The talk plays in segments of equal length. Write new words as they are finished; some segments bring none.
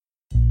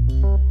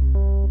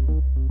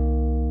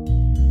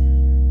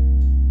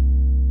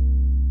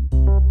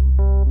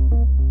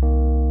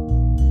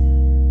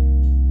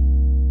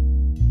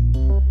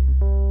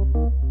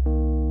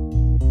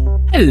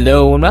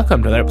Hello and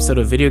welcome to another episode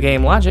of Video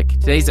Game Logic.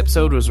 Today's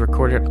episode was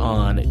recorded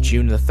on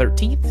June the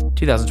 13th,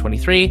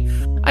 2023.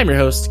 I'm your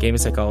host, gaming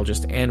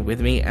psychologist, and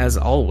with me, as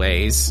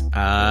always,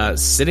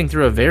 sitting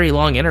through a very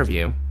long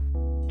interview,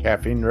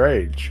 Caffeine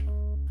Rage.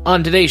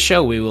 On today's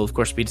show, we will, of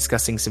course, be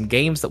discussing some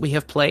games that we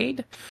have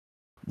played.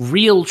 A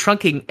real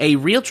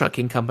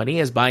trucking company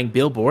is buying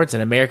billboards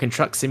and American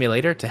Truck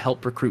Simulator to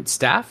help recruit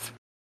staff.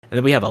 And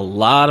then we have a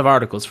lot of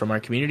articles from our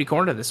community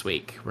corner this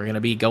week. We're going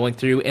to be going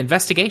through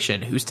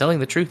Investigation, Who's Telling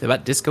the Truth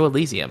About Disco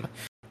Elysium,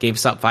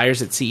 GameStop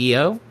Fires its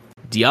CEO,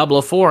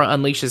 Diablo 4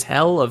 unleashes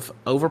hell of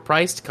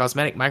overpriced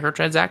cosmetic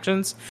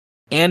microtransactions,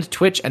 and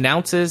Twitch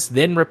announces,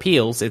 then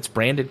repeals its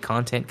branded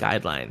content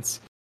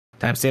guidelines.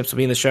 Timestamps will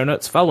be in the show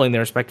notes following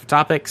their respective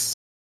topics.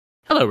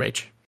 Hello,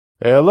 Rach.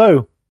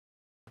 Hello.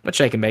 What's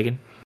shaking, Megan?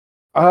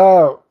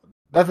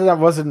 Nothing that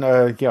wasn't,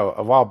 a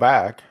while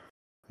back.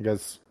 I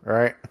guess,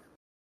 right?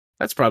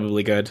 That's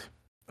probably good,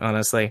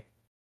 honestly.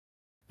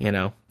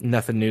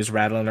 Nothing news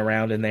rattling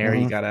around in there.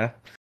 Mm-hmm. You gotta,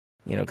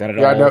 got it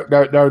all.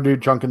 Yeah, no new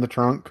junk in the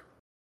trunk.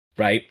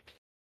 Right.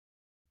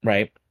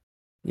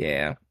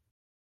 Yeah.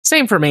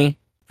 Same for me,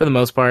 for the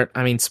most part.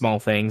 I mean, small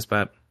things,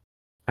 but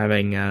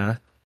having a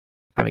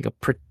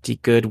pretty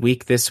good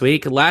week this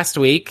week. Last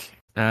week,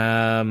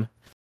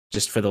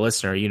 just for the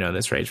listener,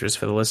 this Rage, just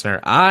for the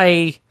listener,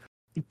 I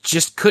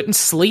just couldn't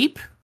sleep.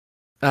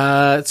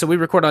 So we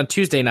record on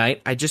Tuesday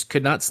night. I just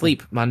could not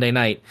sleep Monday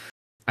night.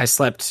 I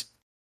slept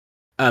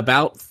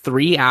about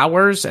 3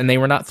 hours, and they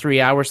were not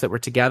 3 hours that were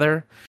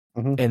together.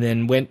 Mm-hmm. And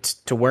then went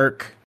to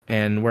work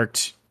and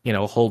worked,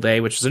 a whole day,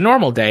 which was a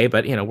normal day,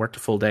 but, worked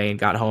a full day and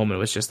got home and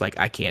was just like,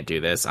 I can't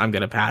do this. I'm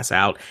going to pass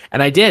out.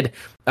 And I did.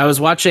 I was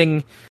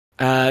watching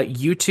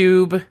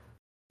YouTube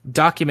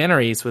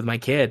documentaries with my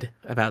kid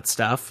about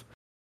stuff,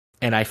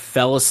 and I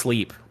fell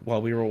asleep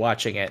while we were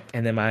watching it.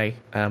 And then my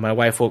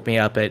wife woke me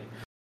up at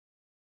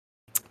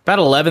about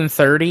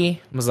 11:30,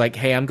 was like,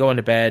 hey, I'm going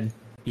to bed.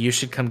 You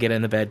should come get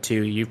in the bed,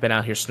 too. You've been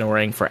out here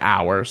snoring for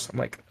hours. I'm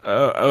like,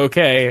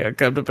 okay, I'll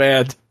come to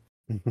bed.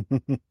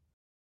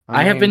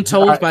 I have been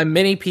told by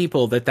many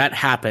people that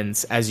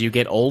happens as you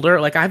get older.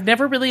 Like, I've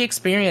never really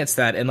experienced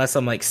that unless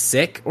I'm, like,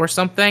 sick or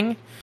something.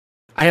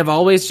 I have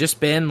always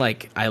just been,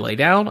 like, I lay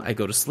down, I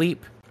go to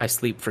sleep, I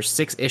sleep for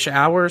 6-ish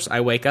hours,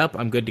 I wake up,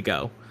 I'm good to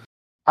go.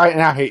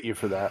 I hate you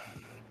for that.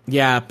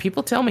 Yeah,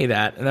 people tell me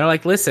that. And they're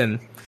like, listen,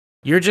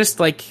 you're just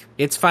like,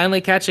 it's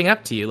finally catching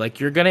up to you. Like,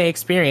 you're going to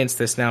experience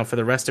this now for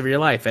the rest of your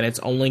life, and it's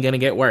only going to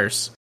get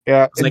worse.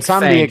 Yeah,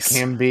 insomnia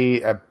can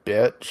be a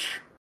bitch.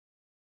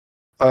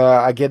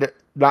 I get it,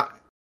 not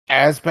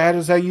as bad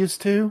as I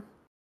used to,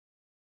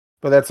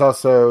 but that's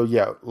also,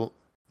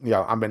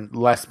 I'm in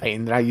less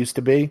pain than I used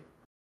to be.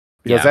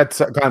 Because that's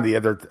kind of the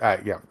other,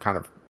 kind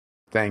of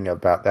thing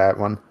about that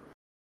one.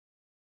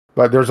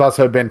 But there's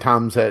also been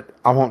times that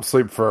I won't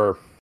sleep for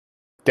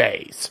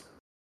days.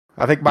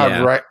 I think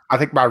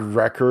my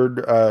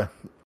record,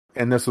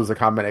 and this was a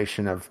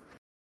combination of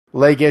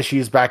leg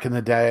issues back in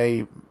the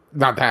day.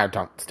 Not that I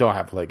don't still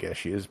have leg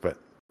issues, but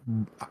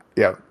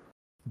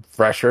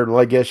fresher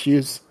leg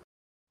issues,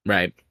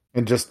 right?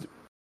 And just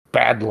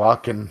bad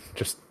luck and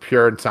just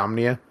pure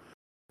insomnia.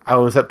 I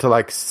was up to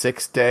like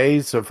 6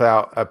 days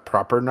without a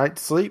proper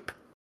night's sleep.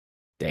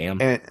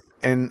 Damn.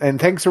 And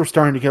things were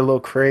starting to get a little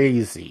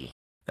crazy.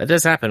 That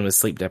does happen with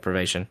sleep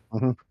deprivation.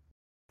 Mm-hmm.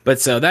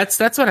 But so that's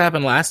what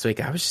happened last week.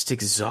 I was just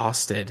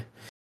exhausted.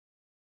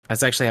 I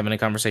was actually having a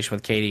conversation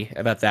with Katie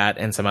about that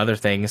and some other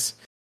things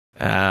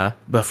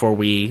before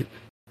we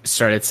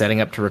started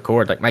setting up to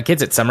record. Like, my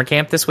kid's at summer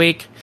camp this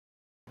week.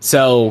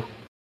 So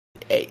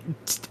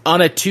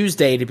on a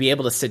Tuesday, to be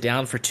able to sit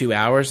down for 2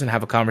 hours and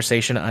have a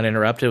conversation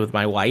uninterrupted with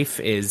my wife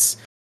is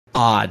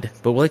odd.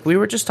 But like, we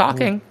were just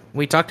talking. Mm-hmm.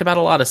 We talked about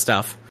a lot of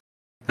stuff.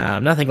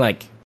 Nothing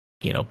like,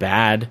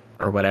 bad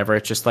or whatever.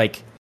 It's just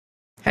like,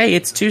 hey,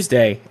 it's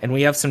Tuesday and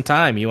we have some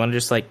time. You want to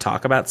just like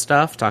talk about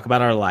stuff, talk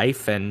about our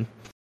life. And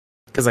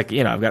because like,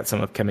 I've got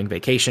some upcoming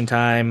vacation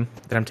time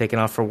that I'm taking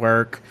off for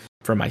work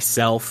for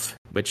myself,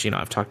 which,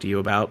 I've talked to you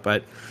about,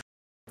 but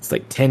it's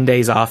like 10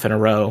 days off in a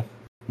row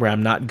where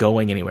I'm not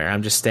going anywhere.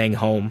 I'm just staying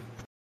home.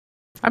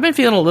 I've been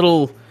feeling a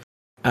little,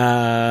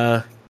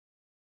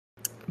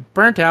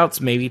 burnt out's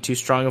maybe too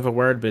strong of a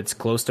word, but it's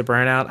close to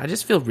burnout. I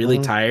just feel really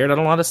tired on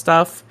a lot of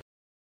stuff.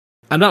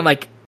 I'm not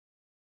like,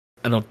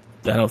 I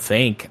don't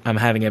think I'm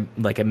having a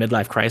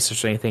midlife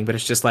crisis or anything, but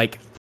it's just like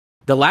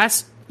the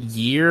last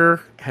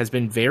year has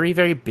been very,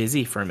 very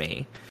busy for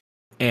me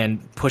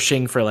and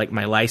pushing for like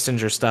my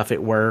licensure stuff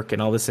at work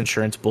and all this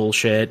insurance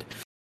bullshit.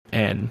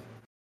 And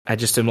I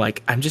just am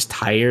like, I'm just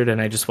tired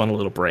and I just want a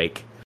little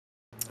break.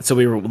 So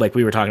we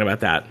were talking about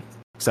that.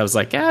 So I was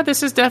like, yeah,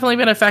 this has definitely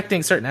been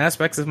affecting certain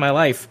aspects of my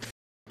life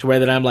to where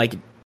that I'm like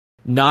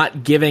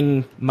not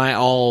giving my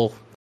all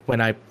when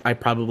I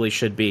probably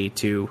should be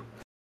to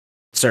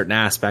certain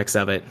aspects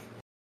of it.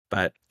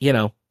 But,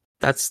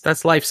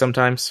 that's life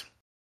sometimes.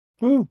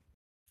 Ooh.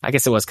 I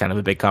guess it was kind of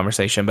a big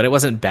conversation, but it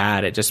wasn't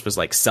bad. It just was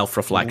like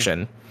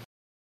self-reflection.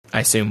 I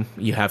assume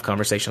you have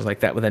conversations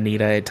like that with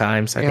Anita at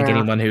times. I think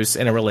anyone who's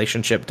in a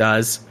relationship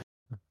does.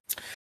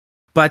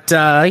 But,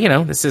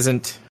 this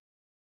isn't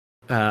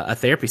a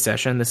therapy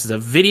session. This is a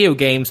video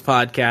games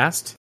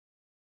podcast.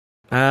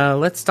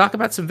 Let's talk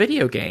about some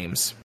video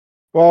games.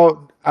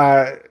 Well,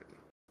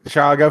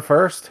 shall I go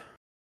first?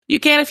 You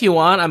can if you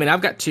want. I mean,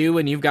 I've got 2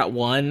 and you've got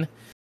 1.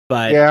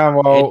 But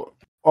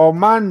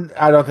mine,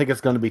 I don't think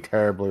it's going to be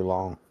terribly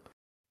long.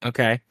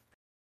 Okay.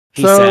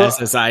 He says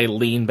as I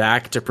lean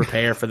back to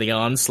prepare for the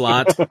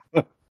onslaught.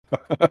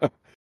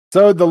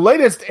 So the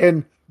latest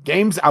in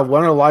games I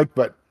want to like,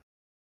 but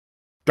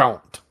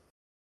don't.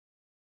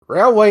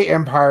 Railway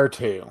Empire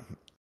 2.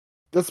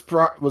 This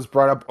was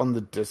brought up on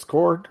the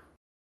Discord,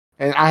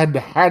 and I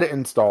had it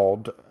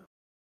installed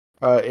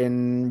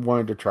and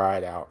wanted to try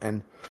it out.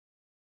 And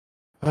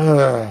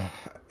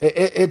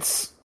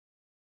it's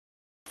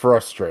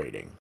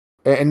frustrating.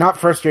 And not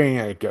frustrating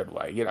in a good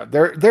way.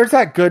 There's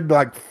that good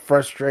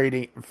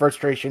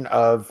frustration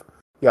of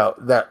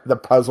the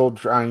puzzle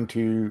trying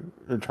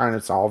to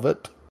solve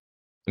it.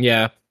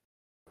 Yeah.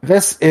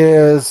 This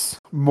is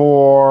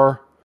more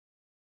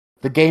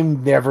the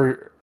game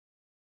never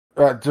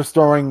just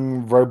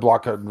throwing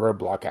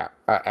roadblock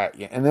at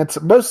you, and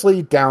it's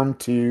mostly down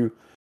to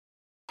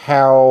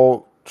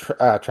how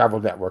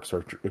travel networks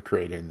are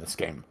created in this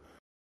game.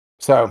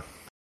 So,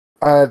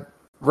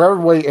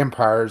 Railway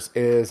Empires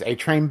is a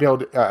train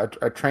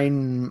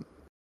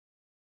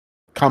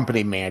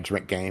company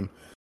management game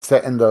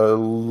set in the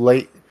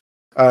late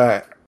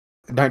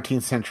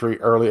 19th century,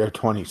 earlier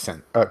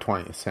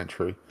 20th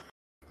century.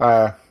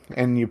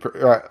 And you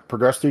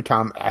progress through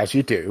time as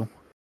you do.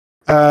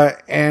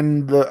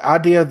 And the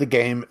idea of the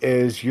game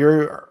is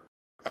you're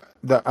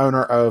the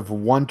owner of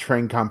one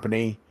train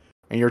company,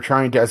 and you're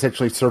trying to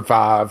essentially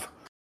survive,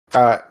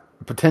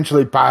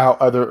 potentially buy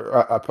out other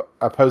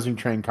opposing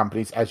train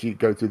companies as you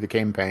go through the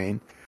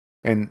campaign.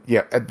 And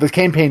the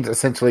campaign is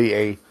essentially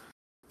a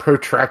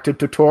protracted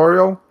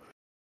tutorial,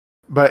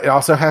 but it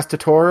also has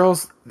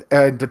tutorials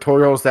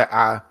that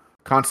I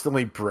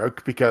constantly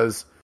broke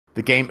because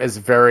the game is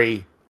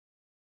very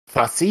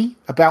fussy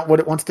about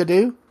what it wants to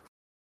do.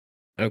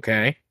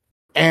 Okay.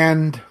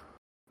 And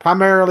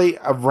primarily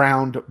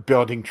around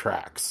building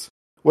tracks,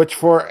 which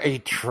for a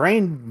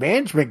train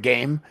management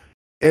game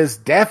is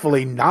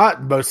definitely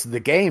not most of the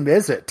game,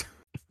 is it?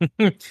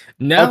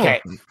 No.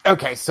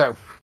 Okay, so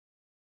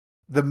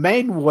the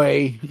main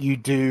way you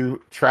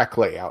do track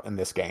layout in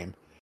this game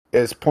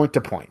is point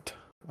to point.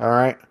 All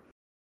right.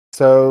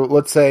 So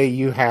let's say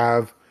you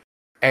have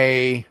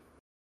a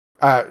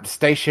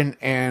station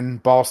in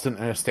Boston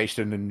and a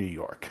station in New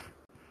York.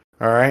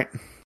 All right.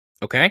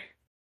 Okay.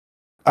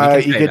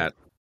 You could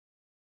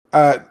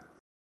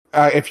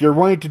if you're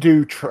wanting to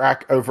do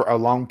track over a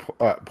long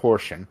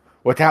portion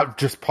without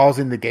just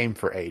pausing the game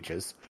for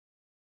ages,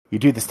 you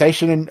do the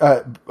station in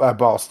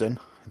Boston,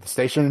 the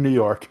station in New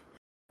York,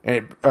 and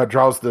it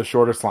draws the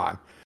shortest line.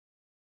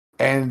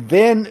 And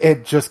then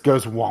it just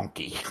goes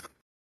wonky.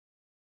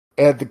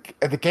 And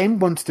the game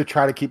wants to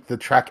try to keep the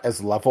track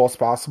as level as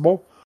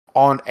possible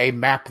on a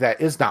map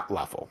that is not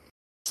level.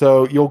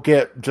 So you'll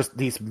get just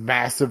these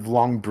massive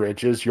long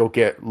bridges. You'll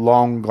get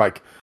long,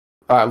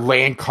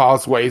 land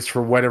causeways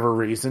for whatever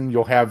reason.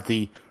 You'll have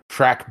the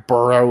track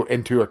burrow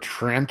into a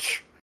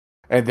trench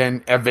and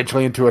then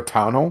eventually into a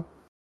tunnel.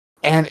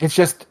 And it's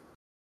just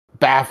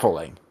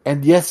baffling.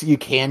 And yes, you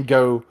can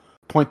go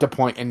point to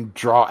point and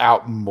draw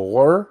out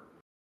more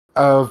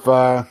of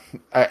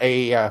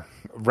a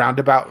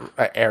roundabout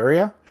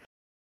area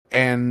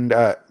and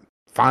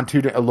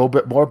fine-tune it a little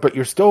bit more, but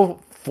you're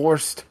still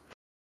forced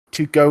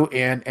to go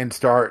in and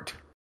start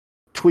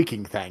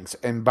tweaking things.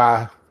 And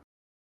by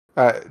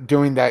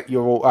doing that,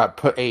 you'll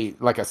put a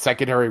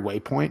secondary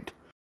waypoint.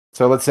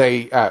 So let's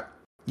say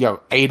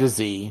A to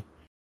Z,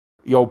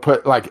 you'll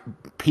put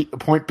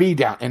point B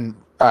down and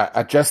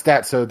adjust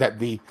that so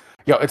that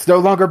it's no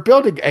longer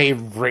building a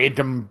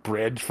random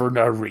bridge for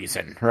no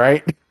reason,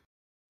 right?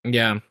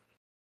 Yeah.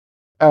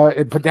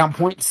 And put down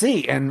point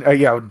C and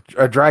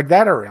drag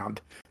that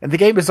around. And the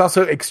game is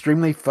also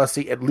extremely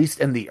fussy, at least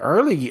in the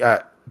early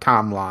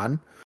timeline,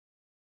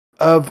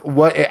 of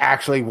what it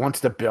actually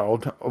wants to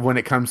build when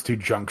it comes to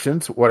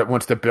junctions, what it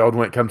wants to build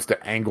when it comes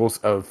to angles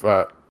of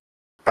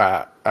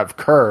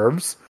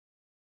curves.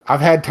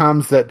 I've had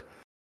times that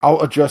I'll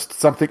adjust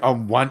something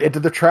on one end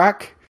of the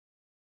track,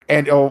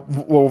 and it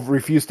will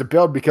refuse to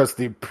build because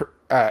the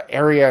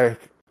area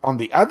on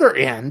the other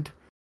end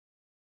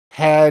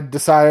had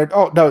decided,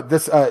 oh no,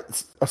 this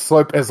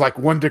slope is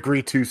 1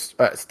 degree too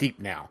steep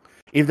now,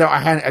 even though I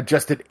hadn't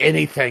adjusted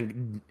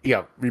anything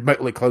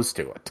remotely close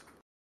to it.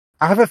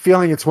 I have a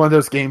feeling it's one of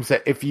those games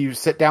that if you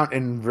sit down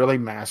and really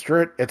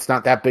master it, it's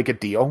not that big a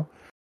deal.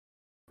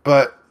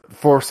 But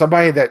for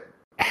somebody that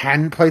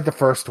hadn't played the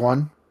first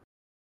one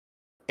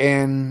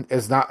and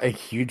is not a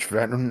huge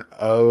veteran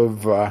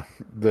of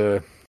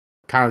the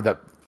kind of the,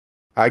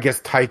 I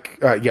guess,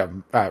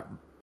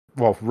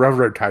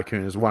 Railroad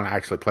Tycoon is one I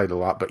actually played a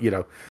lot, but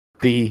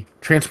the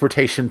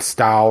transportation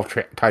style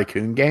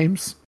tycoon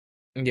games.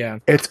 Yeah.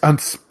 It's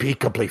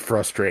unspeakably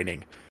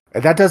frustrating.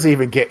 And that doesn't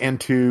even get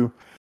into...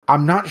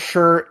 I'm not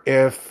sure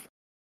if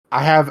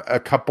I have a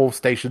couple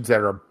stations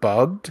that are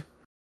bugged,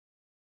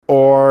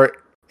 or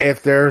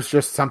if there's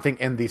just something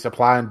in the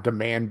supply and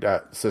demand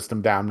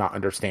system that I'm not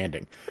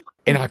understanding.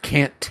 And I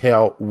can't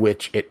tell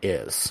which it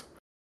is.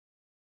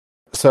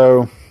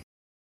 So,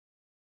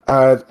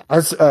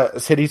 as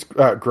cities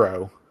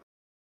grow,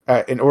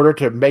 in order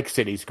to make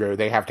cities grow,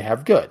 they have to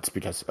have goods,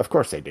 because of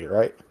course they do,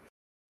 right?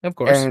 Of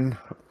course. And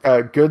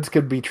goods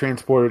could be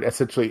transported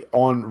essentially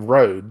on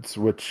roads,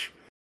 which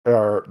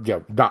are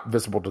not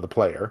visible to the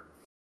player,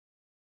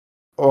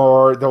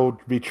 or they'll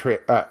be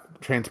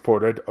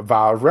transported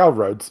via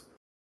railroads.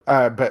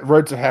 But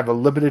roads have a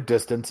limited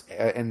distance,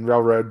 and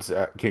railroads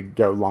can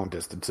go long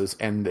distances,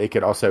 and they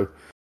could also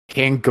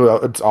hand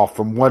goods off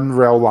from one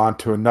rail line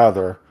to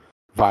another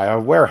via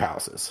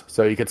warehouses.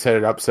 So you could set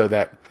it up so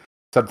that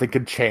something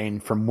could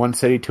chain from one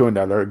city to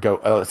another, go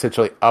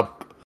essentially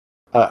up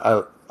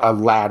a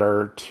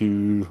ladder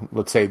to,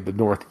 let's say, the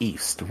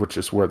northeast, which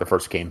is where the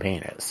first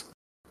campaign is.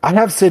 I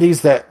have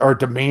cities that are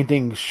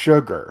demanding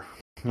sugar,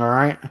 all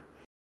right?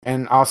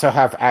 And also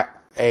have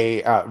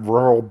a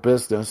rural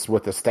business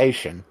with a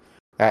station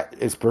that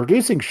is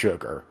producing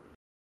sugar,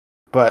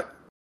 but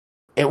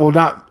it will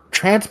not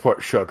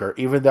transport sugar,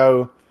 even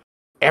though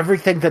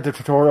everything that the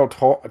tutorial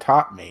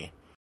taught me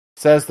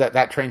says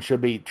that train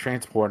should be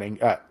transporting,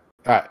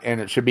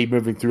 and it should be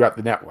moving throughout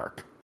the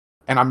network.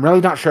 And I'm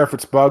really not sure if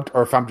it's bugged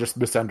or if I'm just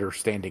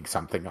misunderstanding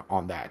something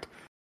on that.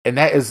 And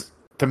that is,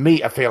 to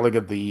me, a failing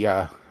of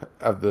the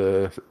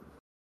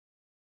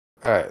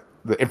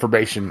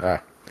information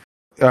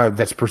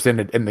that's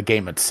presented in the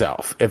game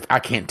itself. If I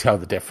can't tell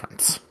the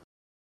difference,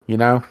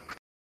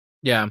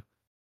 Yeah.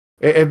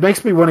 It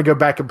makes me want to go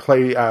back and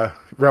play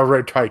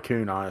Railroad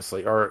Tycoon,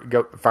 honestly, or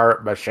go fire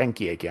up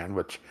Mashenki again,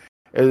 which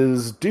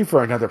is due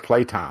for another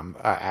playtime.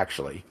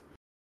 Actually,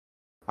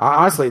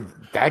 honestly,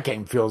 that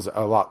game feels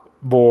a lot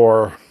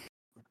more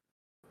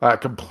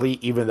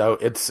complete, even though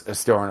it's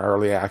still in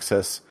early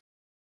access.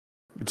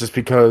 Just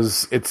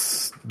because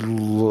it's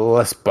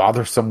less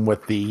bothersome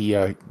with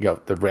the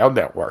the rail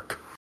network,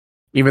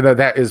 even though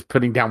that is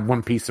putting down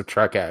one piece of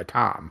track at a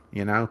time.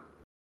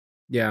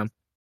 Yeah.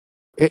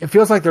 It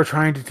feels like they're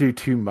trying to do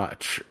too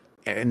much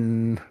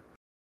and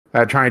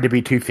trying to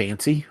be too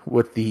fancy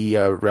with the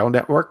rail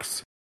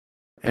networks,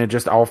 and it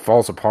just all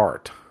falls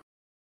apart.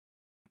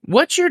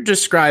 What you're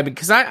describing,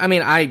 because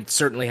I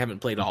certainly haven't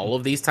played all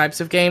of these types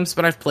of games,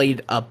 but I've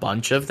played a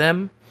bunch of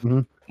them.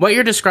 Mm-hmm. What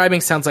you're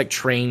describing sounds like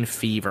Train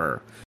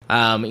Fever.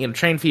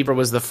 Train Fever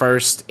was the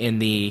first in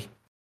the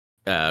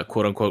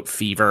quote unquote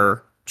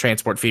fever,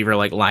 Transport Fever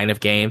line of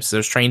games. So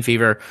there's Train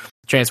Fever,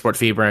 Transport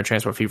Fever, and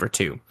Transport Fever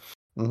 2.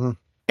 Mm-hmm.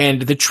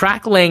 And the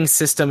track laying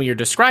system you're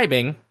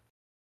describing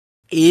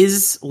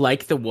is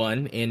like the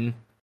one in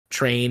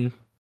Train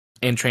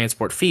and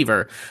Transport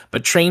Fever,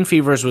 but Train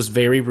Fevers was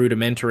very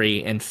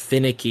rudimentary and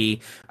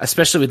finicky,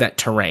 especially with that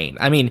terrain.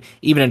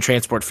 Even in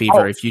Transport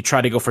Fever, if you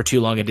try to go for too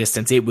long a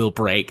distance, it will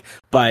break,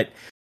 but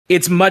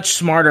it's much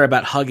smarter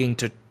about hugging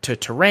to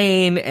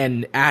terrain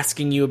and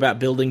asking you about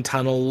building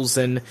tunnels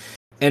and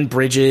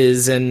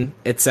bridges and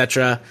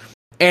etc.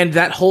 And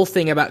that whole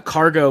thing about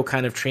cargo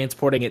kind of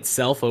transporting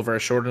itself over a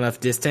short enough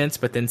distance,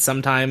 but then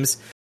sometimes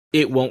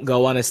it won't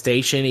go on a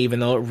station even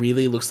though it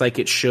really looks like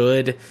it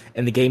should,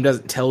 and the game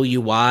doesn't tell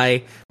you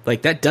why.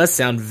 That does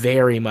sound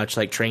very much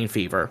like Train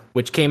Fever,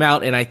 which came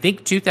out in, I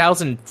think,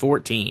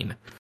 2014.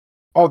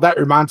 Oh, that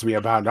reminds me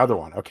about another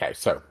one. Okay,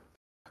 so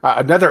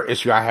another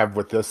issue I have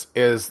with this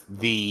is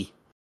the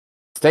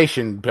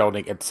station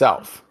building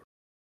itself.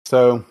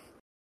 So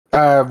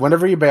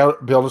whenever you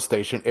build a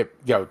station, it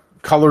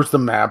colors the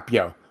map,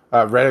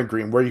 red and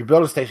green, where you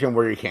build a station,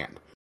 where you can't.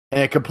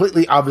 And it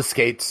completely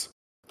obfuscates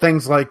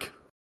things like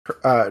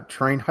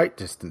train height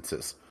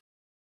distances.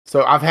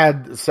 So I've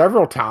had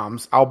several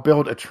times I'll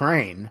build a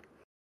train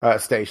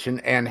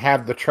station and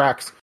have the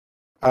tracks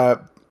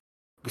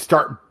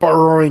start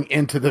burrowing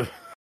into the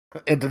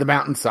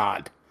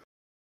mountainside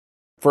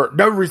for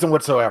no reason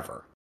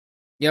whatsoever.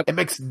 Yep. It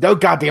makes no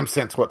goddamn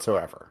sense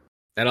whatsoever.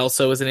 That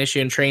also is an issue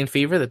in Train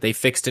Fever that they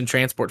fixed in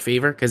Transport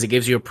Fever, because it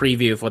gives you a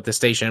preview of what the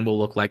station will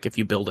look like if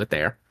you build it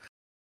there.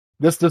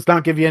 This does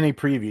not give you any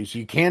previews.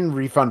 You can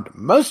refund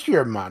most of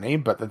your money,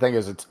 but the thing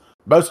is, it's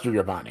most of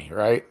your money,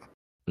 right?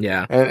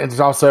 Yeah. And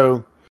it's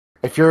also,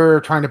 if you're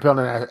trying to build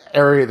in an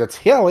area that's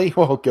hilly,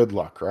 well, good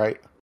luck,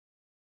 right?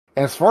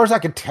 And as far as I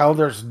can tell,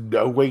 there's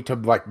no way to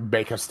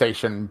make a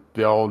station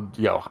build,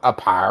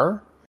 up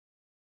higher.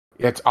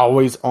 It's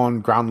always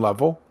on ground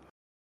level.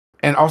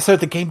 And also,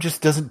 the game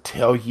just doesn't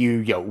tell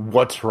you,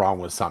 what's wrong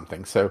with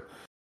something. So,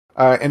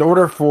 in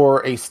order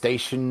for a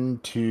station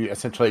to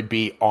essentially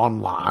be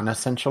online,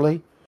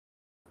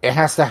 it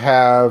has to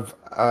have,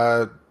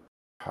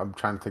 I'm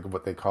trying to think of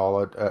what they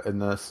call it in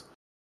this,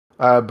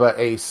 but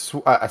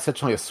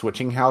essentially a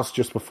switching house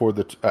just before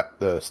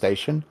the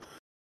station,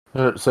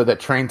 so that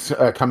trains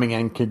coming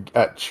in could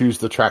choose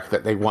the track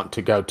that they want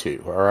to go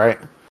to. All right.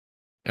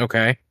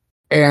 Okay.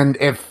 And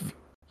if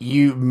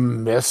you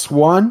miss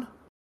one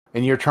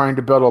and you're trying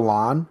to build a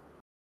lawn,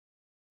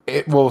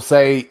 it will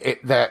say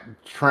that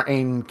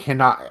train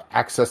cannot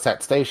access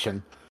that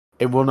station.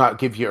 It will not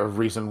give you a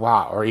reason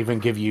why, or even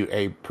give you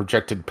a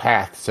projected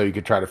path so you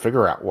could try to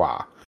figure out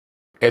why.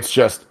 It's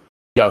just,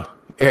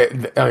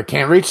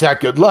 can't reach that.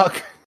 Good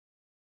luck.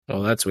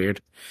 Oh, that's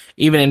weird.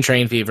 Even in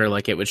Train Fever,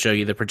 like, it would show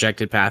you the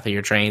projected path of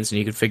your trains, and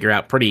you could figure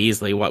out pretty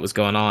easily what was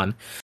going on.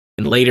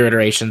 In later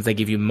iterations, they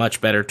give you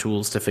much better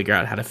tools to figure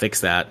out how to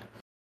fix that.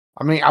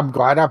 I mean, I'm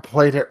glad I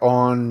played it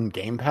on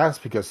Game Pass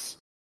because,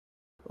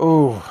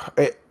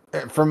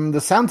 from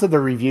the sounds of the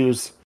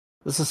reviews,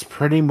 this is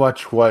pretty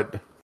much what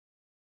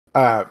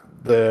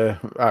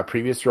the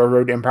previous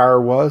Railroad Empire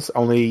was,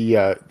 only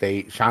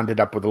they shined it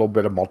up with a little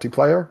bit of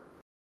multiplayer.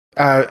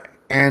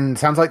 And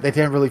sounds like they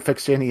didn't really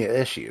fix any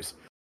issues.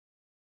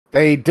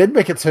 They did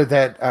make it so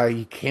that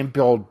you can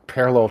build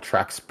parallel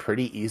tracks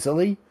pretty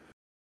easily,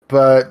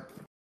 but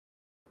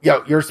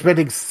you're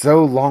spending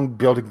so long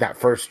building that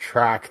first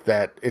track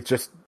that it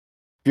just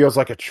feels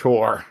like a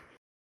chore,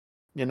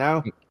 you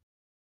know?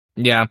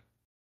 Yeah.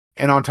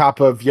 And on top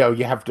of,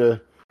 you have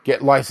to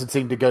get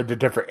licensing to go to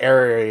different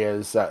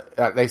areas.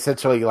 They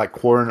essentially like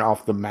cordon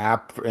off the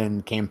map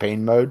in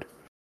campaign mode.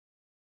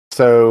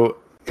 So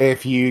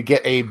if you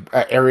get a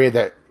area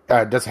that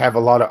does have a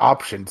lot of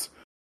options,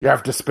 you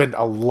have to spend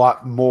a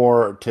lot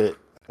more to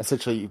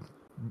essentially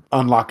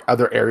unlock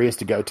other areas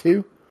to go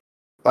to.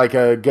 Like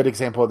a good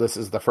example of this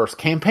is the first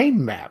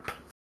campaign map,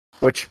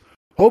 which,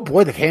 oh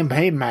boy, the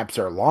campaign maps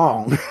are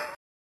long.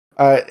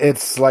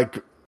 It's like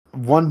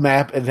one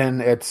map, and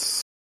then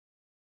it's,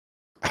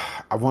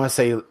 I want to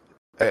say,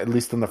 at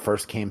least in the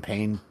first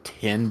campaign,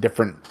 10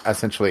 different,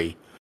 essentially,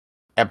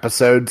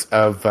 episodes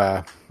of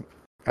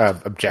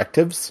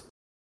objectives.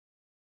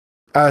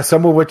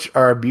 Some of which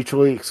are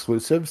mutually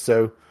exclusive,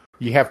 so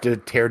you have to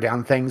tear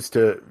down things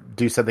to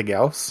do something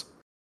else.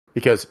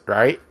 Because,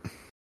 right?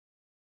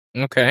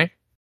 Okay.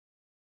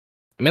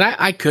 I mean,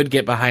 I could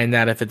get behind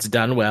that if it's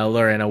done well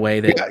or in a way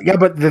that... Yeah,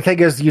 but the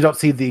thing is, you don't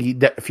see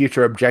the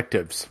future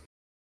objectives.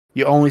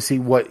 You only see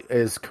what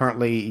is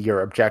currently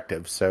your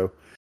objective. So,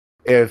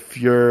 if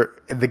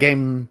the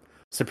game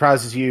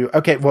surprises you,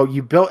 okay, well,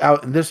 you built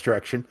out in this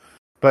direction,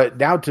 but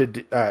now to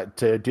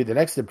do the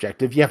next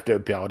objective, you have to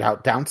build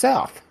out down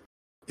south.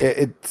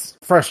 It's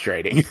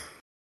frustrating.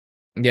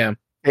 Yeah.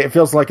 It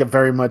feels like a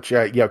very much,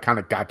 kind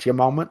of gotcha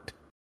moment.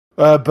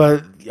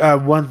 But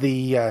one of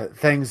the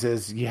things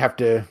is you have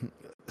to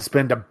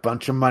spend a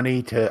bunch of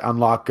money to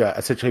unlock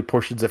essentially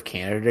portions of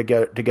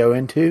Canada to go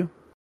into.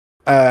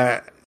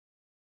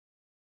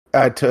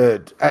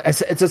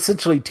 It's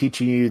essentially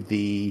teaching you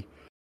the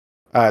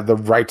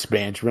rights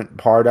management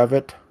part of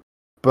it,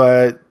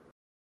 but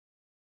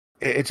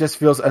it just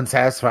feels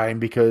unsatisfying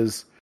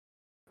because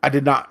I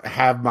did not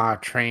have my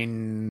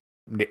train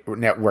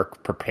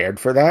network prepared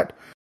for that.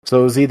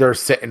 So it was either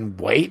sit and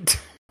wait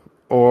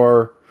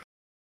or,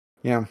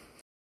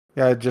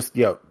 just,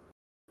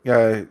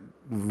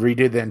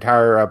 redo the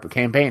entire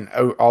campaign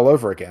all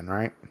over again,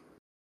 right?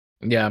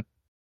 Yeah.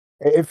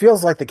 It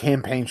feels like the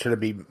campaign should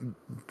be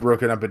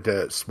broken up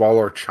into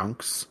smaller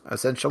chunks,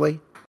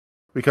 essentially.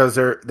 Because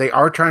they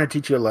are trying to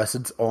teach you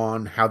lessons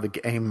on how the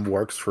game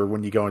works for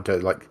when you go into,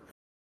 like,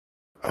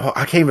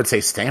 I can't even say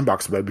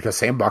sandbox mode, because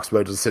sandbox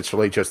mode is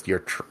essentially just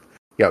your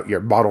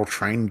model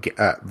train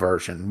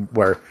version,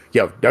 where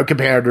no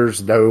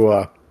competitors,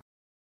 no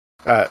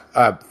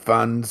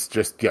funds,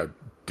 just do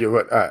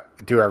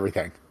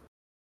everything.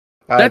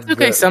 That's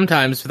okay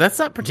sometimes, but that's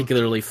not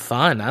particularly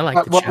fun. I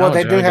like the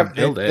challenge.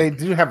 They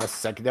do have a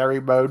secondary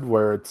mode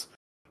where it's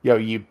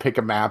you pick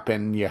a map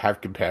and you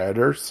have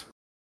competitors.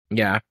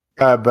 Yeah,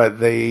 but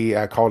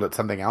they called it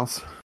something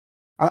else.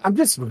 I'm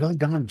just really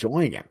not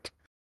enjoying it.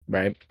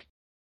 Right.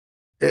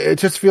 It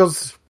just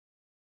feels.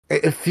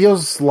 It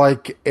feels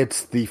like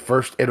it's the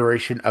first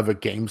iteration of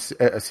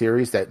a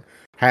series that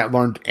hadn't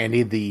learned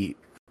any of the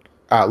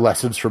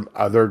lessons from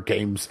other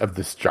games of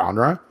this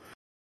genre,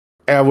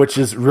 which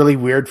is really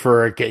weird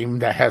for a game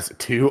that has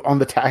 2 on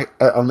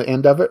the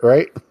end of it,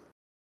 right?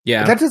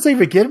 Yeah, but that doesn't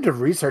even get into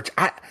research.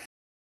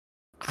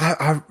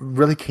 I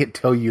really can't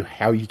tell you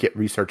how you get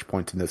research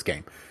points in this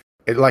game.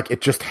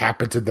 It just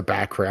happens in the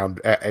background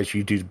as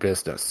you do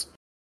business,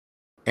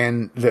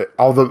 and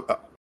all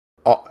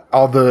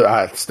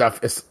the stuff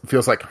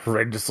feels like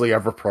horrendously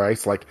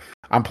overpriced. Like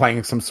I'm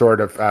playing some sort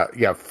of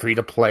free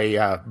to play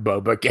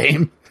MOBA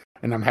game,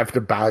 and I'm having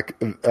to buy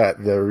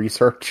the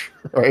research,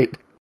 right?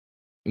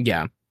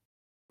 Yeah,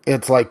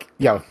 it's like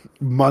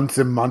months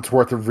and months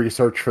worth of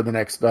research for the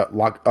next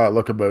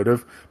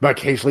locomotive. But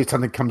occasionally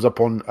something comes up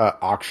on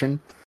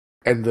auction,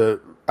 and the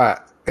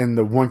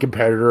one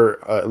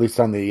competitor, at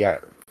least on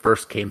the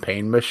first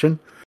campaign mission,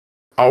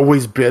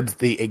 always bids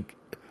the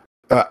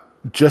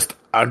just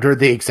under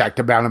the exact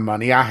amount of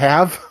money I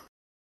have,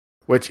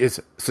 which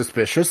is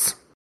suspicious.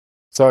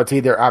 So it's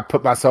either I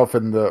put myself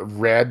in the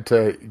red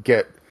to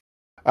get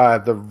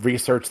the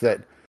research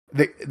that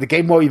the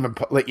game won't even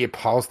let you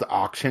pause the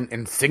auction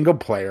in single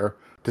player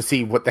to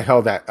see what the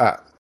hell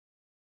that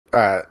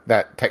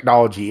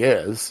technology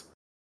is,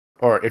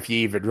 or if you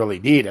even really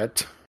need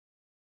it,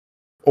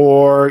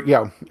 or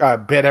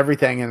bid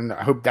everything and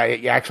hope that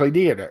you actually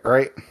needed it,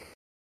 right?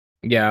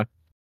 Yeah.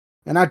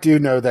 And I do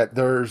know that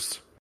there's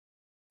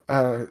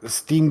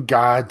Steam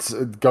gods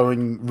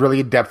going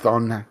really in depth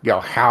on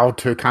how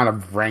to kind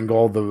of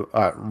wrangle the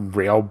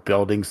rail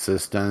building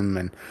system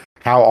and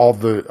how all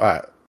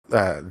the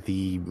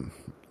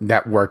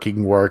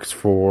networking works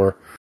for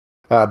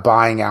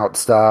buying out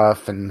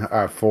stuff and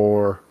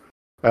for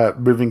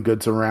moving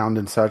goods around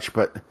and such.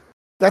 But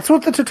that's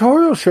what the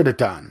tutorial should have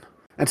done,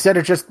 instead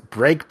of just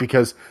break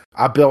because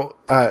I built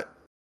the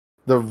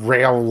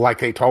rail like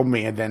they told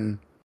me, and then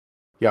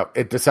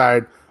it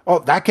decided, oh,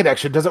 that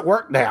connection doesn't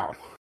work now.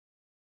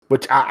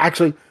 Which I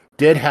actually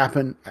did have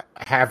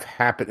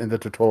happen in the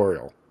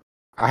tutorial.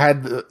 I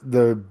had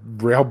the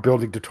rail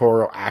building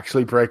tutorial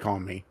actually break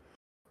on me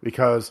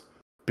because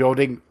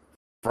building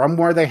from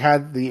where they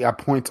had the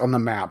points on the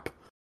map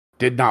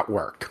did not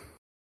work.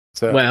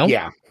 So,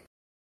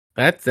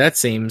 that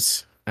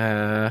seems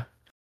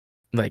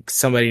like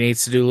somebody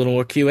needs to do a little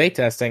more QA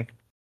testing.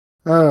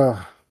 Or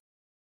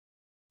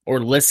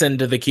listen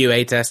to the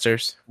QA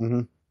testers.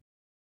 Mm-hmm.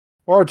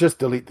 Or just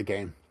delete the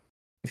game.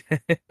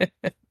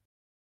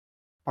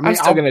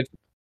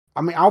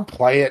 I'll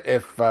play it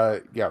if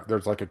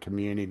there's like a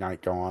community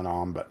night going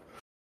on, but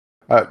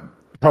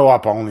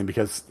co-op only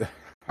because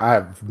I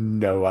have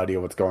no idea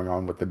what's going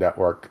on with the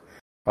network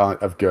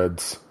of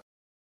goods.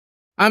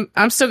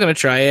 I'm still gonna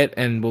try it,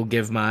 and we'll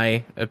give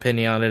my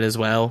opinion on it as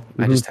well.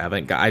 Mm-hmm.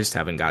 I just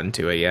haven't gotten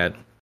to it yet.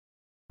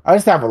 I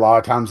just have a lot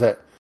of times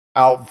that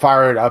I'll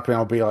fire it up and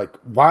I'll be like,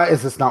 "Why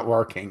is this not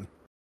working?"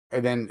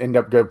 And then end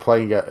up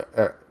playing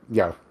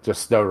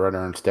just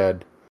SnowRunner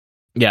instead.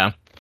 Yeah.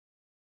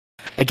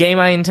 A game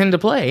I intend to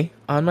play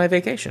on my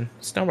vacation,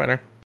 SnowRunner.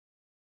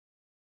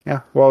 Yeah,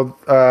 well,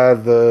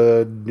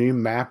 the new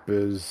map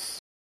is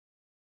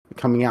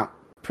coming out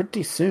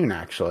pretty soon,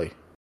 actually.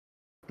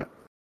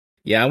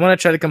 Yeah, I want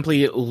to try to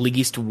complete at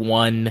least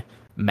one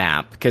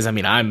map, because,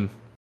 I'm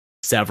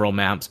several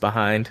maps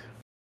behind.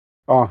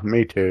 Oh,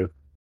 me too.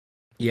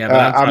 Yeah, but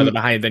I'm farther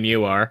behind than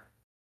you are.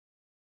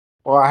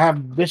 Well, I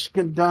have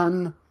Michigan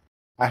done.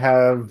 I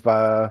have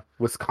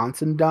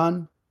Wisconsin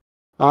done.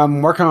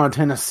 I'm working on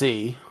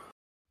Tennessee.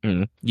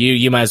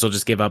 You might as well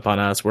just give up on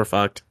us. We're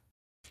fucked.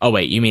 Oh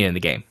wait, you mean in the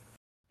game?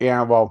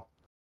 Yeah, well,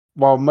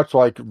 much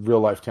like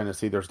real life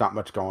Tennessee, there's not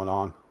much going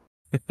on.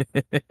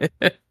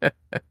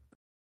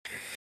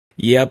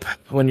 Yep.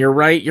 When you're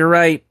right, you're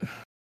right.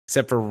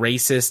 Except for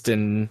racist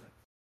and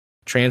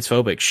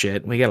transphobic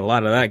shit, we got a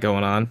lot of that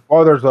going on.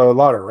 Oh, there's a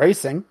lot of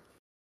racing.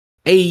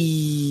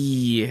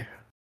 Hey.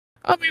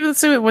 Oh, maybe let's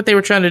see what they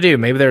were trying to do.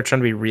 Maybe they were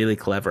trying to be really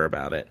clever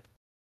about it.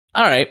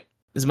 All right,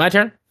 is it my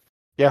turn?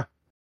 Yeah.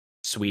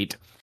 Sweet.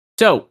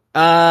 So,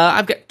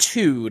 I've got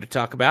two to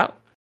talk about.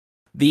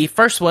 The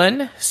first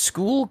one,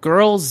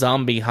 Schoolgirl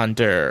Zombie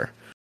Hunter.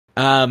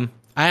 I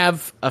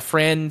have a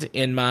friend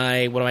in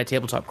one of my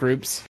tabletop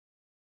groups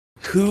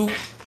who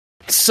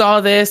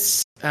saw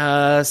this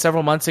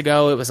several months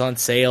ago. It was on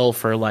sale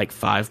for like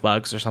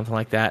 $5 or something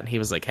like that, and he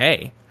was like,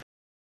 "Hey,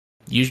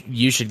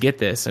 you should get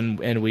this,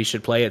 and we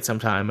should play it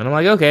sometime." And I'm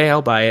like, "Okay,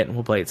 I'll buy it, and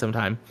we'll play it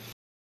sometime."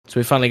 So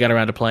we finally got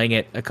around to playing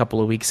it a couple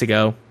of weeks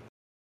ago.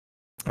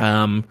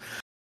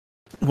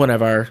 One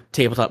of our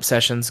tabletop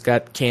sessions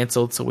got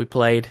canceled, so we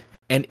played.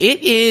 And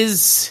it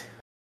is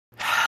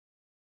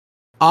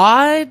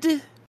odd,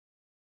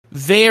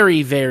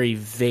 very, very,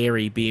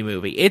 very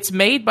B-movie. It's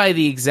made by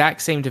the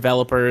exact same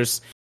developers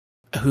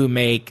who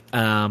make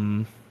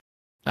Earth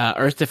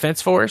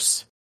Defense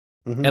Force.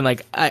 Mm-hmm. And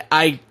like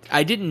I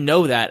didn't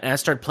know that, and I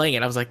started playing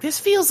it. I was like, this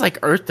feels like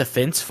Earth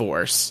Defense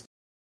Force,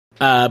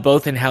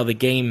 both in how the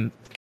game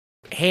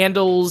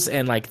handles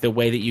and like the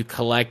way that you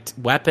collect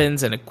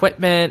weapons and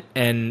equipment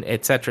and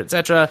etc.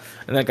 etc.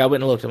 And like I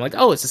went and looked, I'm like,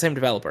 oh, it's the same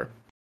developer.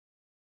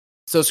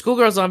 So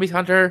Schoolgirl Zombie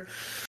Hunter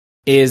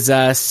is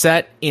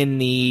set in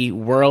the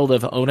world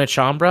of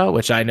Onachambra,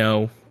 which I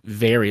know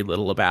very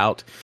little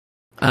about.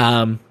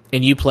 And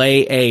you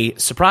play a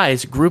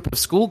surprise group of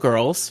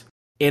schoolgirls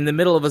in the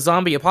middle of a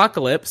zombie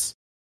apocalypse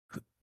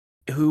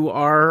who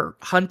are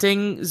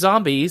hunting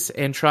zombies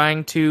and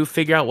trying to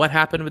figure out what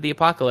happened with the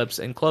apocalypse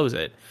and close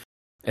it.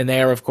 And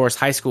they are, of course,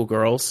 high school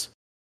girls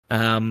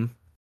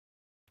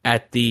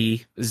at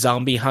the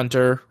Zombie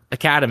Hunter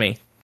Academy.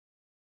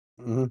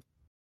 Mm-hmm.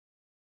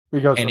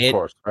 Because, of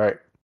course, right?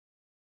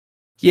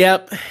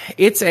 Yep.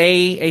 It's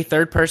a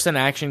third-person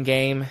action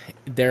game.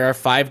 There are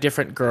 5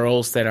 different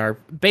girls that are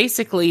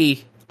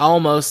basically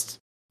almost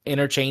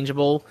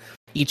interchangeable.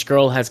 Each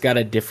girl has got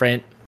a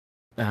different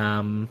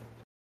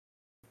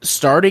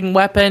starting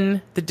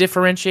weapon that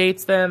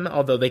differentiates them,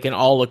 although they can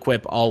all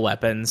equip all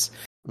weapons.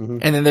 Mm-hmm.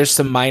 And then there's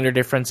some minor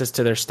differences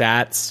to their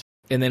stats.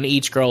 And then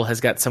each girl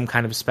has got some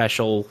kind of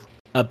special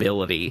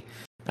ability.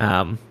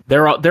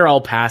 They're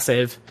all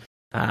passive.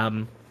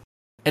 And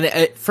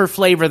for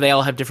flavor, they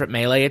all have different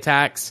melee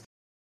attacks.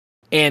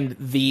 And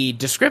the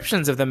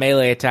descriptions of the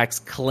melee attacks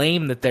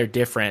claim that they're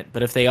different.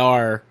 But if they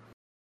are,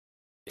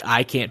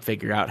 I can't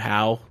figure out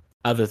how,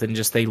 other than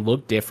just they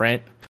look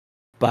different.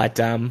 But,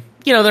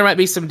 there might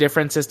be some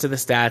differences to the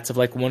stats of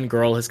like one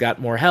girl has got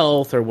more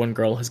health or one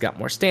girl has got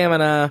more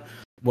stamina.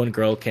 One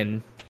girl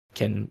can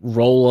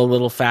roll a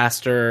little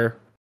faster,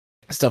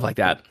 stuff like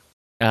that.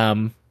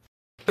 But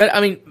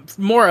I mean,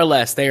 more or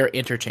less, they are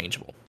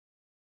interchangeable.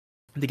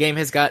 The game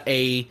has got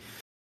a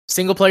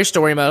single player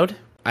story mode.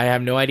 I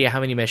have no idea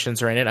how many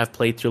missions are in it. I've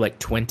played through like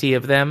 20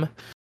 of them.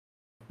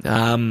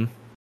 And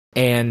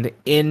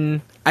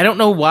I don't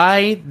know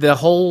why the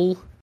whole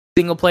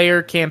single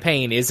player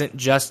campaign isn't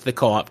just the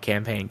co-op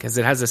campaign, because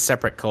it has a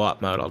separate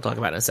co-op mode I'll talk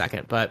about in a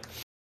second. But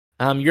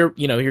you're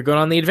going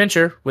on the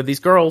adventure with these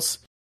girls,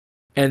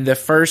 and the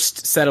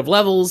first set of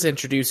levels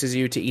introduces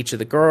you to each of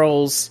the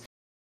girls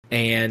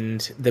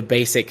and the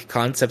basic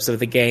concepts of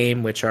the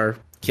game, which are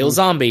kill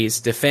zombies,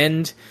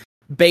 defend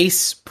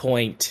base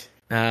point,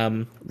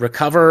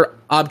 recover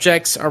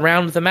objects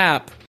around the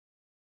map,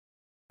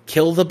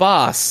 kill the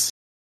boss.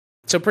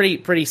 So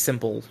pretty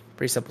simple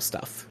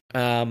stuff.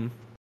 And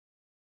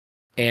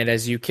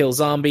as you kill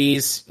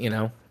zombies,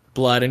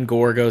 blood and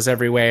gore goes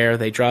everywhere.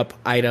 They drop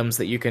items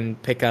that you can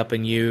pick up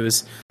and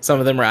use. Some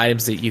of them are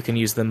items that you can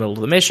use in the middle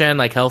of the mission,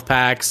 like health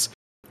packs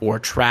or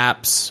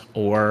traps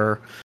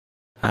or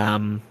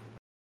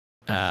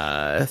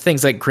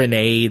things like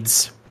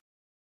grenades.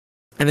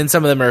 And then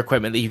some of them are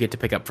equipment that you get to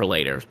pick up for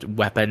later.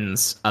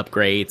 Weapons,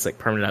 upgrades, like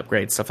permanent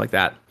upgrades, stuff like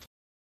that.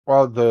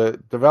 Well, the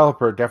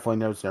developer definitely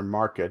knows their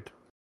market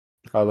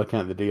by looking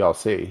at the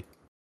DLC.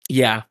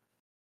 Yeah.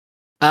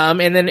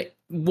 And then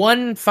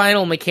one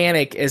final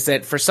mechanic is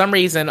that for some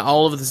reason,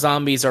 all of the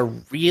zombies are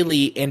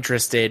really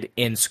interested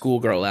in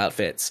schoolgirl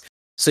outfits.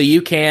 So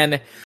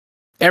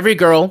every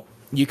girl,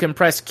 you can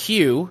press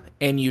Q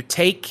and you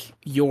take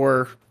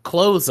your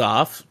clothes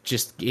off,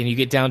 and you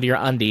get down to your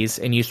undies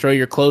and you throw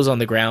your clothes on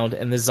the ground,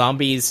 and the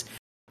zombies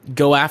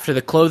go after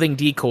the clothing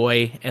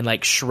decoy and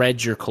like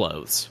shred your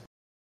clothes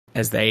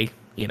as they,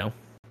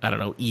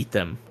 eat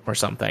them or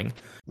something.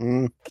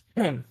 And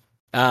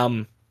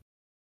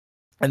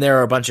there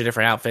are a bunch of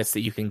different outfits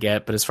that you can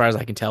get, but as far as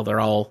I can tell,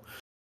 they're all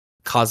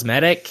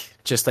cosmetic,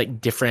 just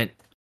like different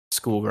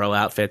schoolgirl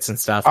outfits and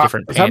stuff,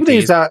 different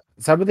panties.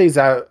 Some of these,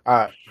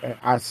 I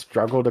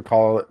struggle to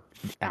call it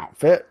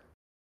outfit.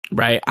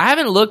 Right. I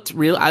haven't looked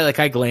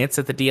I glanced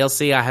at the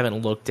DLC. I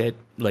haven't looked at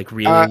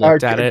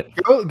at it.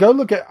 Go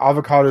look at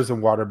avocados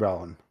and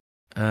watermelon.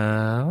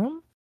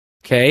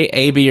 Okay.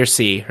 A, B, or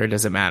C, or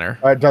does it matter?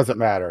 It doesn't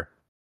matter.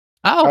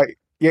 Oh.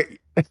 Yeah.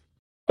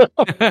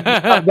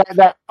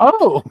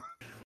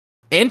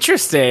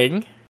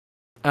 Interesting.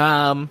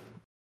 But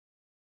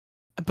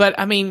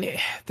I mean,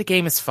 the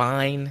game is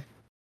fine.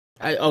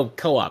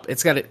 Co-op.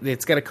 It's got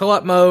a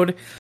co-op mode.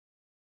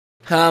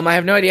 I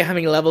have no idea how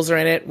many levels are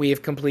in it. We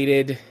have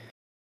completed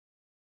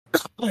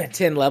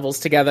 10 levels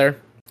together,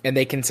 and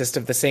they consist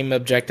of the same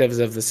objectives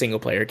of the single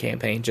player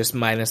campaign, just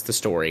minus the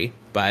story.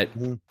 But,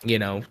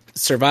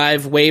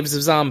 survive waves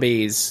of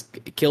zombies,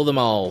 kill them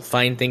all,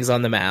 find things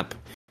on the map,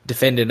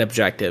 defend an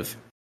objective.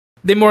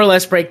 They more or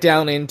less break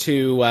down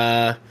into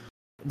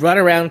run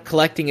around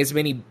collecting as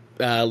many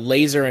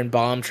laser and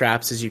bomb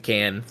traps as you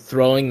can,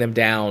 throwing them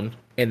down,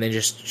 and then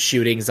just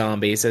shooting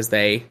zombies as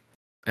they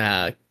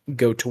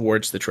go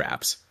towards the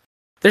traps.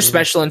 They're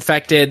special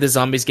infected. The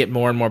zombies get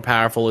more and more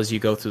powerful as you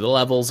go through the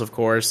levels, of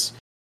course.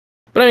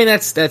 But I mean,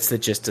 that's the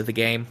gist of the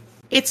game.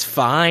 It's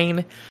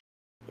fine.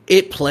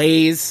 It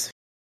plays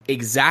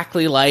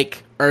exactly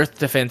like Earth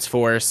Defense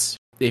Force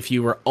if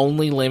you were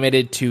only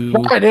limited to...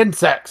 What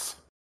insects?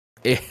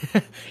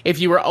 If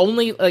you were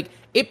only...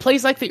 it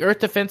plays like the Earth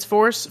Defense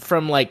Force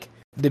from,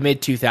 the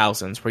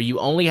mid-2000s, where you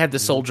only had the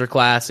soldier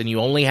class and you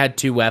only had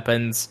 2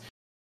 weapons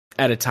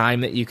at a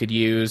time that you could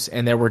use,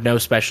 and there were no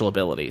special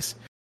abilities.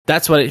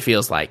 That's what it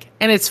feels like.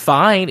 And it's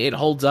fine. It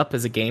holds up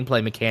as a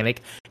gameplay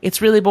mechanic. It's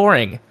really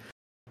boring.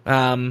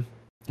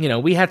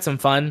 We had some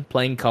fun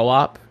playing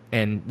co-op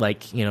and,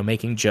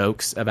 making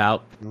jokes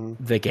about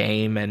the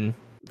game and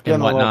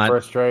whatnot. A little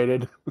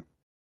frustrated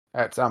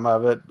at some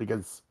of it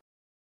because,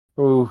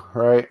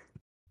 right?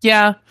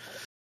 Yeah.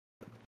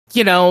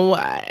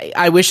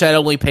 I wish I'd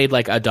only paid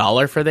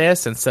 $1 for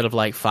this instead of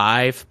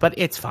 $5, but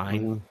it's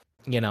fine.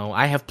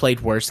 I have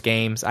played worse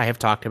games. I have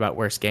talked about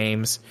worse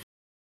games.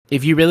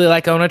 If you really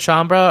like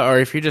Onachambra, or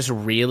if you're just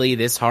really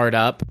this hard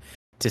up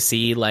to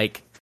see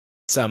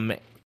some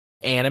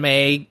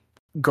anime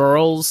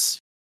girls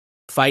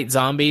fight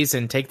zombies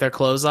and take their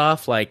clothes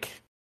off,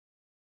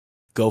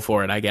 go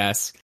for it, I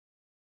guess.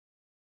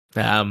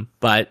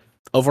 But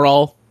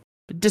overall,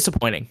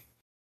 disappointing.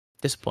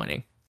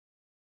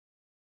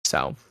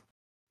 So,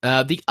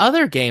 the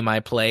other game I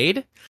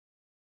played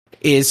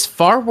is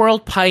Far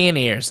World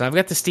Pioneers. I've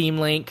got the Steam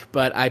link,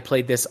 but I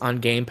played this on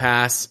Game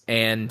Pass,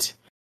 and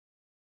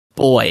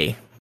boy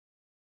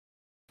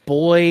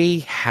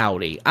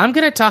howdy. I'm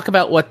going to talk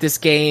about what this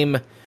game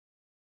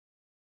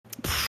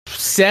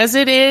says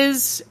it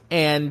is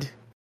and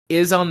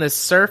is on the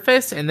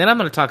surface, and then I'm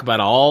going to talk about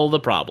all the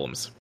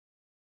problems.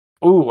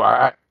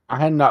 I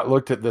had not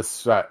looked at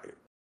this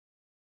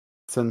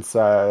since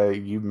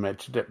you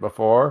mentioned it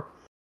before,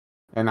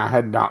 and I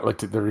had not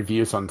looked at the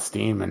reviews on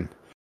Steam, and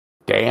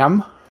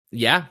damn.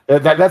 Yeah.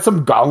 That's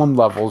some Gollum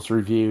levels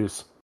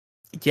reviews.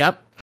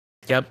 Yep.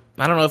 I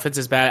don't know if it's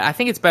as bad. I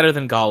think it's better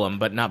than Gollum,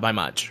 but not by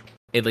much.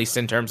 At least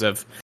in terms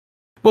of...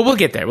 Well, we'll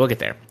get there.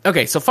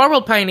 Okay, so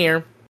Farworld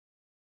Pioneer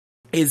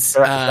is...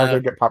 I gotta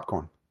get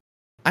popcorn.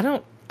 I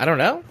don't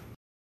know.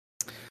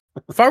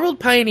 Farworld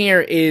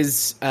Pioneer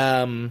is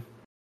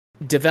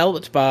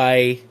developed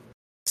by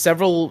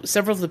several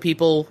of the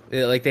people,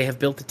 like they have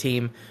built a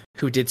team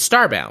who did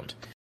Starbound,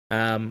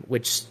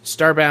 which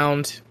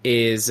Starbound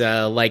is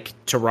like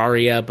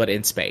Terraria but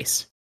in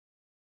space.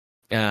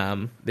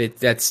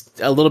 That's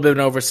a little bit of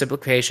an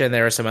oversimplification.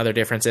 There are some other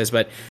differences,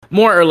 but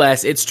more or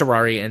less it's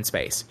Terraria in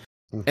space.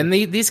 Mm-hmm. And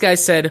these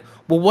guys said,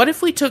 well, what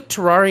if we took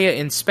Terraria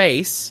in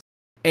space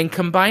and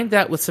combined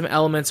that with some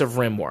elements of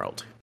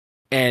RimWorld?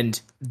 And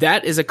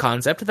that is a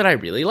concept that I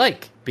really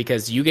like,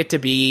 because you get to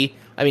be...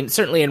 I mean,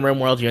 certainly in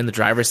RimWorld, you're in the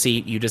driver's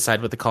seat, you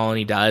decide what the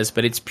colony does,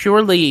 but it's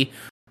purely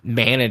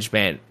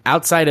management.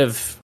 Outside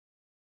of...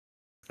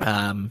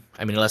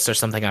 unless there's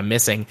something I'm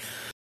missing.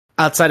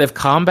 Outside of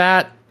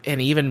combat,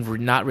 and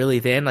even not really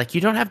then, like,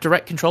 you don't have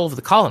direct control of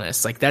the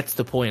colonists. Like, that's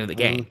the point of the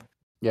game.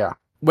 Yeah.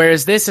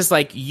 Whereas this is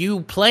like,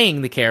 you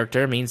playing the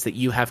character means that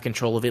you have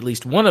control of at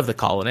least one of the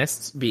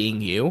colonists,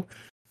 being you.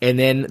 And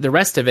then the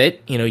rest of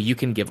it, you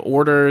can give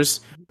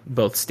orders,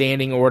 both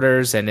standing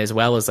orders, and as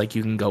well as, like,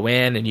 you can go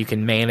in and you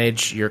can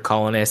manage your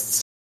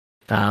colonists'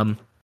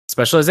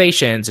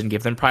 specializations and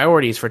give them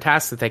priorities for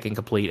tasks that they can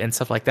complete and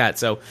stuff like that.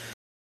 So,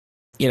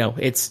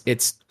 it's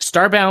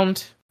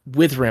Starbound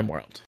with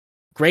RimWorld.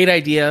 Great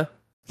idea.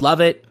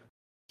 Love it.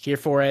 Here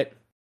for it.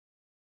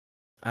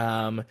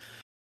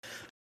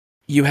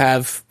 You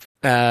have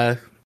a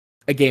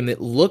game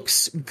that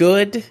looks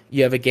good.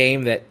 You have a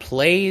game that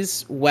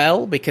plays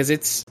well because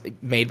it's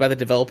made by the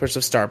developers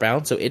of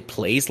Starbound, so it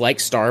plays like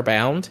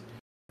Starbound.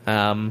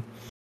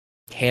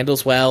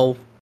 Handles well.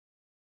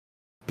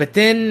 But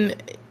then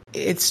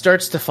it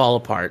starts to fall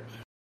apart.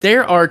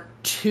 There are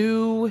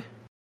 2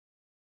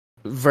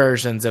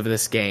 versions of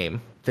this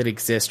game that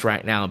exist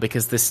right now,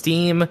 because the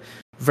Steam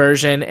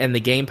version and the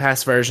Game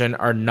Pass version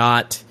are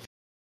not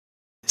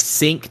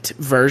synced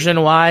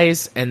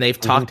version-wise, and they've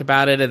talked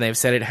about it, and they've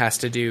said it has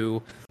to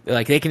do...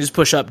 Like, they can just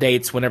push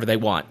updates whenever they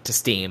want to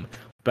Steam,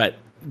 but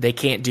they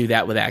can't do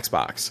that with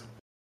Xbox.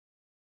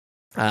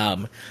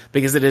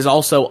 Because it is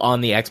also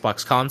on the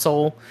Xbox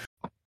console.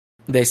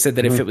 They said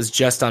that if it was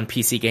just on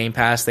PC Game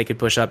Pass, they could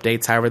push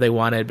updates however they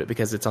wanted, but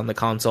because it's on the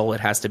console, it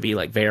has to be,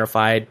 like,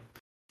 verified,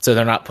 so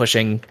they're not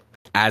pushing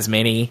as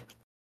many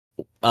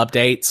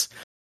updates.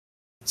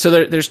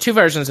 So there's 2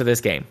 versions of this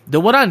game. The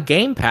one on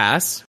Game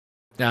Pass...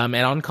 and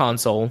on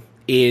console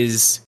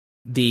is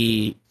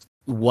the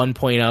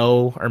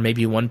 1.0 or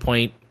maybe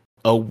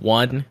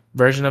 1.01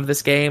 version of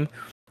this game,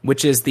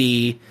 which is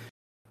the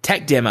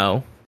tech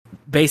demo,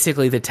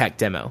 basically the tech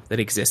demo that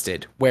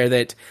existed, where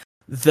that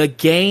the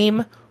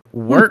game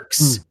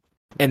works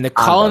and the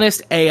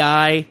colonist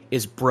AI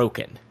is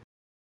broken.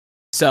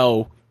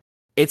 So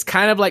it's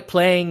kind of like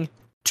playing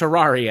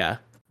Terraria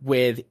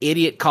with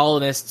idiot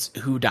colonists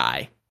who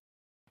die,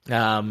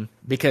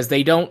 because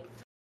they don't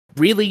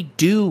really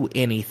do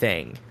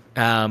anything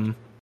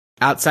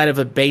outside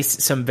of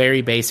some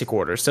very basic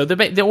orders. So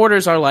the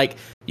orders are like,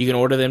 you can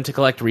order them to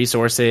collect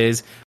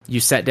resources.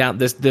 You set down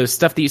the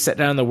stuff that you set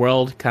down in the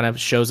world kind of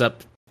shows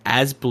up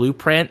as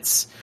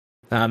blueprints,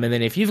 and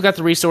then if you've got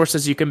the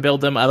resources, you can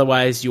build them.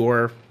 Otherwise,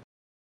 your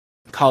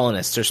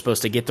colonists are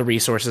supposed to get the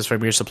resources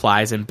from your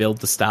supplies and build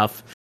the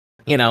stuff,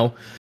 and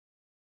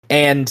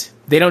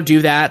they don't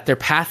do that. Their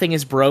pathing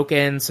is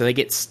broken, so they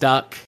get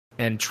stuck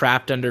and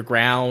trapped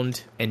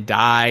underground and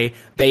die.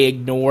 They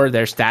ignore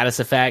their status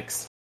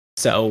effects,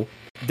 so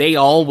they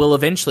all will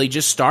eventually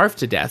just starve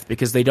to death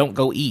because they don't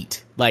go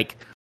eat. Like,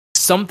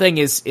 something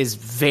is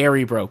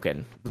very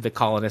broken with the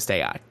colonist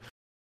AI.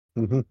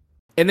 Mm-hmm.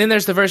 And then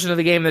there's the version of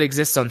the game that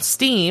exists on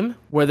Steam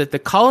where the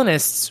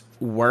colonists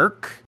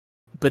work,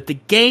 but the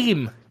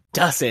game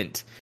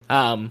doesn't.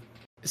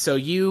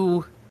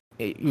 So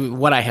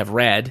what I have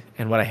read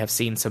and what I have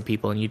seen some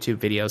people in YouTube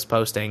videos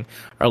posting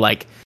are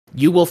like,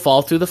 you will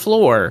fall through the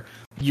floor.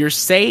 Your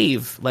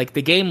save, like,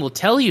 the game will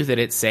tell you that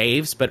it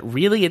saves, but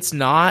really it's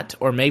not,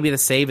 or maybe the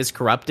save is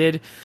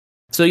corrupted.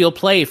 So you'll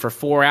play for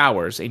 4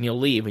 hours and you'll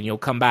leave and you'll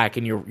come back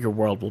and your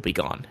world will be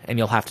gone and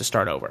you'll have to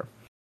start over.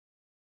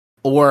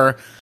 Or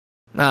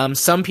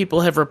some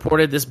people have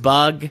reported this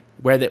bug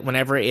where that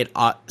whenever it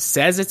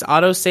says it's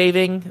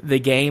auto-saving, the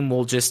game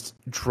will just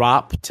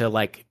drop to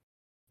like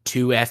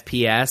 2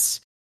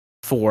 FPS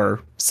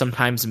for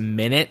sometimes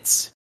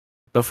minutes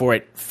before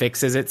it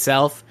fixes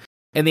itself.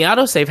 And the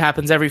autosave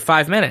happens every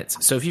 5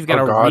 minutes. So if you've got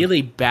a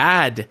really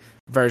bad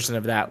version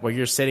of that where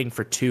you're sitting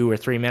for 2 or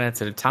 3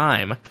 minutes at a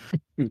time,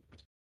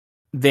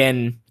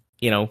 then,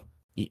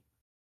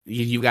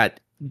 you got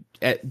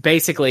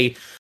basically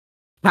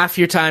half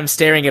your time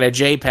staring at a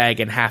JPEG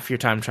and half your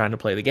time trying to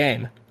play the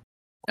game.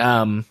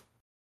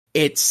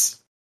 It's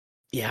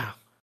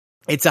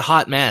a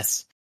hot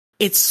mess.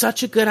 It's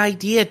such a good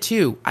idea,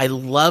 too. I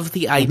love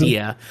the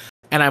idea.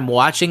 And I'm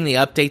watching the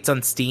updates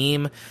on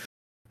Steam,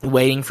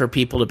 waiting for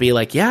people to be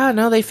like, yeah,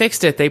 no, they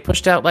fixed it. They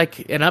pushed out like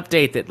an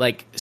update that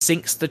like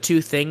syncs the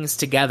two things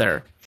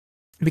together.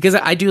 Because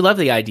I do love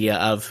the idea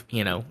of,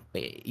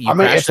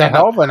 it's a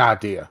hell of an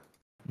idea.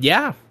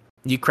 Yeah.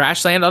 You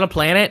crash land on a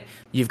planet.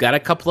 You've got a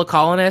couple of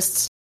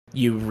colonists.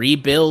 You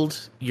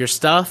rebuild your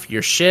stuff,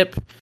 your ship,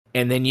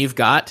 and then you've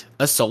got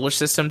a solar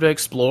system to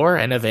explore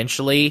and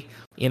eventually,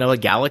 a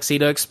galaxy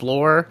to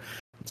explore.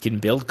 You can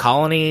build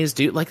colonies,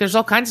 there's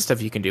all kinds of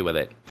stuff you can do with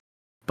it.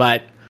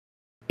 But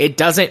it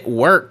doesn't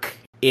work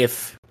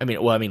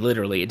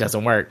literally it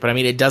doesn't work. But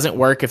it doesn't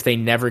work if they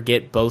never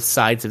get both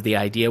sides of the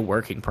idea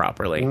working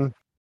properly.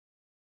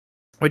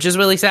 Which is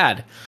really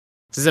sad.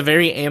 This is a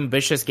very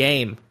ambitious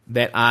game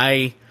that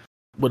I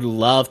would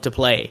love to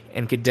play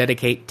and could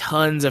dedicate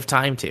tons of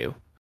time to.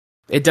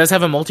 It does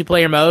have a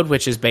multiplayer mode,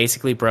 which is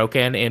basically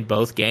broken in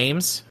both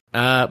games.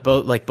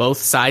 Both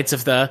sides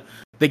of the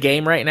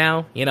game right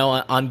now.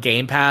 On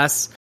Game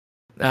Pass,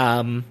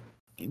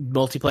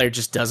 multiplayer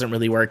just doesn't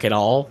really work at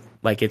all.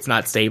 Like, it's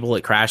not stable,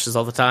 it crashes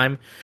all the time.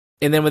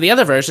 And then with the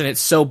other version,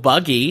 it's so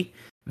buggy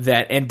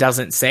and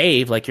doesn't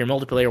save. Like, your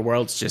multiplayer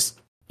worlds just,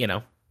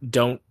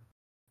 don't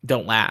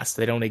last.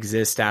 They don't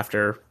exist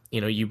after,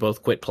 you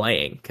both quit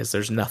playing because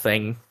there's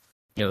nothing,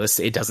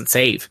 it doesn't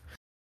save.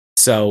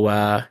 So,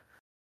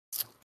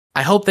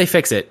 I hope they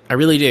fix it. I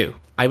really do.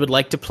 I would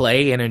like to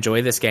play and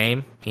enjoy this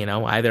game,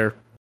 either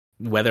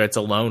whether it's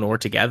alone or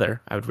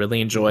together. I would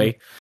really enjoy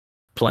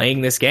playing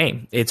this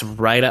game. It's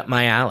right up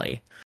my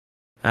alley.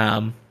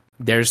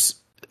 There's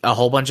a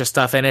whole bunch of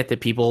stuff in it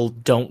that people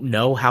don't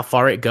know how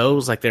far it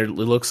goes. Like, it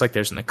looks like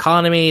there's an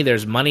economy,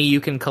 there's money you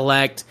can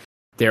collect,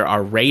 there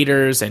are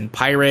raiders and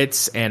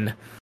pirates and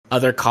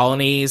other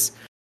colonies.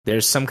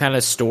 There's some kind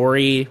of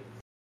story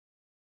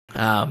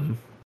on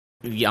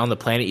the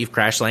planet you've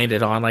crash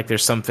landed on. Like,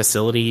 there's some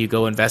facility you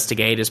go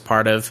investigate as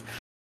part of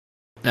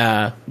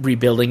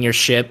rebuilding your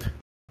ship.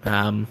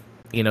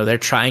 They're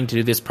trying to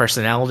do this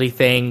personality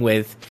thing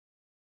with...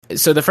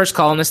 So the first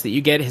colonist that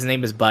you get, his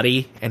name is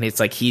Buddy, and it's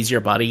like he's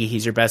your buddy,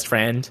 he's your best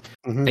friend,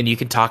 and you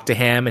can talk to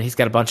him, and he's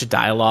got a bunch of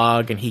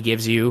dialogue, and he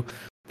gives you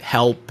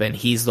help, and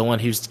he's the one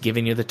who's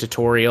giving you the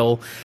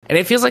tutorial. And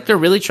it feels like they're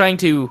really trying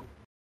to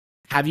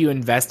have you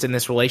invest in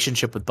this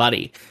relationship with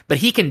Buddy. But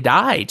he can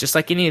die, just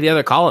like any of the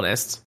other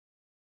colonists.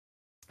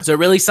 So it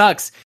really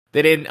sucks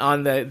that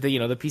on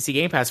the PC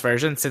Game Pass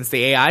version, since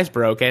the AI is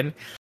broken,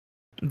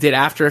 that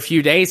after a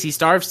few days he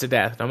starves to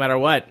death, no matter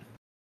what.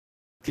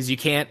 Because you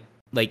can't...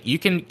 Like, you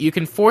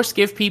can force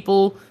give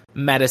people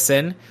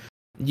medicine.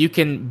 You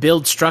can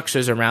build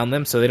structures around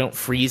them so they don't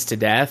freeze to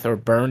death or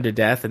burn to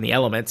death in the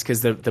elements,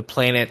 because the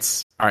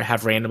planets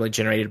have randomly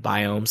generated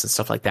biomes and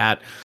stuff like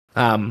that.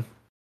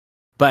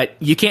 But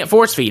you can't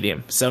force feed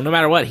him. So no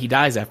matter what, he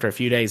dies after a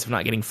few days of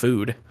not getting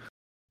food.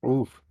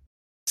 Oof.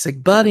 It's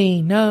like,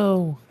 Buddy,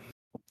 no.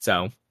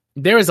 So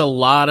there is a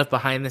lot of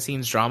behind the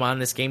scenes drama on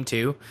this game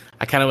too.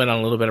 I kind of went on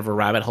a little bit of a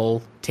rabbit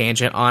hole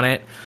tangent on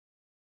it.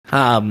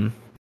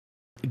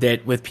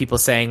 That with people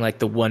saying like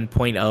the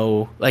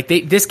 1.0, like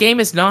this game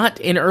is not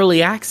in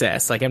early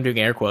access. Like, I'm doing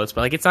air quotes,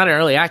 but like, it's not in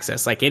early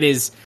access. Like, it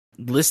is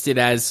listed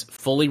as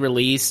fully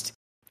released.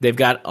 They've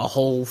got a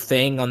whole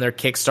thing on their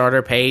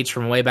Kickstarter page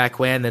from way back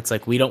when that's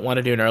like, we don't want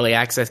to do an early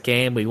access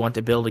game. We want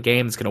to build a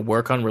game that's going to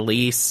work on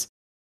release.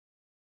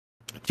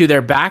 To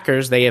their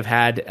backers, they have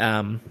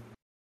had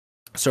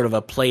sort of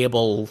a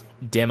playable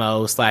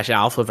demo /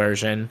 alpha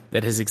version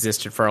that has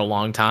existed for a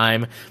long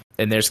time.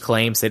 And there's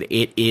claims that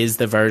it is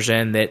the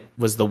version that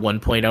was the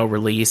 1.0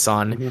 release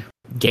on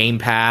Game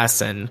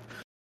Pass, and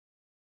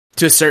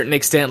to a certain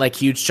extent, like,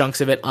 huge chunks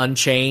of it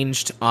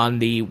unchanged on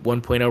the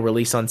 1.0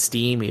 release on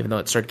Steam, even though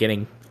it started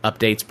getting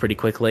updates pretty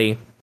quickly.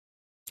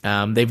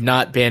 They've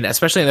not been,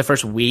 especially in the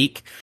first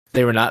week,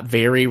 they were not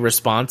very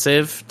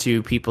responsive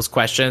to people's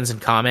questions and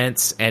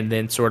comments, and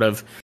then sort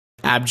of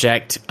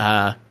abject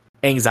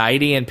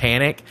anxiety and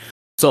panic.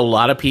 So a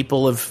lot of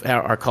people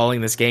are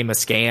calling this game a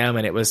scam,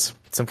 and it was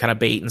some kind of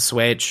bait and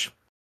switch,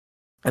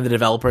 and the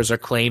developers are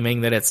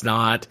claiming that it's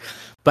not.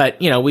 But,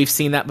 we've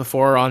seen that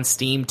before on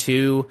Steam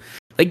too.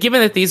 Like,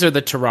 given that these are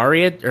the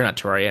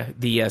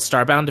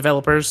Starbound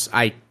developers,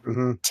 I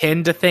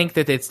tend to think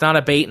that it's not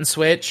a bait and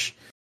switch.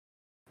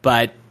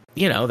 But,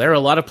 there are a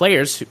lot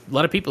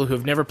of people who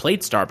have never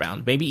played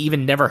Starbound, maybe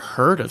even never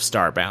heard of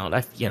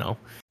Starbound.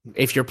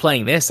 If you're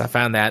playing this, I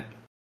found that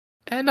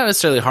not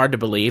necessarily hard to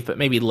believe, but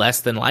maybe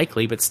less than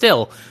likely. But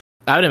still,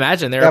 I would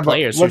imagine there are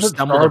players who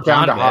stumbled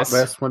upon this. Starbound a hot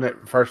mess when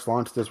it first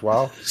launched as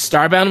well?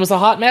 Starbound was a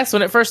hot mess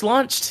when it first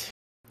launched.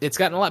 It's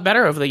gotten a lot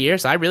better over the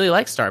years. I really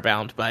like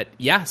Starbound, but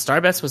yeah,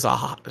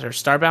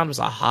 Starbound was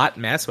a hot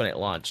mess when it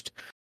launched.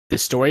 The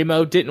story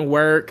mode didn't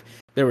work.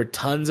 There were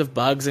tons of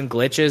bugs and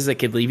glitches that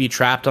could leave you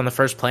trapped on the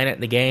first planet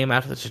in the game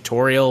after the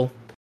tutorial.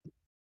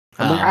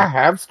 I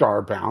have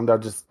Starbound. I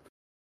just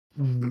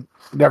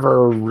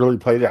never really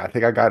played it. I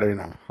think I got it in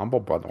a Humble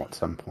Bundle at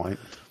some point.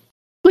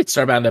 Played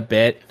Starbound a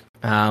bit.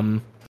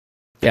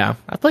 Yeah,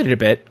 I played it a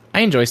bit.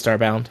 I enjoy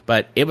Starbound,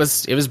 but it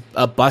was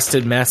a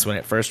busted mess when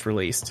it first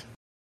released.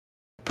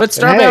 But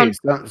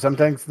Starbound, some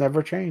things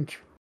never change.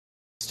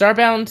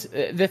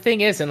 Starbound, the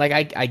thing is, and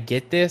like I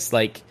get this,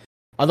 like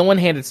on the one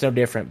hand it's no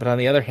different, but on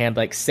the other hand,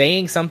 like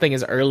saying something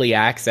is early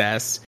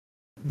access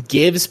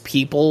gives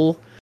people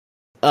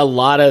a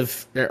lot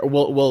of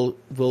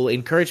will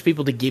encourage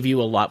people to give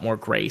you a lot more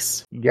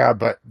grace. Yeah,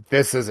 but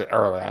this isn't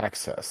early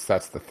access.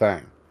 That's the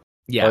thing.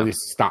 Yeah, or at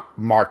least it's not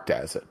marked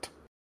as it.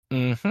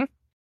 Mm-hmm.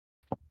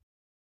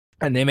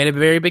 And they made a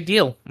very big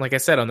deal, like I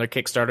said, on their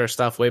Kickstarter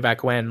stuff way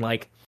back when.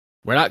 Like,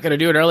 we're not going to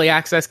do an early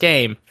access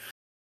game,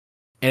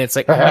 and it's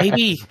like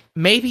maybe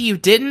you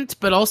didn't,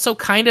 but also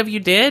kind of you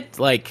did,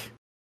 like.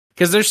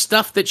 Because there's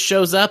stuff that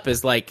shows up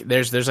as like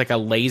there's like a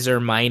laser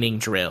mining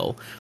drill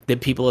that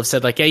people have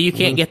said like, yeah, you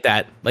can't get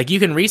that. Like you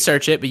can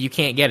research it, but you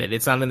can't get it.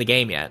 It's not in the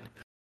game yet.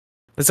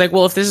 It's like,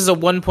 well, if this is a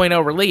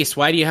 1.0 release,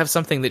 why do you have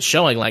something that's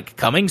showing like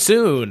coming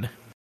soon?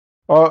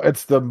 Well,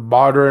 it's the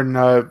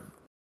modern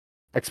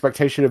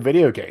expectation of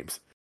video games.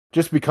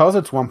 Just because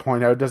it's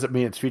 1.0 doesn't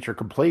mean it's feature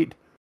complete.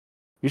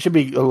 You should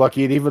be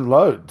lucky it even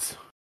loads.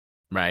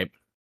 Right.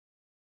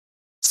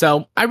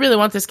 So I really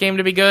want this game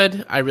to be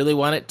good. I really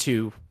want it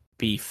to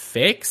be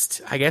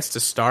fixed, I guess, to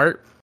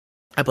start.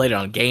 I played it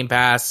on Game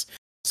Pass,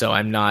 so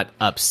I'm not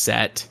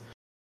upset.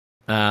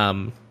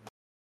 But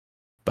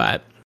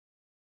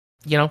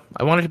you know,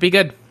 I want it to be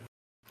good.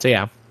 So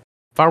yeah,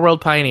 Far World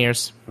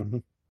Pioneers.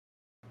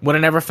 Would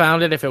have never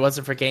found it if it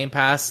wasn't for Game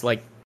Pass.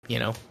 Like, you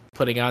know,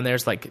 putting on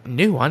there's like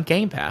new on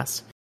Game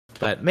Pass.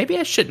 But maybe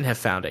I shouldn't have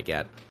found it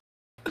yet.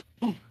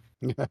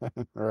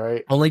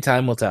 Right. Only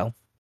time will tell.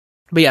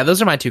 But yeah,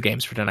 those are my 2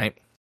 games for tonight.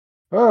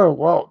 Oh,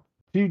 well,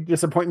 2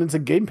 disappointments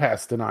in Game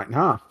Pass tonight,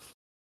 huh?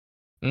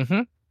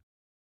 Mm-hmm.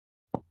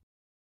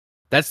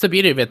 That's the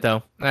beauty of it,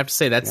 though. I have to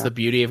say, that's the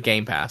beauty of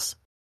Game Pass.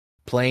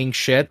 Playing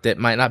shit that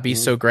might not be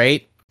so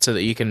great, so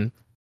that you can,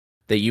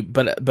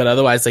 but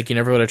otherwise, like, you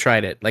never would have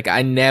tried it. Like,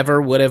 I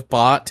never would have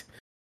bought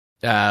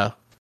Far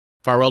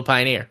World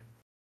Pioneer.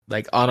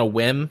 Like, on a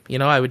whim, you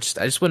know, I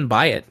just wouldn't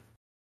buy it.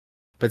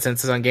 But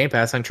since it's on Game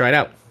Pass, I can try it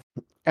out.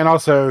 And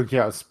also,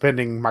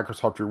 spending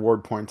Microsoft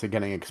reward points and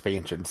getting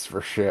expansions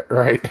for shit,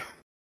 right?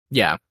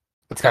 Yeah.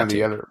 That's kind of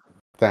the other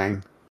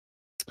thing.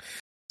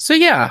 So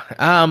yeah,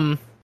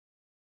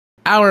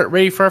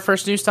 ready for our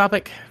first news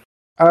topic?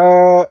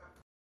 I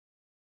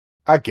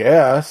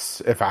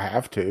guess, if I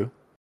have to.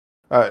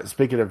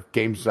 Speaking of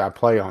games I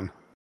play on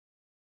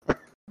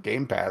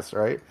Game Pass,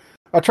 right?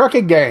 A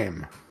trucking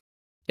game.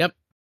 Yep.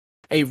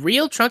 A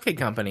real trucking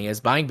company is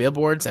buying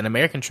billboards and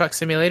American Truck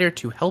Simulator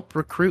to help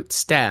recruit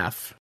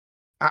staff.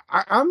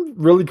 I'm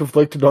really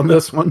conflicted on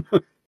this one.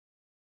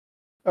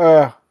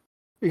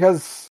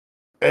 Because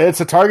it's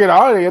a target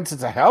audience.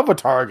 It's a hell of a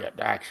target,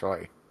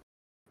 actually.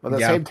 But at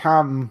the same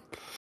time,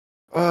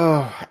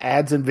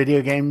 ads in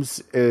video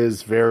games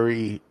is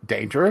very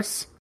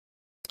dangerous.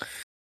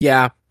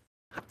 Yeah.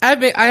 I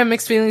have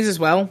mixed feelings as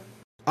well.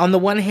 On the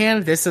one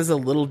hand, this is a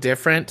little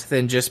different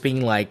than just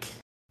being like,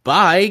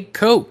 buy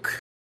Coke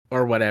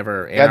or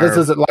whatever. Yeah, this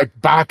isn't like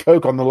buy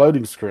Coke on the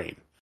loading screen.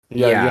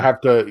 You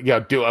have to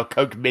do a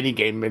Coke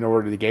minigame in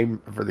order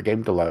for the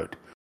game to load.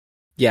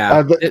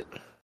 Yeah.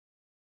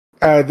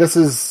 This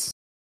is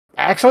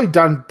actually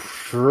done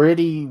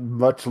pretty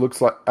much, looks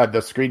like the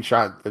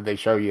screenshot that they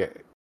show you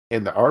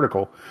in the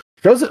article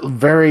shows it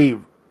very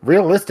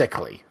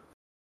realistically.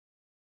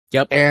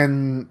 Yep.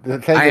 And the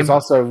thing is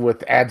also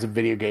with ads in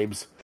video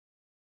games,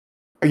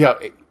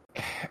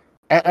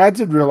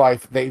 ads in real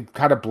life, they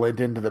kind of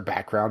blend into the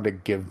background to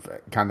give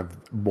kind of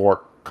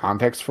more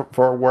context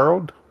for a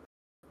world.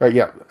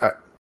 Ads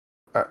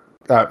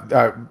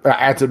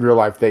in real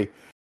life, they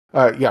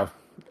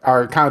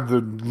are kind of the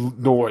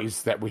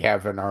noise that we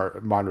have in our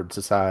modern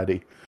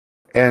society.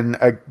 And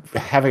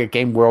having a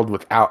game world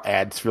without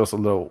ads feels a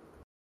little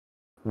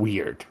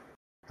weird.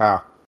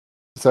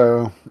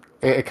 So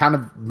it kind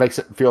of makes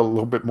it feel a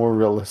little bit more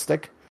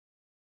realistic.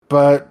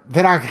 But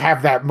then I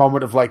have that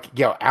moment of like,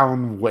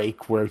 Alan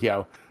Wake where,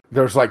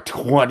 there's like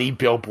 20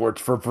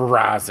 billboards for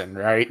Verizon,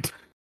 right?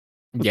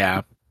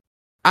 Yeah.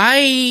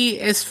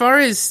 As far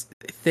as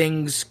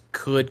things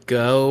could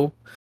go,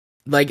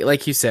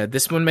 like you said,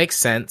 this one makes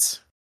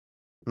sense.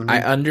 Mm-hmm.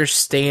 I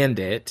understand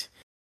it.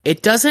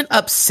 It doesn't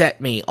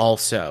upset me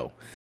also.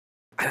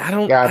 I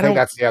think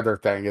that's the other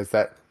thing, is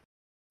that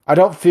I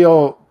don't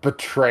feel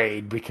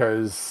betrayed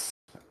because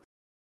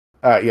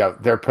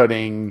they're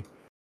putting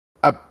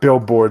up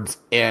billboards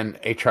in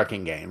a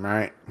trucking game,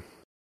 right?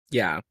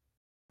 Yeah.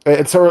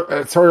 It's sort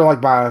of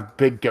like my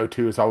big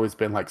go-to has always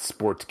been like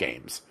sports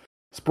games.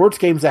 Sports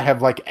games that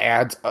have like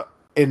ads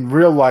in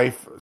real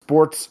life,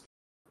 sports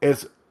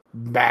is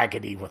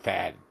maggoty with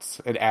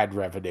ads and ad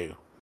revenue.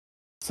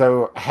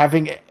 So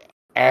having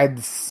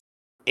ads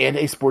in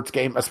a sports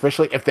game,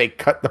 especially if they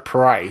cut the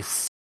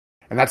price,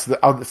 and that's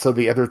the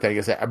other thing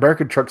is that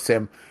American Truck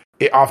Sim,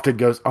 it often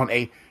goes on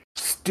a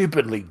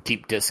stupidly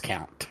deep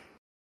discount.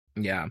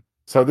 Yeah.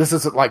 So this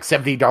isn't like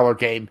 $70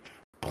 game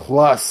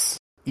plus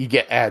you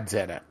get ads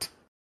in it.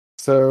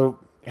 So,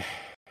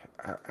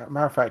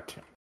 matter of fact,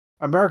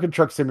 American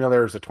Truck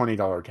Simulator is a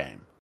 $20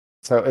 game.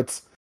 So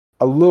it's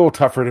a little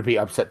tougher to be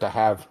upset to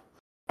have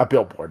a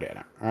billboard in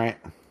it, right?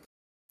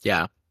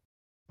 Yeah.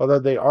 Although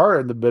they are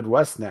in the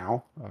Midwest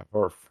now,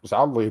 or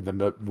solidly in the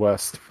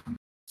Midwest.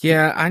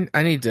 Yeah,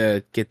 I need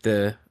to get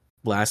the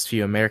last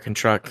few American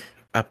Truck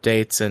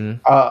updates, and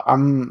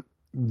I'm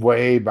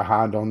way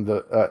behind on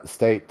the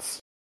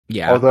states.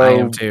 Yeah, I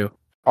am too.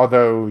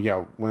 Although,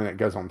 when it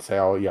goes on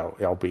sale,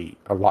 it'll be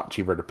a lot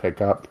cheaper to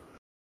pick up.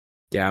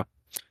 Yeah.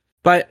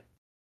 But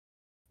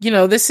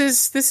this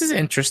is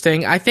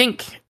interesting. I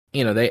think,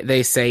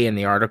 they say in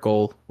the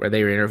article where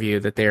they were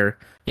interviewed that they're,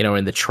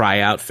 in the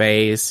tryout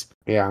phase.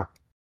 Yeah.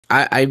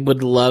 I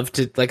would love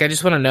to, I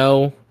just want to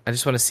know, I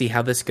just want to see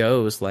how this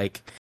goes.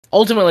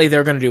 Ultimately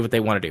they're going to do what they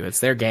want to do. It's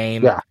their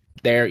game. Yeah.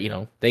 They're,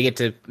 they get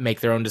to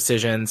make their own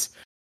decisions.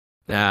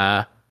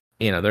 They're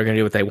going to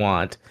do what they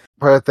want.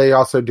 But they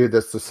also do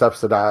this to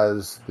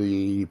subsidize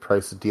the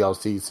price of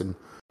DLCs and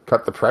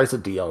cut the price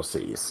of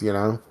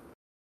DLCs,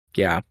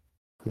 Yeah.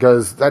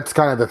 Because that's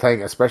kind of the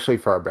thing, especially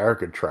for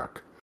American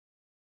Truck.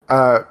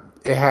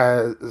 It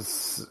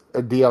has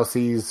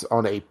DLCs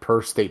on a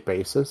per state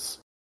basis,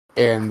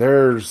 and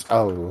there's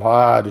a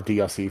lot of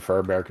DLC for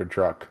American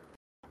Truck.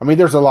 I mean,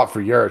 there's a lot for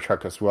Euro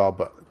Truck as well,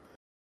 but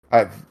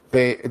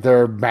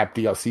their map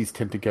DLCs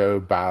tend to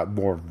go by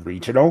more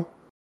regional,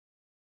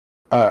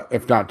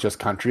 if not just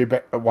country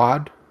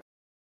wide.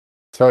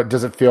 So it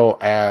doesn't feel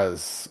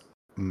as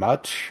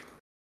much.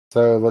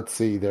 So let's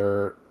see,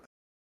 you're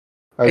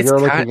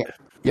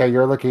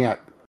looking at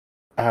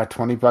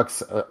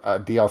 $20 a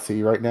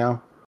DLC right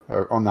now,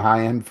 or on the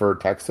high end for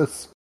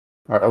Texas,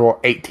 or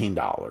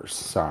 $18.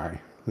 Sorry.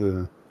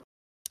 Ugh.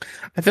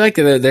 I feel like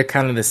they're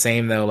kind of the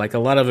same though. A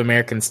lot of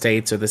American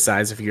states are the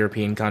size of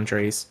European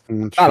countries.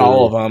 Not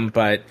all of them,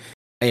 but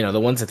the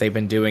ones that they've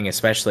been doing,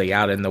 especially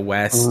out in the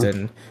West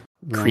and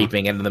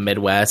creeping into the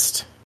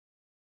Midwest.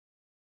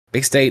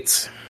 Big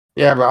states.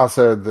 Yeah, but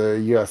also the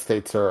U.S.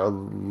 states are a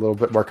little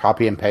bit more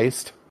copy and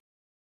paste.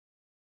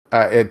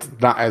 It's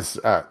not as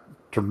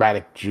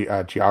dramatic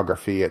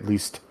geography, at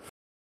least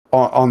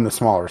on the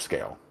smaller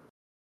scale.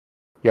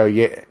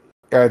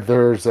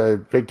 There's a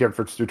big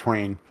difference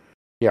between,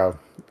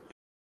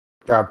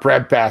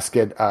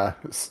 breadbasket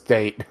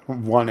state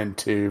 1 and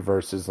 2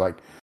 versus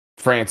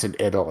France and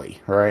Italy,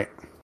 right?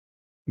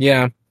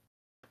 Yeah,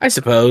 I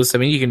suppose. I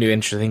mean, you can do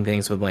interesting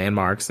things with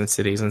landmarks and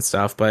cities and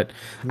stuff, but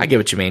I get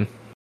what you mean.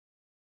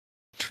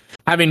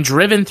 Having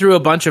driven through a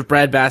bunch of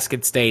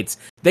breadbasket states,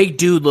 they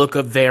do look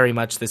very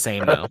much the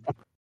same, though.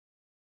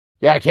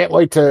 Yeah, I can't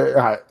wait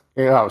to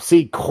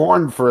see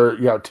corn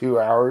for 2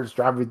 hours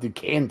driving through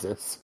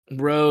Kansas.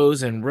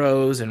 Rows and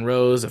rows and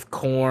rows of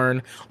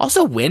corn.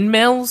 Also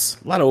windmills.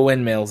 A lot of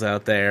windmills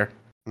out there.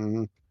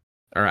 Mm-hmm.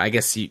 Or I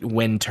guess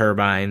wind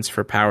turbines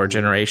for power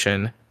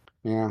generation.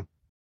 Yeah.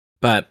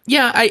 But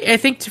yeah, I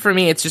think for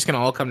me it's just going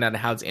to all come down to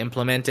how it's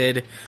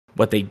implemented,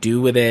 what they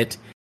do with it,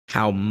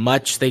 how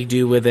much they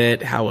do with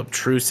it, how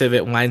obtrusive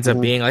it winds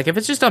up being. If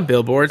it's just on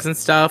billboards and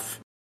stuff,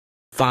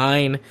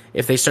 fine.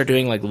 If they start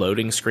doing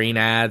loading screen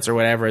ads or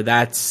whatever,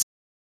 that's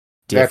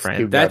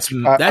different. That's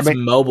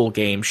mobile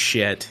game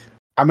shit.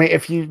 I mean,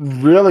 if you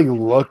really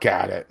look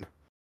at it,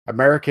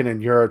 American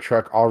and Euro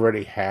Truck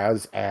already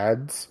has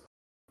ads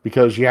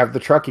because you have the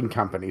trucking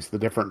companies, the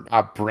different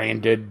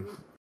branded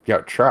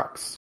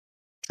trucks.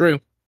 True.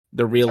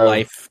 The real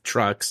life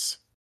trucks.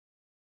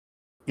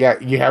 Yeah,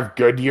 you have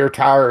Goodyear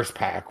Tires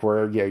pack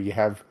where you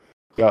have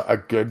a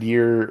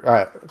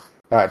Goodyear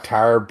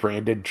tire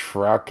branded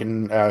truck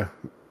and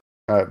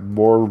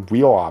more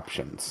wheel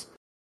options.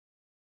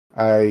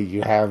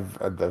 You have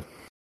the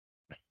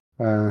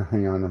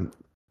hang on.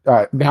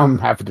 Now I'm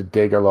having to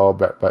dig a little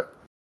bit, but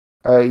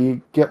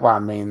you get what I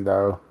mean,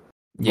 though.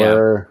 Yeah.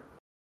 Where,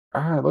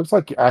 it looks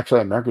like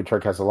actually American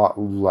Truck has a lot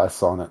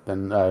less on it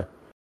than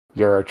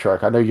Euro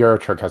Truck. I know Euro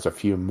Truck has a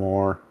few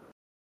more.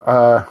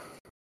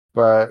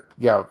 But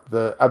yeah,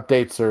 the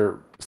updates are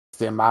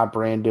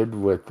semi-branded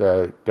with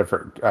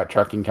different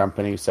trucking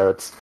companies, so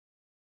it's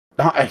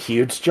not a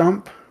huge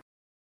jump.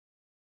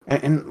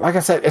 And like I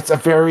said, it's a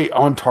very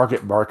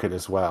on-target market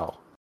as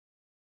well.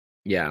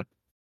 Yeah.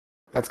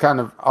 That's kind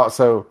of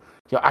also,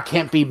 I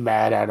can't be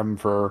mad at them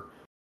for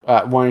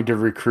wanting to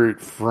recruit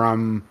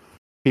from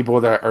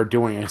people that are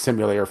doing a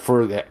simulator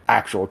for the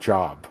actual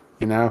job,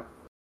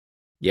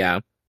 Yeah.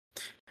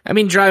 I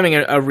mean, driving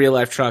a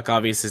real-life truck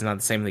obviously is not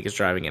the same thing as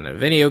driving in a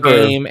video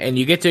game, and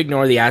you get to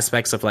ignore the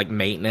aspects of,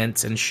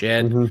 maintenance and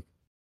shit. Mm-hmm.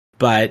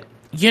 But,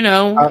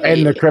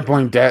 and the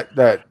crippling debt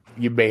that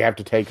you may have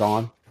to take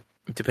on.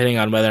 Depending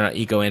on whether or not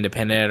you go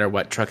independent or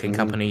what trucking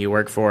company you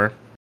work for.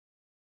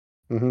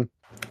 Mm-hmm.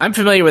 I'm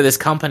familiar with this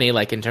company,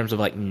 in terms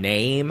of,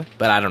 name,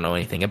 but I don't know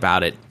anything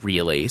about it,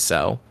 really,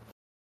 so...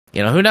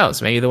 who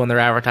knows? Maybe the one they're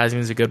advertising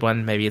is a good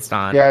one, maybe it's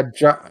not.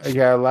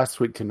 Yeah, Last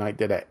Week Tonight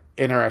did an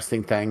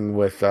interesting thing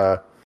with...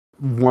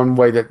 one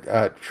way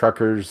that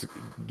truckers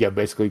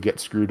basically get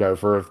screwed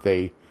over if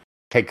they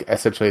take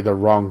essentially the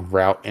wrong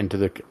route into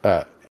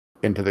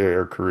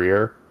their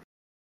career.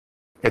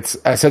 It's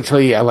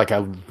essentially a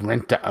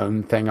rent to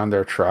own thing on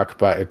their truck,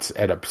 but it's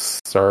an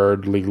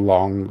absurdly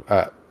long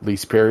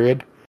lease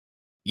period.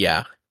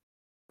 Yeah.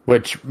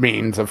 which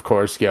means, of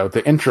course,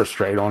 the interest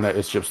rate on it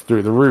is just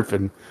through the roof,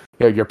 and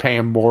you're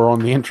paying more on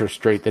the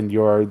interest rate than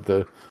you are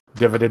the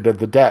dividend of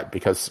the debt,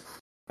 because,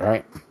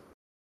 right?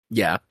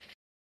 Yeah.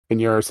 And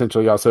you're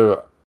essentially a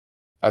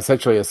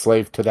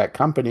slave to that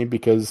company,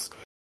 because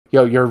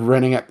you're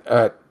renting it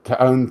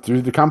to own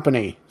through the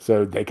company,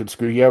 so they can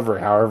screw you over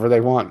however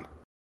they want.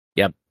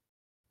 Yep.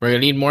 We're gonna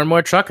need more and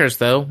more truckers,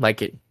 though.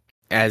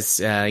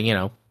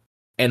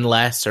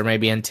 Unless or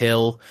maybe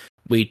until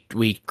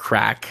we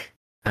crack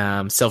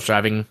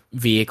self-driving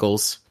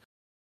vehicles,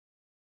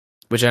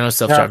 which I know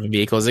self-driving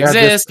vehicles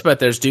exist, but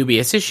there's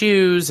dubious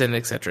issues and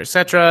et cetera, et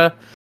cetera.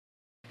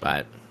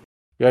 But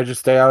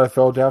just stay out of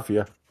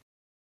Philadelphia.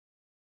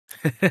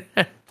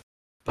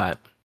 But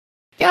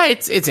yeah,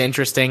 it's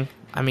interesting.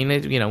 I mean,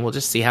 we'll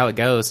just see how it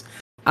goes.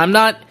 I'm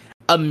not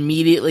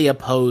immediately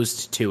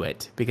opposed to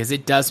it because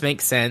it does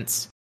make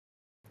sense,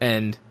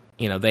 and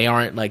they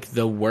aren't like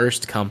the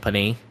worst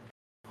company.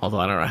 Although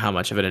I don't know how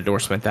much of an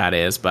endorsement that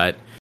is, but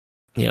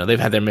they've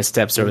had their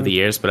missteps over the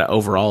years. But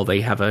overall,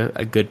 they have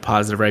a good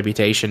positive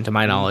reputation, to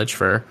my knowledge,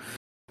 for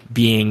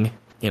being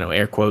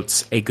air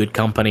quotes a good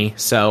company.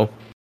 So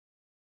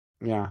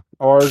yeah,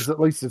 or at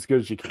least as good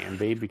as you can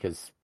be,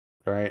 because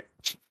right.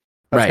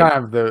 That's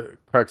kind of the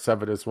crux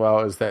of it as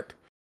well, is that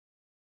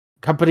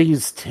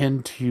companies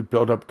tend to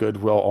build up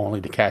goodwill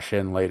only to cash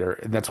in later.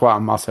 And that's why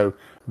I'm also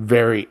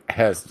very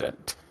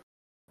hesitant.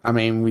 I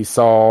mean, we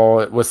saw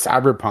it with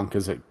Cyberpunk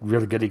as a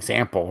really good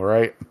example,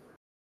 right?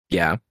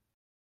 Yeah.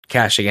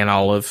 Cashing in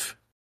all of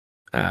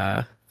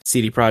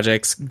CD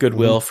Projekt's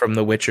goodwill from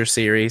the Witcher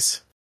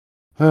series.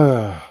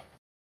 But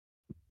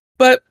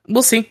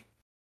we'll see.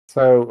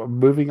 So,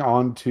 moving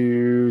on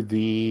to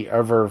the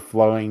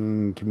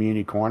overflowing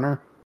community corner.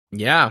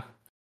 Yeah,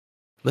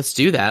 let's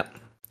do that.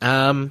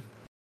 Right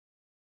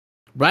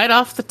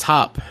off the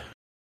top,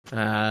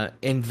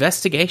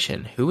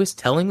 investigation. Who is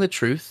telling the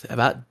truth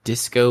about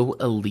Disco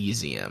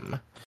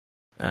Elysium?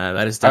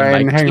 That is done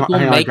by People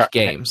Make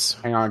Games.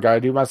 Hang on, gotta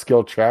do my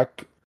skill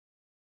check.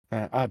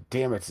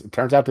 Damn it. It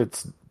turns out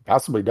it's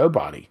possibly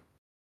nobody.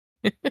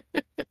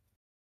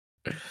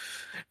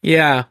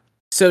 Yeah.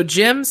 So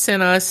Jim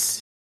sent us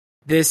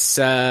this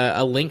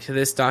a link to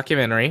this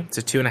documentary. It's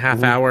a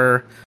 2.5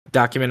 hour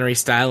documentary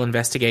style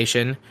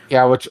investigation.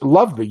 Yeah, which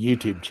love the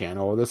YouTube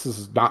channel. This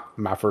is not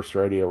my first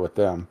rodeo with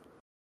them.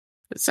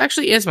 This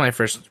actually is my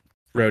first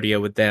rodeo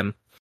with them.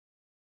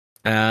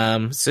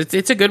 So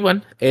it's a good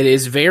one. It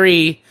is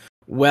very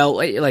well,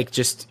 like,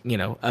 just,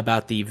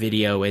 about the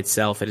video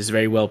itself. It is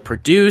very well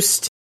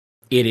produced.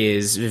 It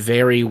is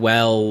very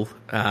well,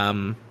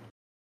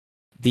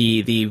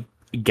 the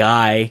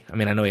guy, I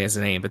mean, I know he has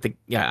a name, but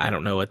I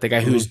don't know it. The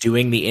guy who's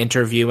doing the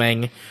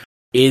interviewing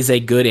is a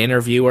good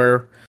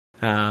interviewer.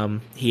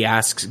 He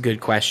asks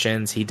good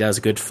questions. He does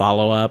good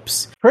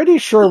follow-ups. Pretty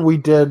sure we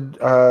did,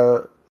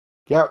 the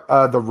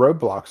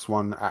Roblox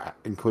one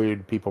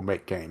included People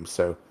Make Games,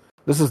 so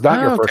this is not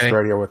your first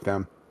rodeo with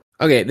them.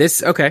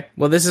 Okay,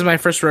 well, this is my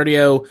first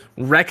rodeo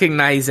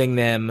recognizing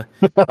them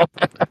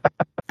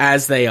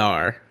as they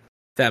are.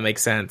 If that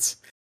makes sense.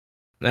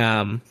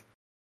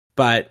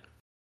 But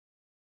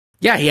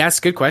yeah, he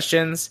asks good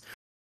questions.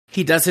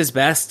 He does his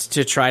best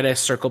to try to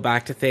circle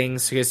back to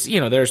things because,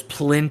 there's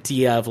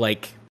plenty of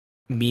like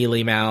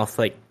mealy mouth,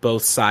 like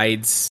both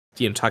sides,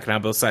 talking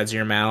out both sides of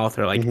your mouth,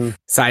 or like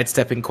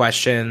sidestepping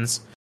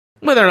questions.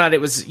 Whether or not it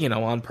was,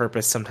 on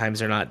purpose, sometimes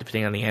they're not,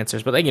 depending on the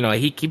answers. But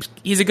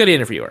he's a good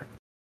interviewer.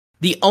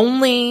 The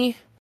only,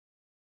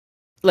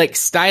 like,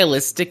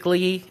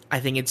 stylistically, I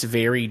think it's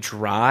very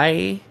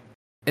dry,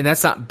 and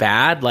that's not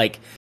bad.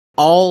 Like,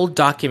 all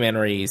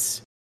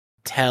documentaries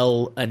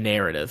tell a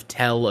narrative,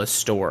 tell a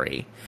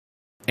story.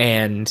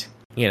 And,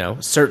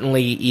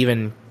 certainly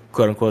even,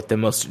 quote-unquote, the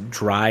most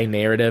dry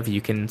narrative,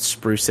 you can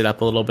spruce it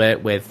up a little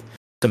bit with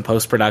some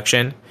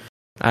post-production,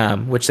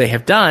 which they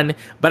have done.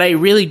 But I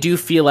really do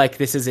feel like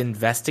this is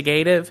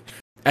investigative,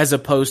 as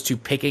opposed to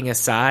picking a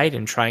side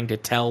and trying to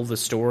tell the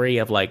story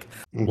of, like,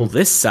 well,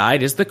 this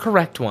side is the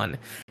correct one.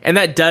 And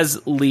that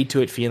does lead to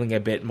it feeling a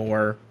bit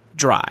more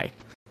dry.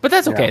 But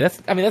that's okay. Yeah.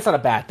 That's not a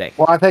bad thing.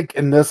 Well, I think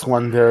in this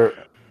one,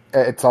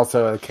 it's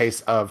also a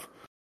case of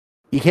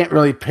you can't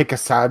really pick a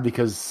side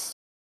because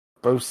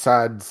both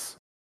sides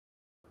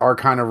are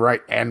kind of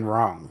right and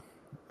wrong.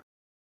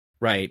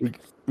 Right.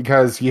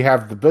 Because you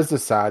have the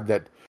business side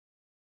that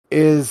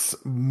is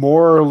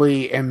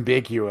morally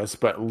ambiguous,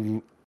 but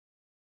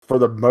for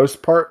the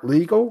most part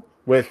legal,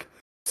 with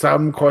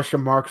some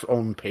question marks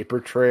on paper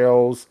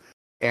trails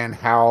and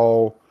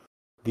how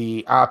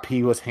the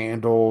IP was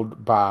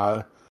handled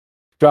by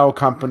shell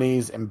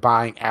companies and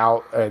buying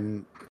out,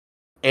 and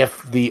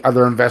if the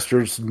other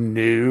investors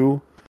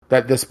knew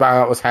that this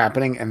buyout was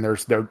happening, and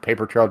there's no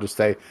paper trail to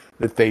say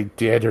that they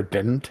did or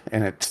didn't,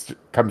 and it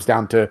comes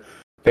down to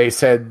they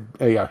said,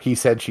 he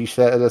said, she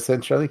said,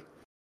 essentially.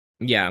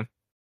 Yeah.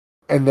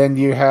 And then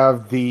you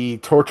have the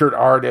tortured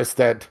artist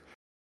that,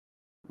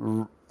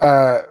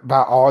 by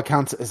all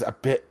accounts, is a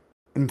bit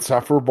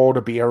insufferable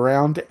to be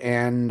around.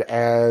 And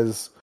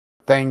as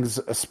things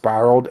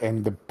spiraled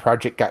and the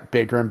project got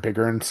bigger and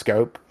bigger in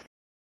scope,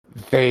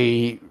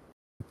 they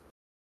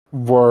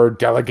were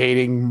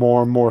delegating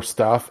more and more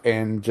stuff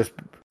and just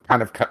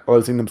kind of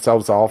closing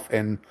themselves off,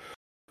 and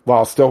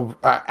while still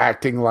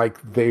acting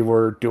like they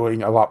were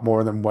doing a lot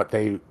more than what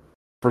they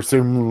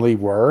presumably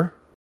were.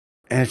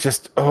 And it's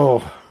just,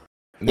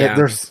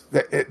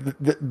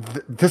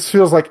 this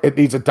feels like it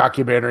needs a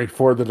documentary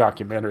for the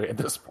documentary at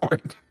this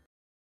point.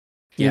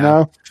 You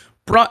know?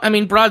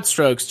 Broad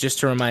strokes, just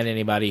to remind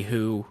anybody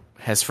who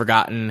has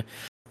forgotten,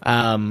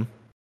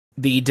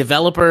 the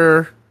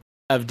developer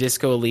of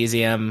Disco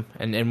Elysium,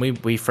 and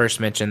we first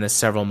mentioned this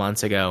several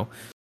months ago,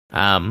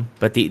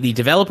 but the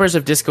developers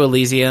of Disco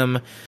Elysium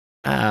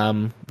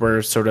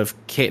were sort of,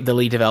 the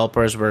lead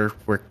developers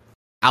were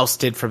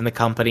ousted from the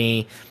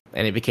company,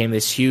 and it became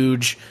this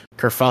huge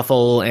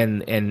kerfuffle,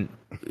 and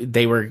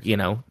they were,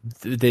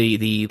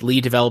 the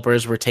lead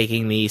developers were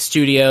taking the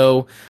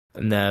studio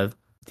and the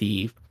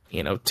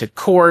to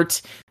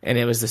court, and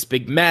it was this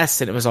big mess,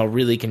 and it was all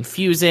really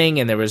confusing,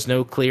 and there was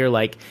no clear,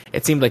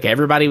 it seemed like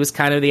everybody was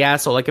kind of the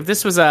asshole. Like, if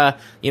this was a,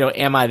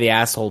 am I the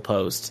asshole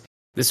post,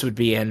 this would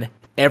be an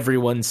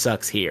everyone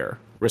sucks here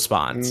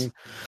response.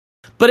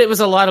 But it was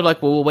a lot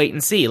of we'll wait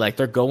and see.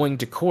 They're going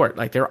to court.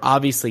 There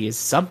obviously is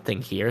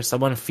something here.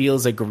 Someone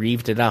feels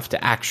aggrieved enough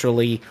to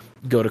actually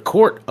go to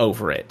court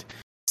over it.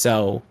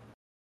 So,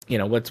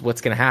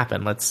 what's going to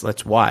happen?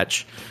 Let's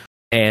watch.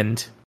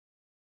 And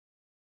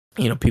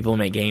people who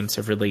make games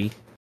have really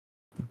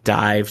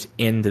dived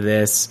into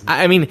this.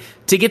 I mean,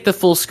 to get the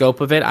full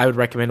scope of it, I would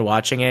recommend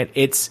watching it.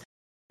 It's,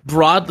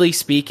 broadly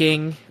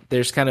speaking,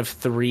 there's kind of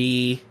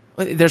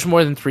there's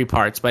more than 3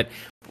 parts, but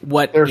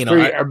there's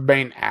 3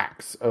 main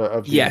acts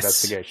of the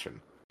investigation.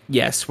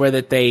 Yes, where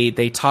that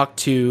they talk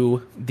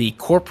to the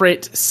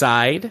corporate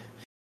side,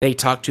 they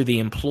talk to the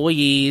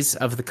employees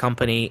of the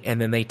company,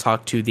 and then they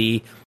talk to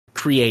the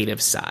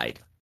creative side.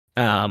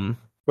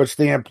 Which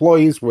the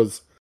employees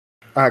was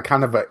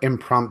kind of an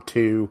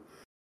impromptu,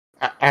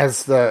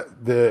 as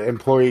the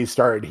employees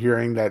started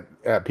hearing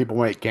that people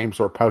who make games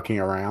were poking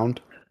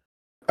around,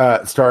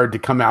 started to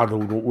come out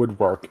of the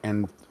woodwork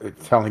and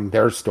telling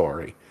their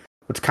story,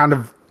 which kind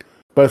of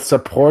both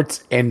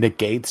supports and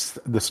negates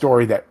the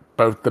story that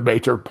both the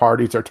major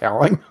parties are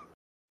telling.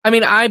 I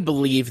mean, I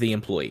believe the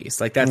employees.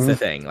 That's the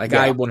thing. I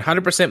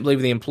 100%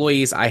 believe the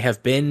employees. I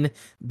have been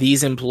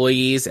these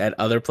employees at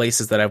other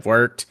places that I've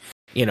worked,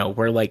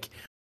 where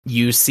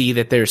you see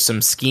that there's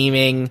some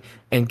scheming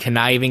and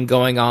conniving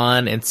going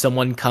on, and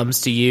someone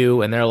comes to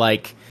you and they're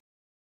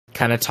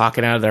kind of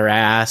talking out of their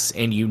ass,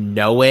 and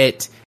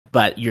it,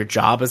 but your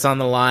job is on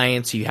the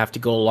line, so you have to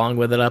go along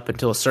with it up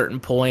until a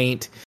certain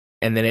point.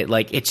 And then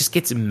it just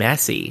gets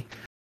messy.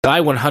 So I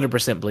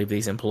 100% believe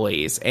these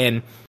employees,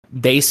 and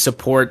they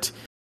support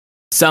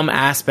some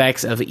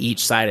aspects of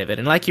each side of it.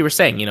 And like you were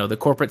saying, the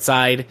corporate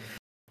side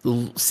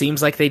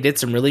seems like they did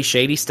some really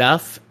shady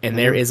stuff, and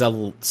there is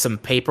some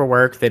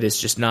paperwork that is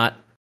just not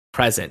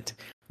present,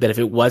 that if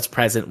it was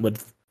present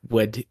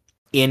would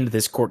end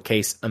this court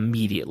case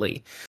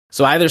immediately.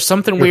 So either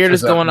something weird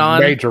is going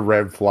on. Major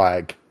red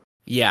flag.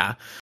 Yeah.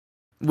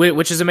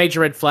 Which is a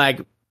major red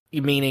flag,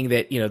 meaning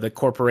that, the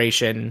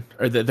corporation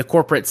or the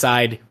corporate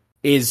side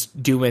is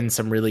doing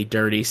some really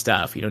dirty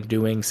stuff,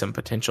 doing some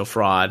potential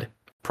fraud,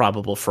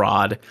 probable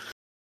fraud.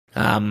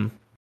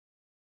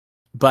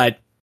 But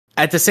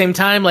at the same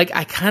time, I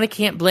kind of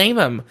can't blame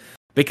him,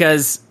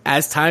 because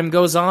as time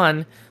goes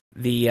on,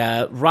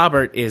 the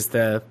Robert is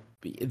the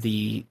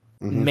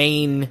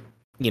main,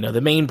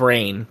 the main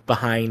brain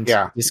behind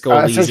Disco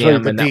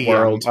Elysium and that DM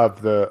world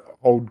of the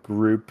old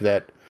group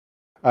that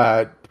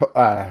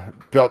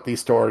built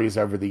these stories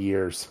over the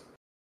years.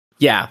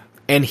 Yeah,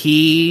 and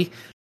he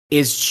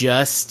is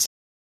just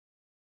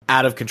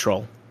out of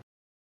control.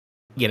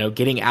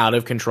 Getting out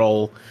of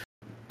control.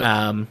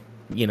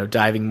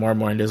 Diving more and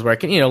more into his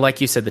work, and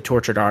like you said, the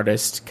tortured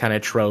artist kind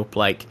of trope.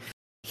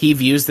 He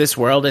views this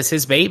world as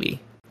his baby,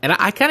 and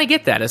I kind of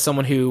get that as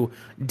someone who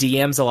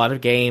DMs a lot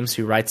of games,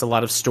 who writes a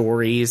lot of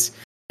stories.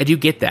 I do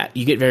get that.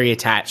 You get very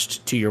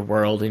attached to your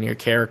world and your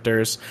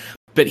characters,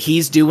 but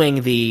he's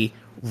doing the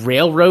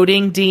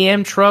railroading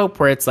DM trope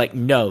where it's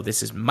no,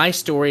 this is my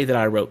story that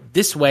I wrote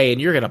this way,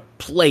 and you're gonna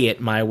play it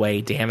my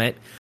way, damn it.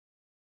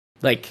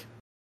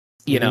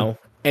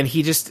 And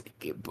he just,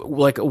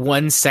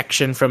 one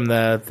section from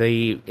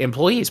the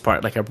employees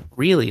part, a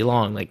really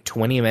long,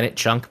 20-minute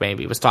chunk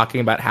maybe, was talking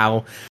about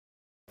how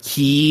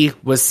he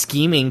was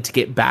scheming to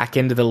get back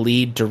into the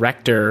lead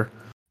director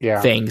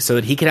thing so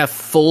that he could have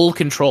full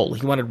control.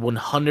 He wanted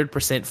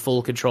 100%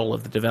 full control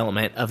of the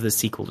development of the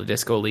sequel to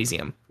Disco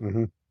Elysium.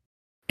 Mm-hmm.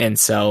 And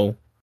so,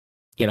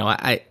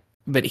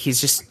 but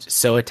he's just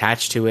so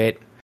attached to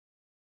it.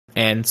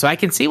 And so I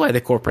can see why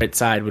the corporate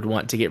side would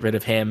want to get rid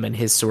of him and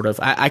his sort of...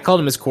 I called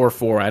him his core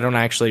 4. I don't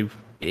actually...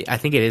 I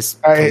think it is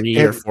 3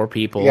 or 4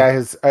 people. Yeah,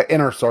 his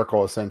inner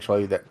circle,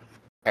 essentially, that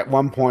at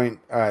one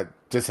point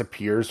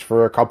disappears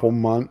for a couple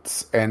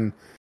months and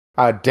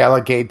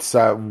delegates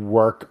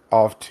work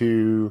off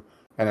to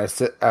an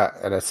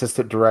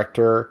assistant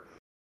director.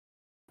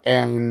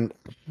 And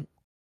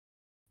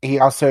he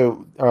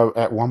also,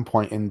 at one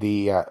point in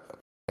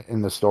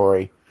the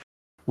story,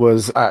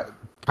 was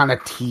kind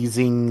of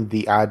teasing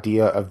the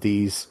idea of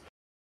these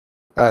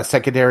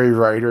secondary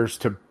writers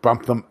to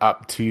bump them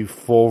up to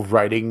full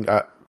writing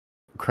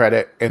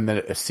credit in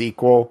the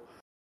sequel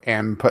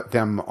and put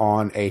them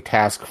on a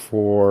task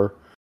for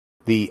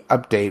the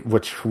update,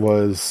 which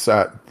was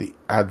the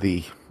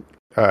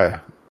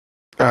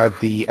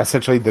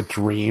essentially the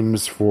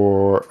dreams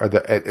for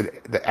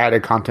the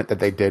added content that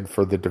they did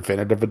for the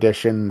definitive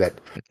edition that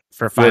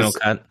for Final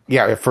Cut.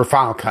 Yeah, for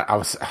Final Cut, I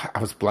was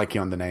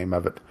blanking on the name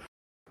of it.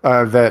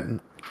 That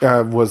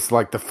was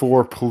like the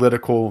 4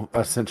 political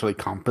essentially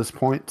compass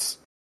points.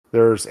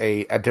 There's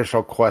a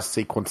additional quest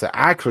sequence that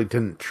I actually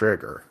didn't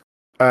trigger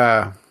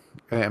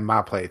in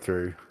my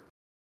playthrough,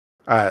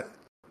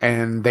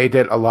 and they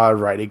did a lot of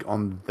writing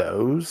on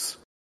those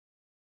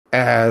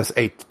as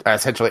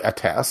essentially a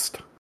test.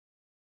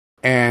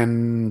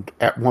 And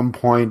at one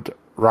point,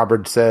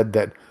 Robert said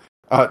that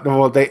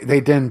they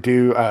didn't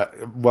do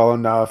well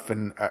enough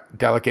and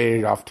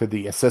delegated it off to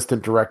the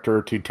assistant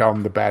director to tell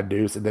him the bad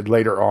news. And then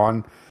later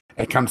on,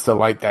 it comes to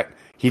light that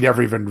he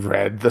never even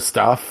read the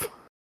stuff.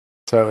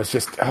 So it's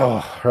just,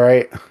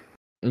 right?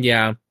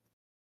 Yeah.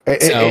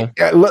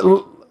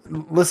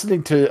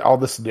 Listening to all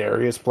the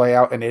scenarios play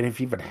out, and if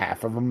even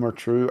half of them are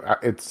true,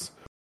 it's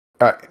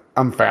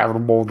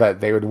unfathomable that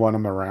they would want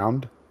him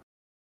around.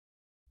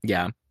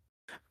 Yeah.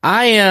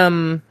 I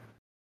am.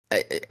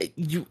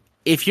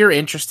 If you're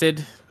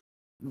interested,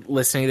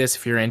 listening to this,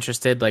 if you're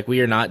interested, like,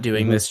 we are not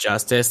doing this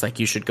justice. Like,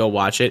 you should go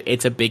watch it.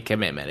 It's a big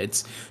commitment.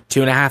 It's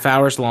 2.5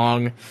 hours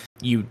long.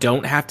 You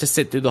don't have to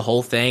sit through the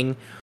whole thing.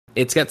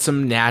 It's got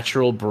some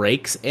natural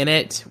breaks in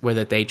it where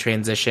that they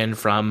transition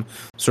from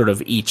sort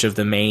of each of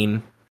the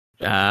main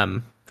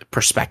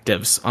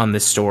perspectives on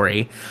this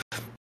story.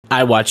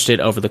 I watched it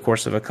over the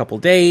course of a couple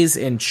days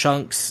in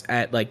chunks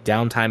at like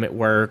downtime at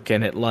work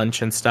and at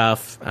lunch and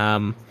stuff.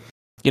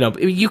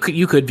 You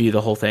could view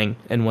the whole thing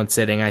in one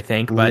sitting, I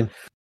think, but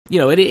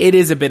it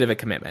is a bit of a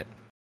commitment.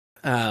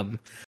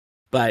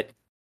 But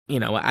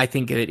I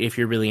think that if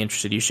you're really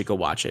interested, you should go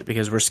watch it,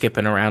 because we're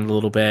skipping around a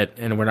little bit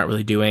and we're not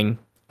really doing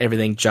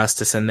everything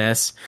justice in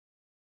this.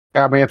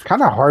 I mean, it's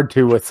kind of hard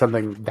to with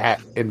something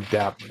that in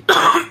depth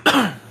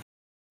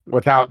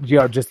without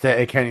just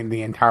dedicating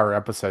the entire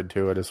episode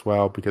to it as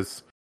well,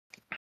 because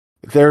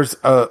there's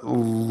a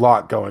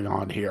lot going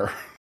on here.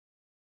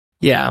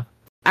 Yeah.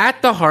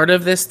 At the heart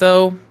of this,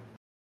 though,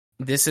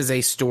 this is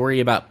a story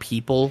about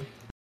people.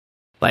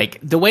 Like,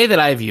 the way that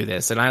I view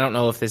this, and I don't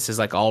know if this is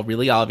like all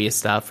really obvious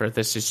stuff or if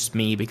this is just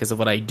me because of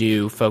what I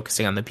do,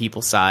 focusing on the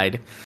people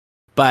side,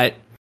 but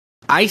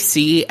I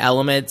see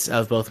elements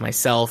of both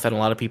myself and a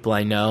lot of people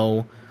I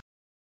know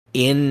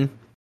in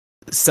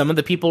some of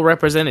the people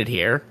represented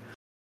here,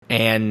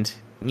 and,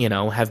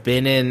 have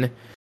been in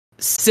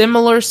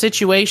similar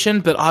situation,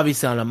 but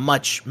obviously on a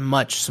much,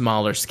 much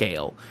smaller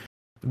scale,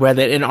 where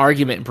that an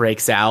argument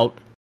breaks out,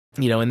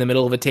 in the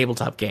middle of a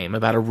tabletop game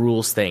about a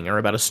rules thing or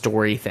about a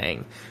story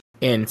thing,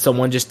 and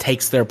someone just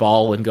takes their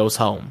ball and goes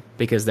home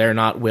because they're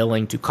not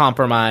willing to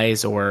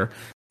compromise or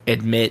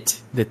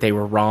admit that they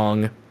were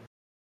wrong.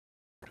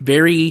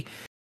 Very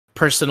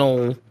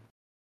personal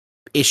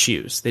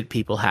issues that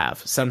people have.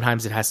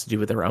 Sometimes it has to do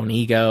with their own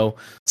ego.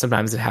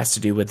 Sometimes it has to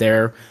do with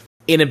their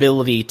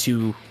inability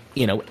to,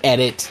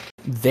 edit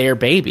their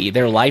baby,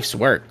 their life's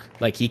work.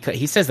 Like,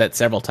 he says that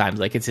several times,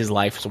 like it's his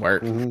life's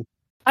work. Mm-hmm.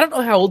 I don't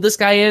know how old this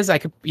guy is. I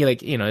could be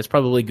like, it's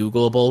probably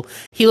Googleable.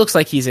 He looks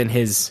like he's in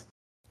his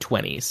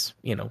 20s,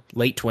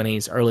 late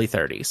 20s, early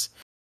 30s.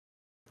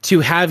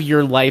 To have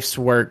your life's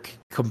work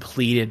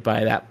completed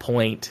by that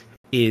point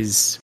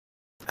is,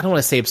 I don't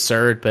want to say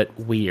absurd, but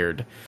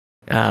weird.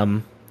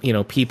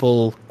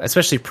 People,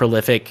 especially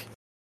prolific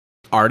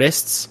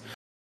artists,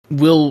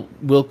 will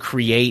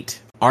create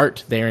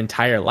art their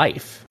entire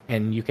life,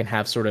 and you can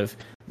have sort of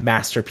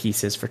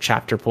masterpieces for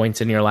chapter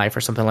points in your life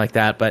or something like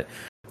that. But,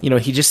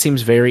 he just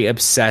seems very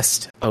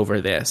obsessed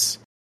over this.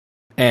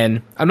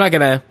 And I'm not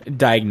going to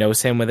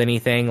diagnose him with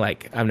anything.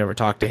 Like, I've never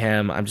talked to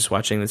him. I'm just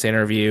watching this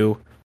interview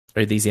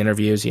or these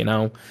interviews,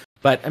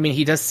 But, I mean,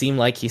 he does seem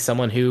like he's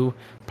someone who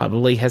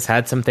probably has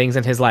had some things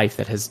in his life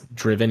that has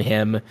driven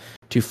him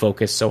to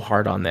focus so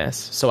hard on this.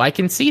 So I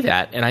can see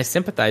that, and I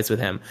sympathize with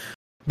him.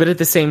 But at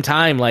the same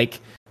time, like,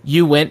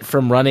 you went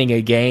from running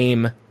a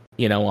game,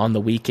 on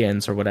the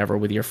weekends or whatever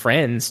with your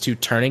friends to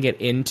turning it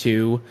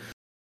into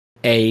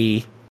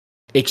a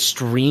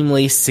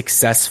extremely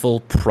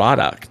successful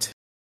product.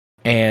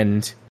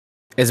 And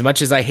as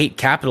much as I hate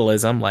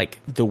capitalism, like,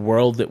 the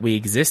world that we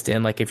exist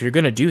in, like, if you're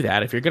going to do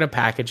that, if you're going to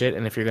package it,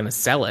 and if you're going to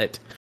sell it,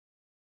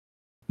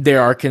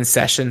 there are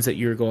concessions that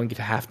you're going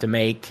to have to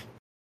make.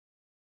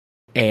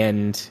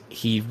 And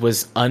he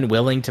was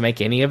unwilling to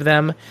make any of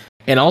them.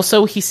 And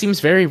also, he seems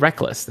very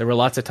reckless. There were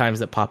lots of times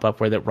that pop up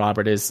where that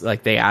Robert is,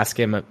 like, they ask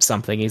him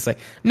something. He's like,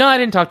 no, I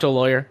didn't talk to a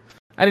lawyer.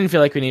 I didn't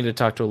feel like we needed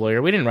to talk to a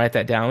lawyer. We didn't write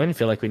that down. We didn't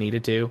feel like we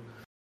needed to.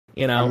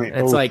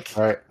 It's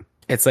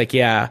like,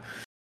 yeah.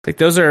 Like,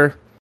 those are,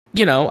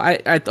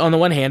 I on the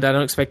one hand, I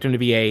don't expect him to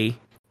be a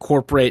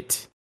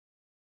corporate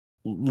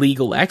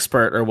legal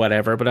expert or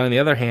whatever, but on the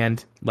other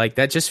hand, like,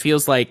 that just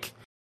feels like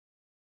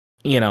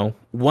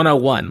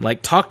 101.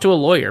 Like, talk to a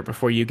lawyer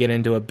before you get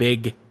into a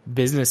big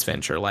business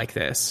venture like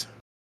this.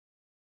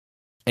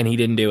 And he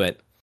didn't do it.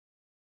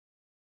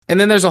 And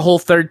then there's a whole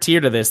third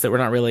tier to this that we're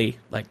not really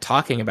like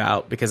talking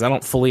about because I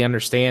don't fully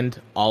understand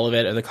all of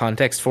it or the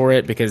context for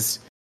it because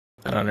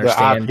I don't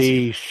understand.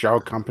 The IP shell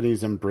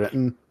companies in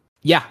Britain.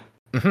 Yeah.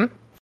 Mm-hmm.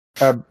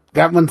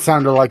 That one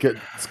sounded like a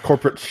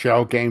corporate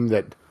shell game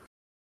that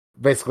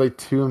basically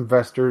two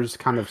investors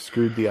kind of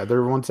screwed the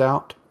other ones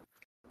out.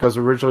 Because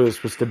originally it was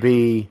supposed to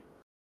be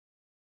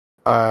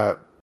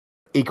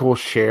equal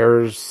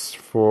shares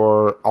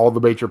for all the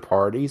major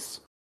parties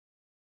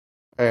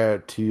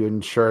to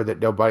ensure that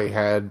nobody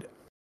had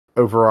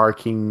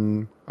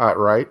overarching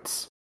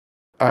rights.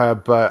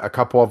 But a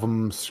couple of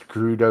them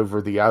screwed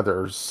over the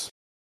others,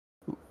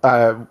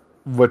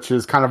 which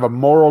is kind of a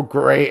moral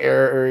gray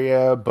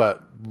area,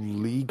 but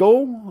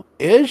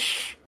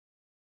legal-ish.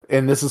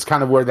 And this is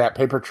kind of where that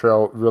paper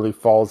trail really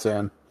falls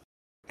in.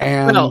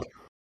 And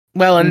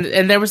well,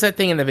 and there was that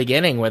thing in the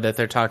beginning where that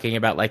they're talking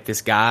about like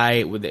this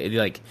guy with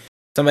like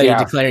somebody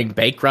declaring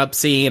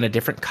bankruptcy in a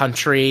different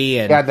country,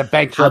 and the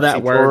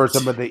bankruptcy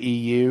tourism of the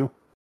EU,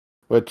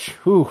 which,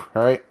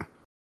 right?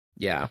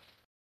 Yeah,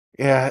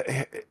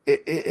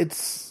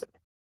 it's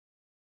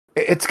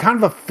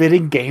kind of a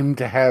fitting game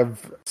to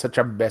have such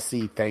a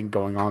messy thing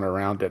going on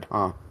around it,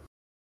 huh?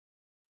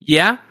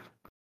 Yeah,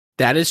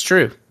 that is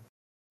true.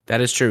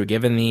 That is true,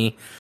 given the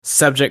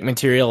subject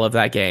material of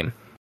that game.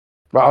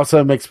 But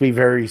also it makes me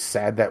very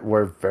sad that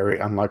we're very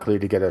unlikely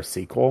to get a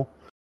sequel.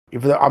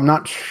 Even though I'm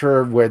not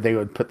sure where they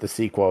would put the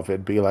sequel, if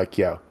it'd be like,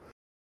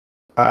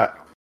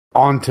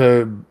 on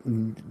to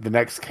the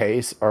next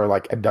case, or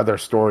like another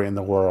story in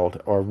the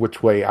world, or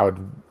which way I would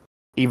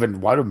even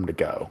want them to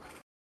go.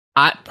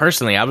 I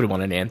would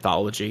want an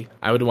anthology.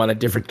 I would want a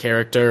different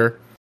character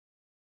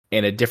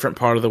in a different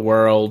part of the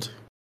world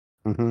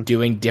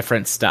doing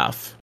different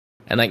stuff.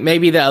 And like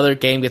maybe the other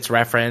game gets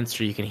referenced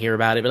or you can hear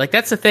about it. But like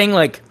that's the thing,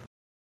 like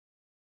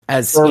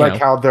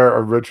how their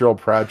original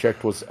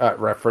project was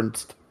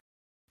referenced.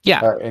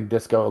 Yeah. In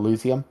Disco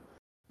Elysium.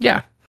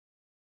 Yeah.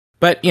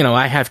 But,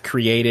 I have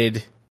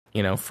created,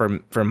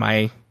 for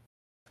my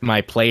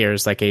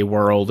players like a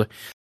world,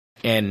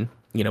 and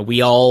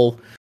we all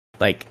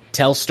like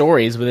tell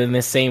stories within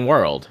this same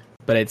world,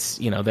 but it's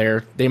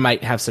they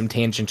might have some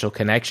tangential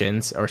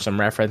connections or some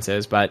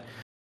references, but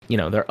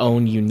their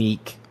own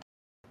unique.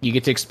 You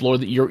get to explore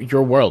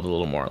your world a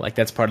little more. Like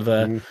that's part of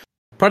the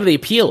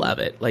appeal of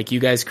it. Like you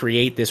guys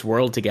create this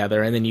world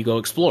together, and then you go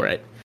explore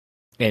it,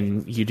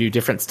 and you do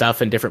different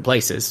stuff in different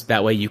places.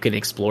 That way, you can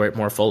explore it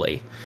more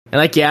fully. And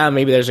like,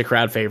 maybe there's a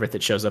crowd favorite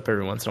that shows up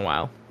every once in a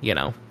while,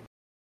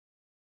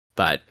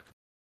 But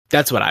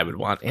that's what I would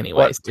want,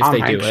 anyways. If Tom they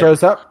Hanks do it.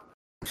 Shows up.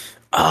 Oh,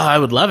 I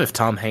would love if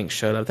Tom Hanks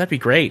showed up. That'd be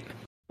great.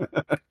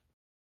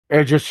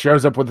 It just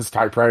shows up with his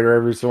typewriter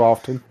every so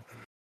often,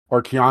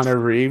 or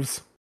Keanu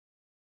Reeves.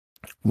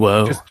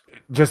 Whoa!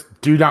 Just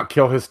do not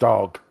kill his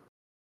dog.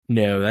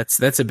 No,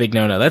 that's a big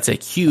no-no. That's a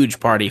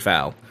huge party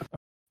foul.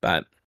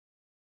 But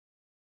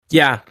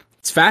yeah,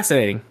 it's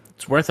fascinating.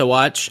 It's worth a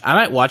watch. I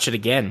might watch it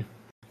again,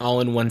 all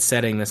in one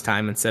setting this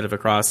time instead of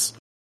across.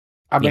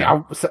 I mean,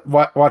 I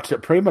watched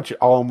it pretty much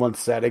all in one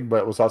setting, but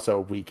it was also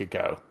a week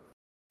ago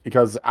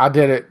because I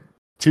did it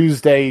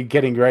Tuesday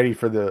getting ready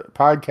for the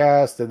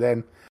podcast, and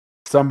then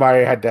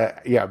somebody had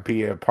to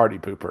be a party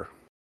pooper.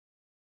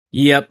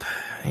 Yep.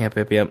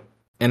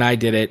 And I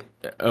did it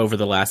over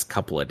the last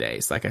couple of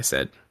days, like I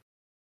said,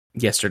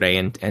 yesterday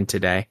and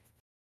today.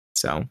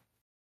 So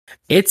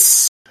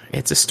it's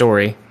a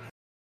story.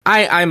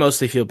 I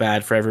mostly feel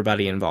bad for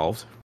everybody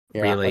involved.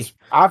 Yeah, really.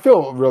 I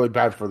feel really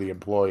bad for the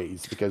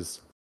employees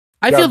because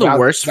I feel the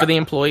worst for the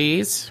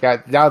employees.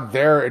 Yeah, now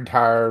their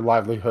entire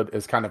livelihood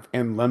is kind of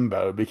in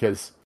limbo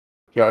because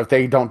if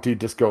they don't do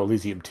Disco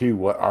Elysium 2,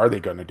 what are they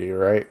going to do,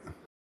 right?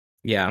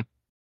 Yeah.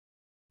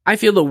 I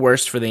feel the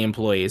worst for the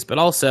employees, but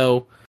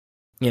also,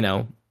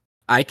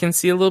 I can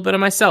see a little bit of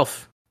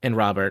myself in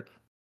Robert.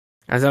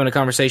 I was having a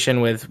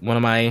conversation with one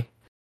of my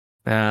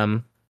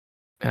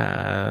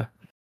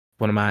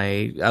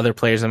other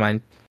players of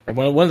mine,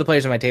 one of the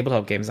players in my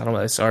tabletop games. I don't know,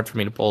 it's hard for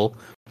me to pull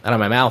out of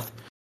my mouth.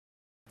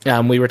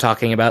 We were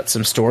talking about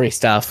some story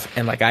stuff,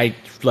 and I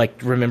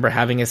remember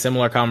having a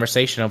similar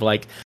conversation of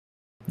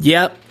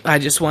yep, I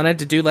just wanted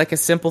to do a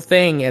simple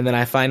thing, and then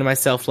I find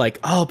myself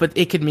oh, but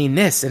it could mean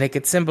this, and it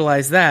could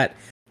symbolize that,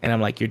 and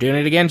I'm you're doing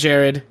it again,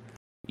 Jared.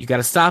 You got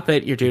to stop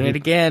it. You're doing it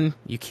again.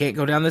 You can't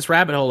go down this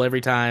rabbit hole every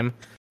time.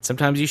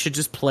 Sometimes you should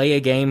just play a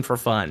game for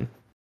fun.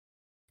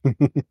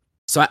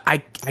 So I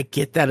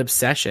get that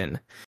obsession,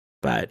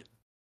 but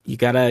you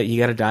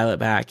gotta dial it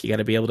back. You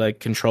gotta be able to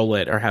control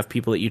it, or have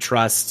people that you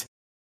trust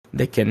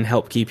that can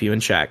help keep you in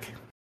check.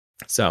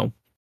 So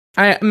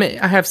I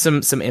have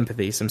some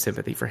empathy, some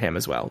sympathy for him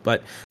as well,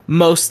 but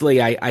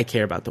mostly I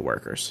care about the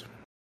workers.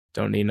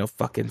 Don't need no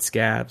fucking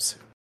scabs.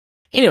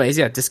 Anyways,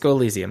 Disco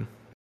Elysium.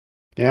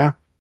 Yeah.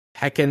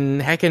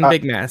 Heckin'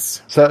 big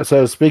mess.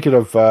 So speaking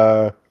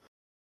of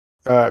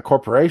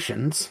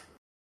corporations.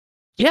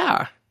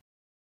 Yeah.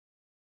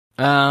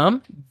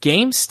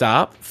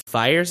 GameStop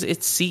fires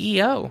its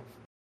CEO.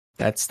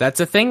 That's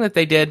a thing that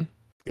they did.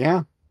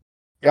 Yeah.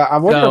 Yeah, I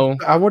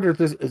wonder if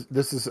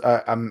this is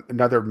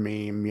another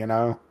meme, you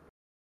know?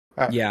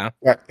 Yeah.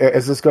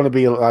 Is this going to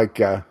be like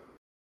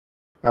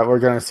we're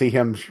going to see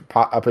him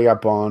popping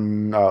up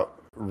on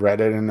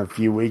Reddit in a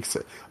few weeks?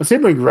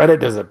 Assuming Reddit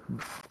doesn't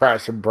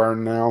crash and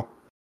burn now.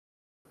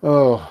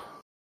 Oh.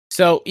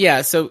 So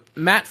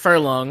Matt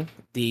Furlong,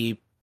 the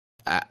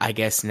I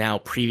guess now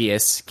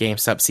previous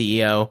GameStop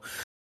CEO,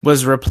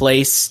 was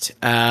replaced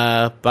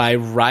by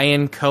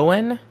Ryan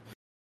Cohen.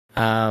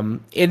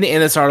 In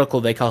this article,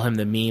 they call him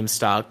the meme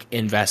stock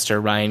investor,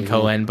 Ryan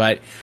Cohen, but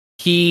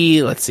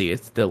let's see,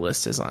 the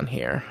list is on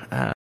here.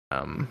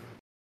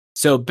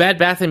 So Bed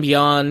Bath &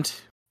 Beyond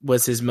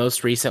was his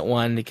most recent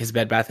one because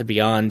Bed Bath &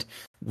 Beyond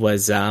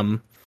was,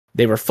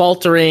 they were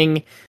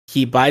faltering.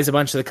 He buys a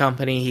bunch of the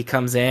company. He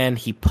comes in,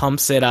 he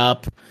pumps it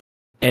up,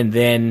 and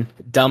then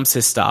dumps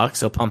his stock.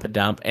 So pump and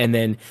dump. And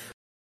then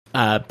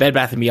Bed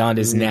Bath & Beyond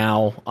is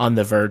now on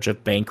the verge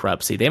of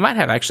bankruptcy. They might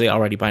have actually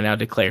already by now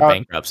declared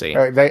bankruptcy.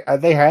 They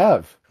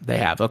have. They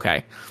have,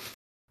 okay.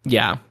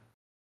 Yeah.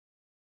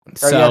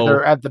 So yeah,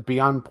 they're at the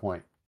beyond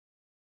point.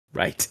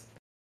 Right.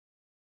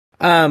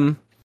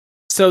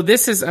 So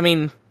this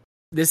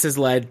has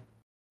led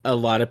a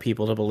lot of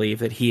people to believe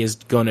that he is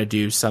going to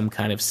do some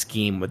kind of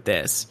scheme with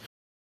this.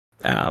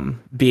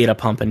 Be it a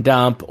pump and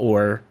dump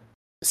or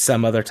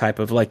some other type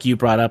of, like you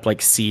brought up,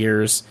 like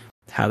Sears,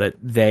 how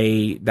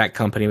that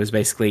company was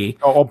basically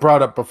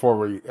brought up before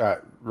we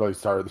really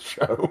started the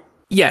show.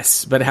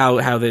 Yes, but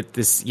how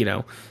this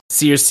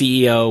Sears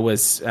CEO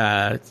was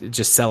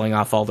just selling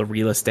off all the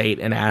real estate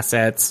and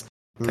assets,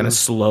 kind of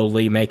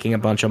slowly making a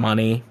bunch of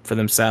money for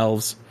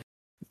themselves.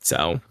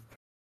 So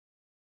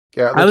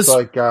yeah, it looks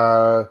like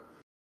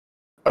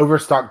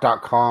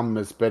Overstock.com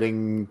is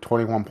bidding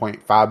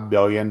 $21.5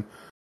 billion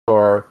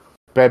for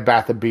Bed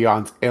Bath &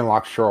 Beyond's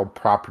intellectual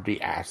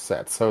property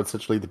assets. So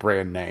essentially the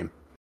brand name.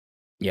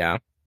 Yeah.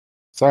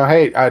 So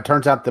hey, it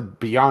turns out the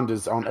Beyond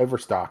is on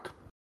Overstock.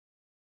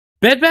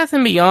 Bed Bath &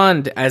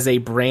 Beyond as a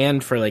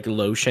brand for like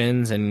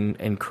lotions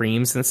and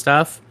creams and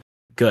stuff,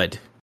 good.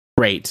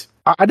 Great.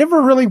 I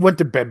never really went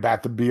to Bed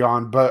Bath &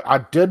 Beyond, but I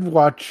did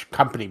watch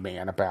Company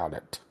Man about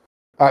it.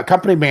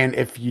 Company Man,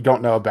 if you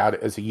don't know about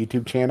it, is a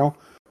YouTube channel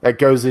that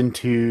goes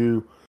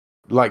into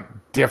like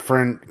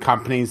different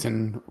companies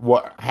and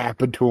what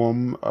happened to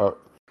them,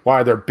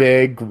 why they're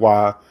big,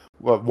 why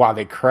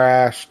they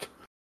crashed,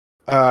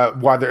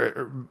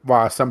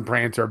 why some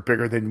brands are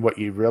bigger than what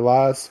you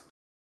realize.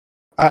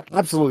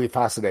 Absolutely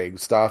fascinating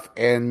stuff,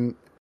 and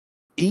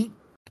he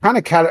kind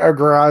of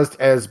categorized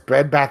as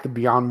Bed Bath &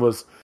 Beyond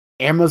was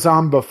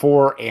Amazon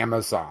before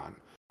Amazon,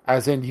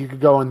 as in you could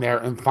go in there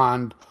and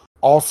find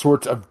all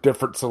sorts of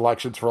different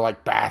selections for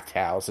like bath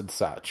towels and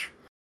such.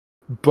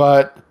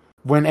 But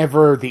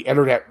whenever the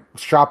internet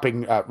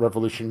shopping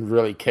revolution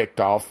really kicked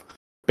off,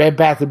 Bed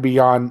Bath &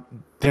 Beyond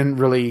didn't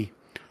really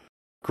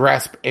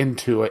grasp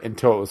into it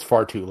until it was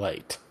far too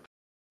late.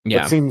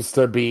 Yeah. It seems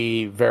to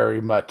be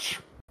very much,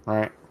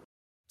 right?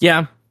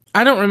 Yeah.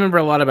 I don't remember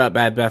a lot about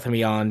Bed Bath &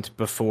 Beyond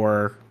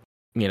before,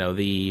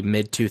 the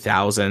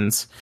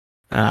mid-2000s.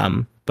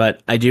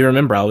 But I do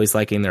remember always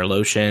liking their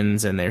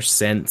lotions and their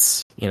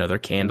scents, their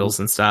candles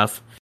and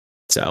stuff.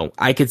 So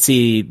I could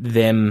see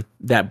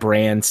that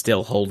brand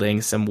still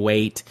holding some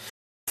weight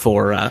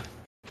for,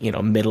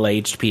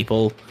 middle-aged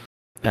people,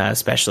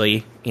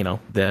 especially,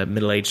 the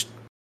middle-aged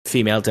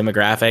female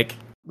demographic.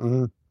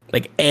 Mm-hmm.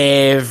 Like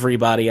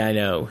everybody I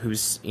know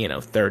who's,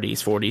 30s,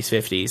 40s,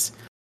 50s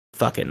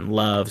fucking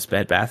loves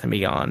Bed Bath &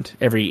 Beyond.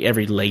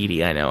 Every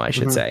lady I know, I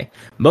should say.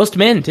 Most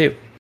men, too.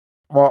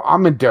 Well,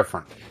 I'm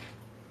indifferent.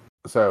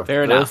 So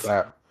fair enough.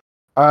 That.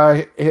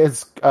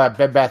 His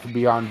Bed Bath &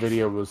 Beyond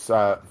video was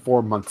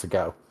 4 months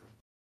ago.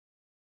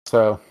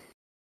 So,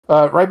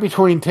 right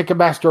between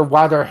Ticketmaster,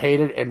 Why They're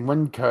Hated, and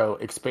Winco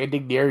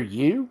expanding near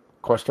you? ?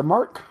 But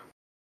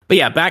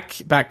yeah,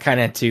 back kind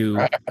of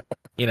to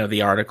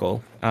the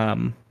article.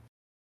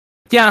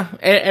 Yeah,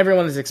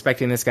 everyone is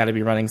expecting this guy to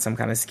be running some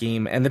kind of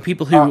scheme, and the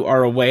people who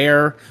are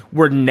aware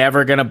were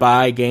never going to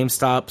buy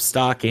GameStop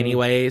stock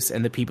anyways,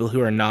 and the people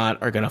who are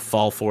not are going to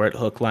fall for it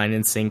hook, line,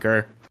 and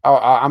sinker.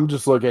 I'm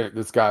just looking at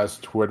this guy's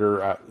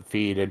Twitter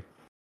feed, and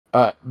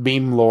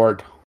Meme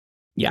Lord.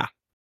 Yeah.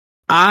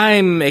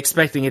 I'm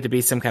expecting it to be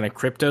some kind of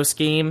crypto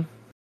scheme.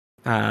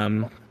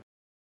 There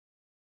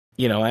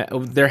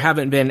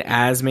haven't been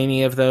as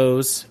many of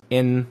those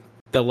in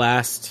the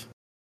last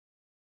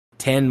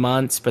 10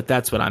 months, but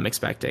that's what I'm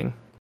expecting.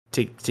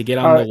 To get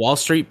on the Wall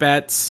Street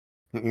bets.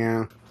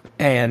 Yeah.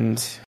 And,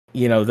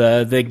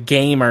 the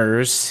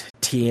gamers,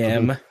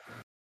 TM.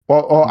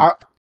 Well,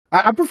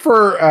 I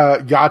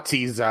prefer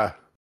Yahtzee's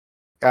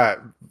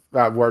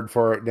word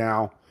for it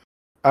now.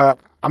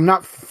 I'm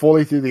not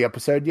fully through the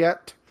episode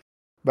yet,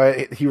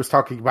 but he was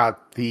talking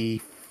about the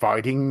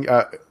fighting,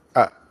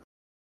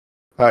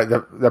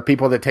 the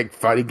people that take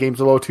fighting games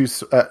a little too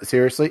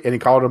seriously, and he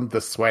called them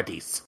the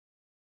sweaties.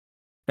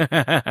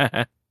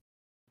 I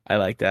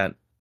like that.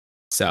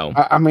 So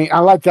I mean, I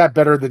like that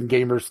better than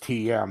Gamers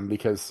TM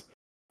because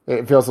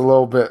it feels a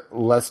little bit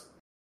less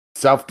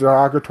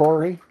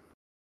self-derogatory.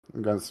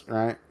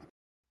 Right?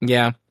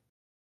 yeah,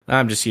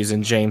 I'm just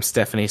using James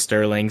Stephanie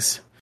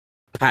Sterling's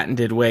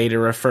patented way to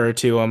refer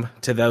to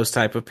those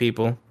type of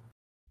people.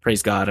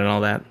 Praise God and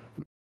all that.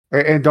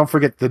 And don't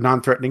forget the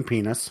non-threatening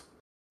penis.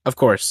 Of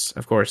course.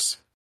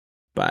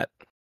 But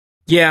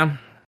yeah,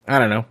 I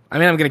don't know. I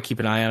mean, I'm going to keep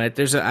an eye on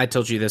it. I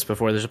told you this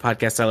before. There's a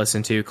podcast I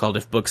listen to called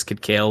If Books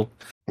Could Kill.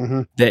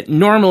 Mm-hmm. That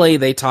normally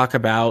they talk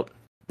about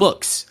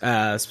books,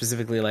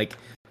 specifically like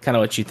kind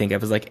of what you think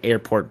of as like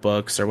airport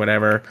books or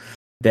whatever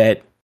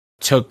that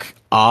took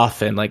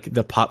off in like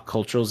the pop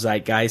cultural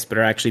zeitgeist, but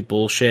are actually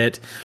bullshit.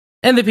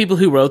 And the people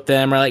who wrote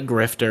them are like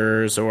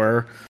grifters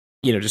or,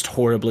 just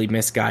horribly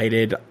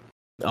misguided,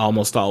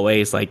 almost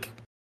always like,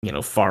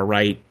 far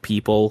right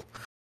people.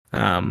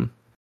 I'm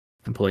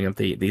pulling up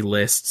the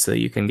list so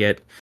you can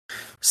get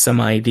some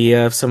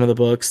idea of some of the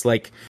books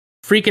like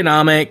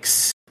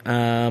Freakonomics,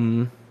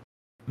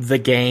 The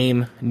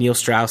Game, Neil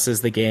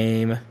Strauss's The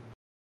Game,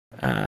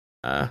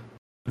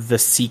 The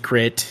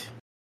Secret,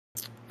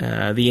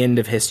 The End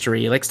of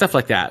History, like stuff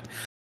like that.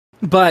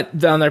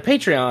 But on their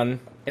Patreon,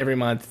 every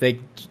month they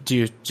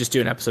do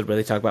an episode where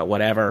they talk about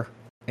whatever.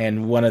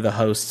 And one of the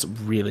hosts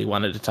really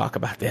wanted to talk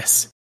about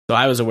this. So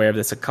I was aware of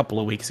this a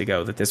couple of weeks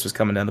ago that this was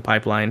coming down the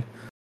pipeline.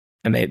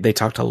 And they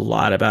talked a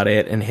lot about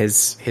it and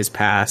his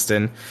past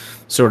and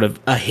sort of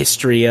a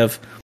history of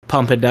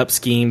pumping up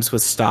schemes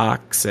with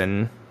stocks,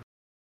 and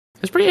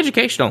it's pretty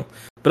educational.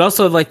 But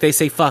also, like, they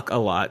say fuck a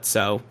lot,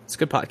 so it's a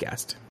good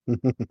podcast.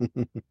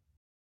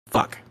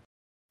 Fuck.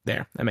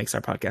 There. That makes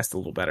our podcast a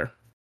little better.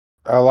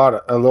 A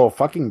little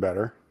fucking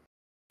better.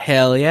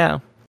 Hell yeah.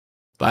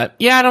 But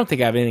yeah, I don't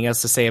think I have anything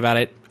else to say about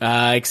it,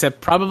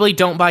 except probably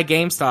don't buy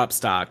GameStop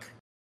stock.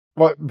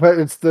 Well, but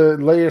it's the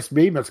latest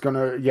meme. It's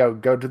gonna,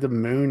 go to the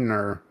moon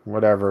or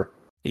whatever.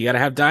 You gotta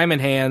have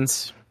diamond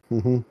hands.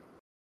 Mm-hmm.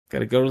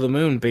 Gotta go to the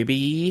moon,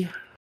 baby.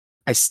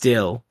 I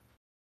still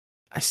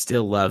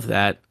love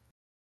that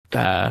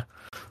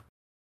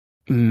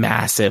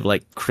massive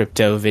like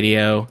crypto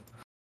video.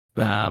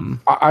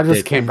 I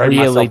just can't bring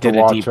really myself to did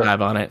a watch deep it.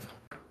 dive on it.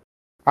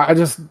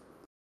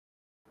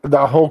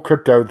 The whole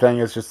crypto thing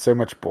is just so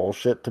much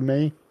bullshit to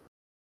me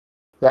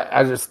that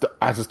I just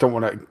don't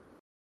want to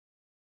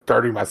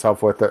dirty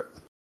myself with it.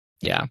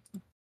 Yeah,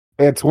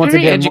 it's once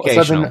again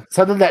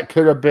something that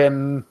could have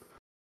been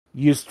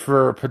used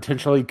for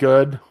potentially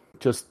good.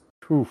 Just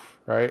poof,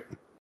 right?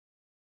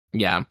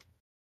 Yeah,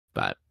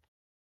 but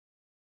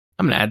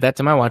I'm gonna add that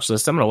to my watch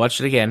list. I'm gonna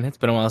watch it again. It's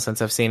been a while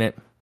since I've seen it.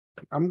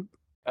 I'm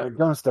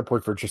gonna step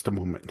away for just a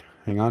moment.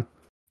 Hang on.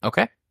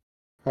 Okay.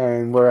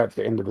 And we're at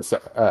the end of this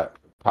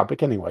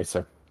topic anyway,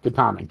 so good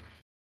timing.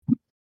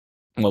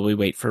 While we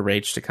wait for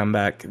Rage to come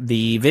back,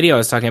 the video I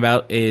was talking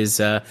about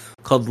is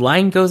called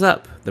Line Goes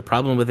Up, The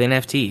Problem with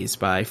NFTs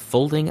by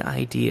Folding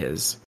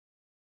Ideas.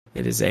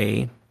 It is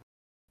a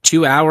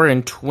 2 hour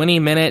and 20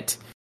 minute,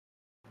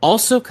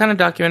 also kind of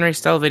documentary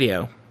style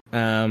video,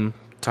 talking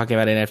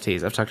about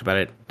NFTs. I've talked about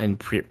it in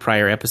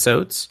prior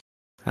episodes,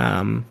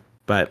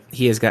 but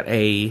he has got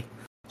a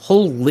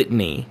whole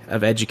litany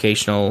of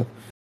educational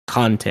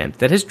content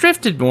that has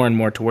drifted more and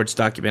more towards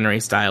documentary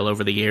style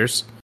over the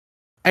years.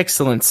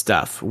 Excellent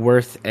stuff.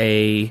 Worth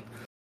a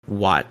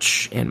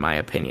watch, in my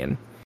opinion.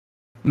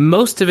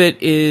 Most of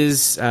it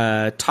is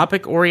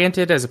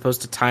topic-oriented as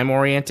opposed to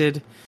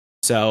time-oriented,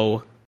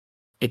 so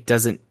it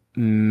doesn't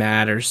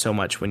matter so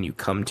much when you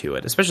come to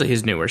it, especially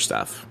his newer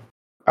stuff.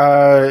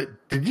 Did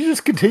you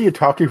just continue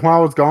talking while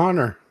I was gone,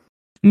 or?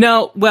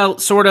 No, well,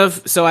 sort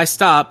of. So I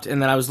stopped,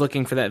 and then I was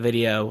looking for that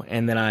video,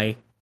 and then I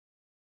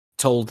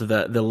told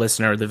the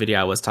listener the video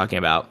I was talking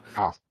about,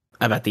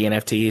 about the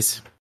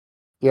NFTs.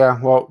 Yeah,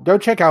 well, go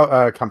check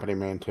out Company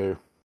Man too.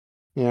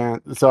 Yeah,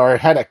 so I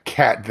had a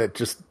cat that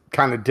just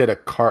kind of did a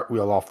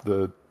cartwheel off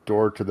the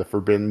door to the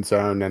Forbidden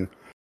Zone, and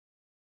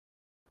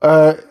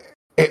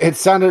it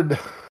sounded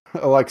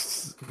like,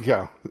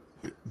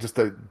 just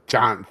a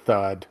giant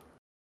thud.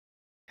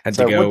 Had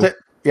to go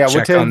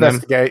went to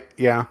investigate.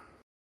 Yeah,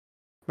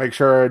 make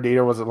sure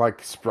Anita wasn't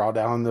like sprawled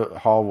down the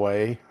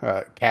hallway.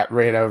 Cat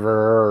ran over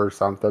her or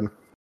something.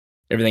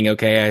 Everything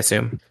okay, I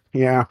assume?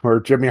 Yeah, or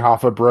Jimmy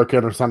Hoffa broke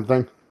in or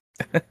something.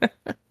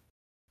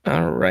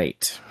 All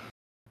right.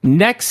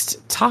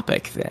 Next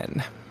topic,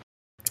 then.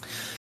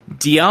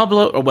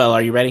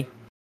 Are you ready?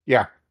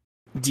 Yeah.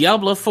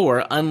 Diablo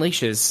 4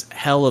 unleashes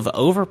hell of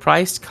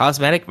overpriced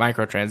cosmetic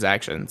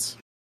microtransactions.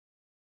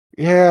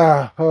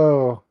 Yeah.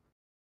 Oh.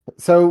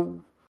 So,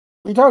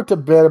 we talked a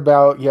bit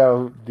about,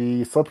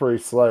 the slippery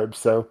slope.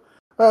 So,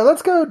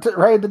 let's go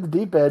right into the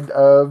deep end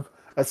of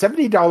a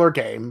 $70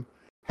 game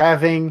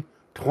having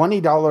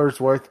 $20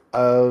 worth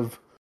of,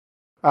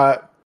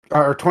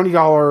 or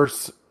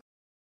 $20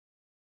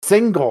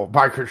 single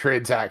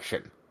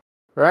microtransaction,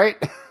 right?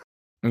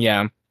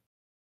 Yeah.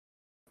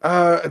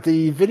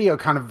 The video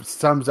kind of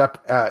sums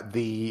up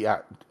the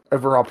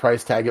overall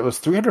price tag. It was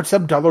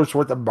 $307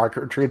 worth of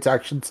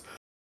microtransactions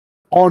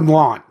on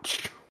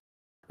launch,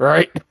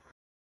 right?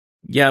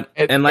 Yep.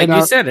 And like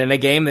you said, in a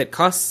game that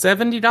costs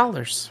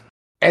 $70.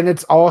 And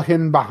it's all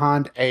hidden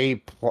behind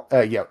a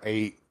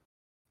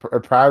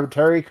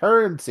proprietary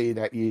currency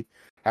that you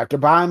have to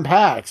buy in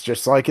packs,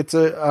 just like it's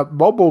a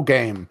mobile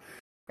game.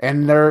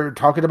 And they're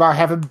talking about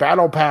having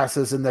battle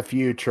passes in the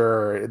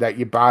future that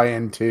you buy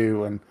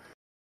into, and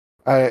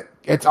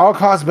it's all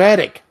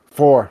cosmetic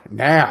for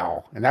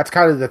now. And that's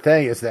kind of the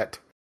thing, is that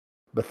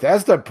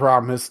Bethesda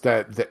promised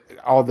that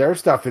all their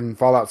stuff in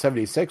Fallout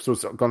 76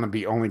 was going to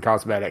be only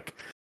cosmetic.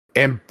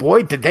 And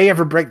boy, did they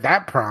ever break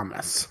that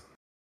promise.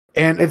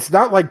 And it's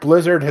not like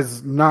Blizzard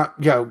has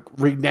not,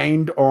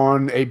 reneged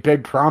on a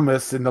big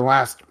promise in the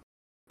last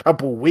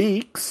couple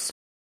weeks.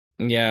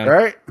 Yeah.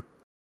 Right?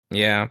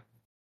 Yeah.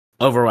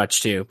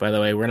 Overwatch 2, by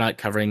the way. We're not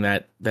covering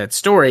that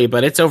story,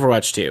 but it's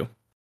Overwatch 2,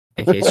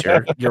 in case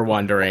you're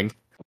wondering,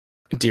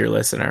 dear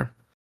listener.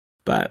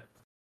 But,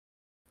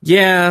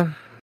 yeah,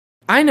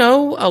 I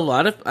know a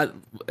lot of, I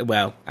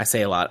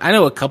say a lot. I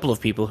know a couple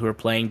of people who are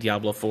playing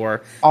Diablo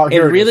 4 and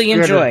really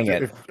enjoying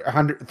it.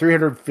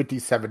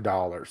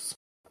 $357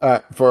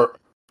 for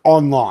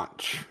on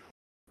launch.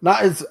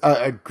 Not as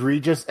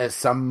egregious as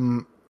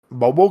some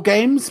mobile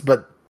games,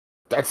 but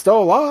that's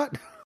still a lot.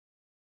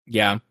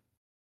 Yeah.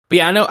 But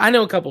yeah, I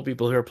know a couple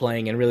people who are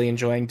playing and really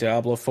enjoying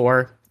Diablo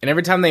 4. And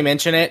every time they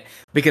mention it,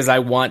 because I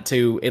want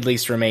to at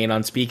least remain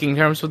on speaking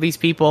terms with these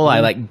people,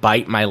 I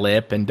bite my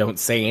lip and don't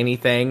say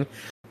anything.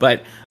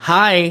 But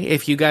hi,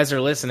 if you guys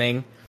are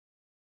listening,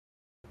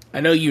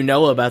 I know you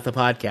know about the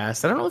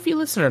podcast. I don't know if you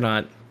listen or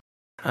not.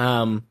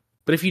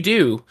 But if you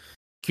do,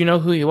 you know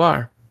who you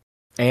are.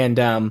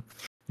 And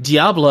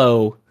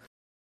Diablo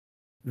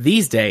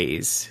these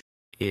days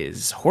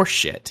is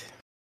horseshit.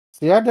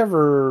 See, I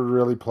never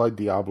really played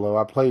Diablo.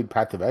 I played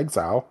Path of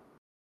Exile.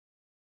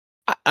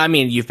 I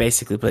mean, you've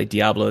basically played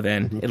Diablo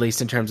then, at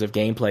least in terms of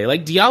gameplay.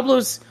 Like,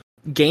 Diablo's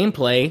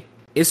gameplay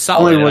is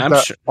solid.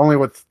 Only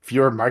with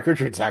fewer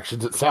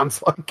microtransactions, it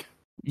sounds like.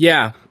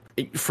 Yeah,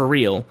 for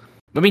real.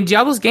 I mean,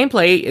 Diablo's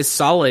gameplay is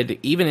solid,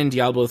 even in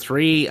Diablo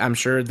 3. I'm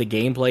sure the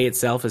gameplay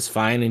itself is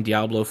fine in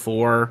Diablo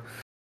 4.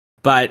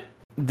 But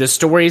the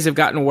stories have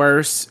gotten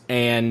worse,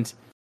 and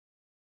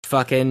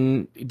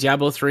fucking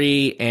Diablo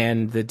 3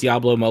 and the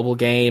Diablo mobile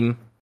game,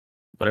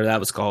 whatever that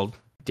was called,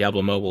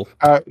 Diablo Mobile.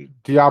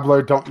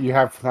 Diablo, don't you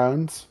have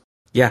phones?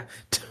 Yeah,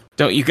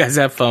 don't you guys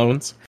have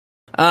phones?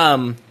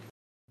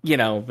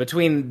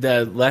 Between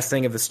the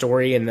lessening of the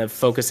story and the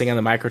focusing on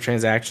the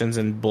microtransactions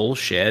and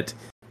bullshit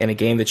in a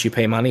game that you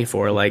pay money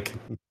for,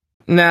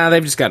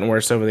 they've just gotten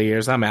worse over the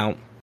years. I'm out.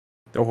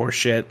 They're horse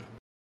shit.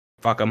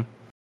 Fuck them.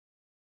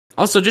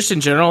 Also, just in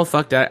general,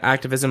 fuck that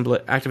Activision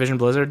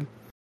Blizzard.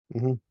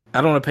 Mm-hmm.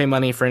 I don't want to pay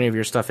money for any of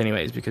your stuff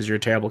anyways, because you're a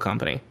terrible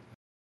company.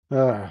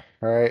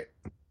 Right.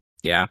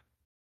 Yeah.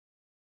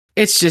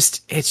 It's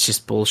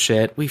just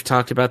bullshit. We've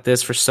talked about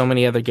this for so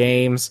many other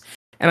games,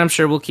 and I'm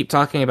sure we'll keep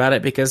talking about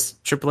it because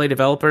AAA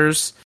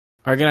developers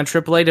are going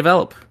to AAA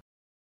develop.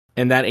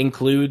 And that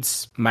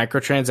includes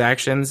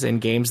microtransactions in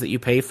games that you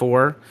pay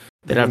for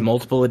that have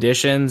multiple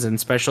editions and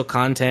special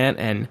content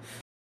and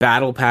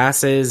battle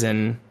passes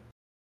and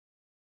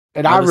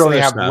I really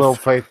have little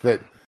faith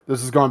that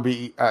this is going to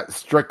be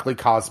strictly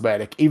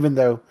cosmetic, even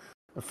though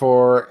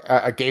for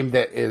a game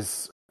that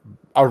is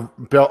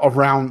built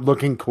around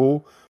looking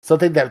cool,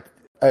 something that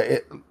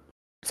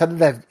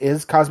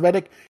is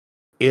cosmetic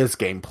is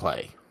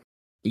gameplay.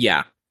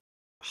 Yeah,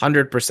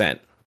 100%.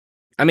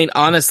 I mean,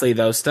 honestly,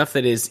 though, stuff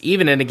that is,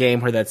 even in a game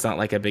where that's not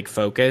like a big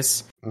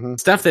focus,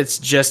 stuff that's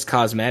just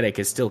cosmetic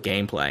is still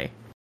gameplay.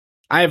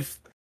 I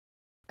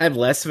have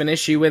less of an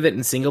issue with it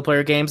in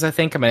single-player games, I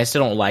think. I mean, I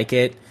still don't like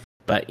it,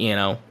 but,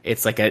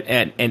 it's like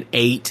an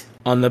 8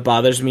 on the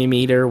bothers me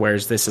meter,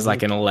 whereas this is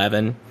like an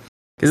 11.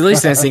 Because at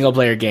least in a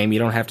single-player game, you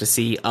don't have to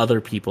see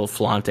other people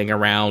flaunting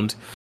around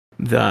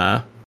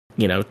the,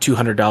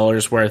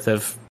 $200 worth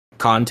of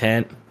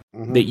content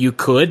that you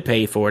could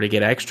pay for to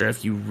get extra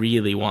if you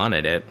really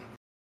wanted it.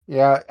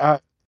 Yeah.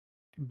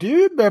 Do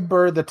you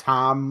remember the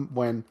time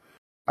when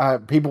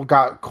people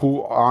got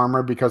cool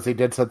armor because they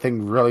did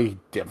something really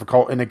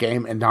difficult in a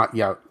game and not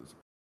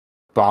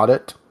bought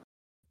it?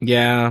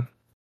 Yeah.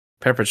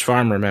 Pepperidge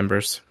Farm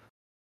remembers.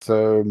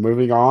 So,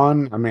 moving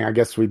on. I mean, I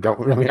guess we don't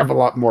really have a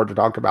lot more to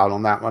talk about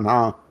on that one,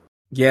 huh?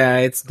 Yeah,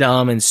 it's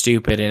dumb and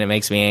stupid, and it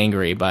makes me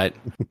angry, but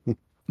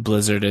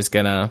Blizzard is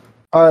gonna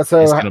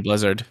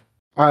Blizzard.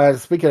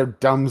 Speaking of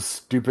dumb,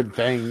 stupid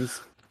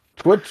things,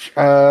 Twitch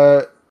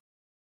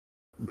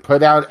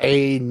put out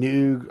a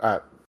new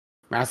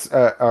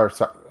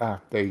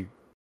they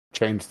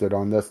changed it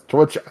on this.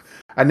 Twitch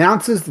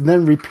announces and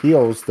then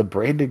repeals the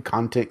branded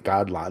content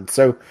guidelines.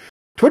 So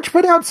Twitch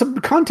put out some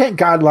content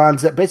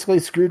guidelines that basically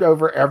screwed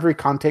over every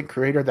content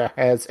creator that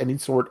has any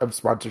sort of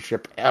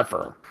sponsorship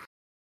ever.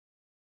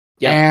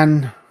 Yeah.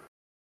 And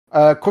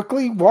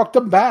quickly walked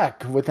them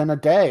back within a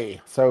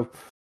day. So,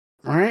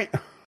 right?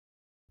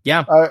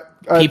 Yeah.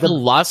 People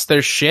lost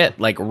their shit,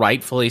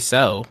 rightfully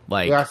so.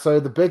 So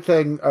the big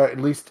thing, at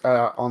least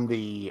on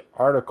the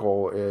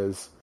article,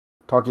 is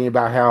talking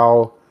about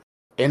how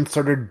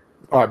inserted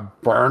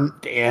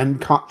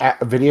burnt-in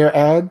video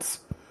ads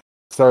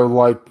So,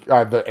 like,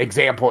 the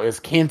example is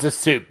Kansas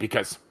Soup,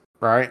 because,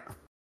 right?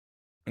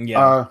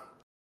 Yeah.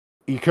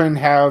 You couldn't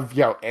have,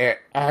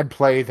 ad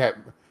play that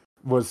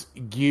was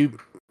you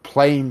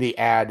playing the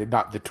ad and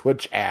not the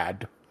Twitch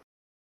ad,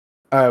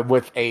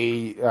 with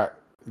a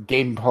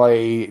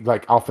gameplay,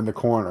 like, off in the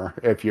corner,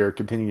 if you're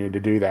continuing to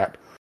do that.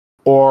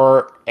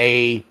 Or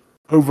a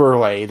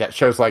overlay that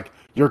shows, like,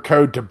 your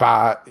code to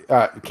buy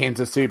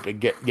Kansas Soup and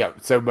get,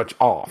 so much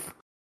off.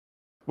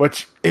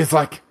 Which is,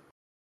 like,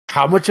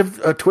 how much of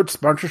a Twitch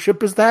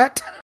sponsorship is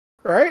that?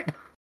 Right?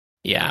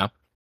 Yeah.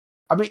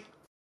 I mean,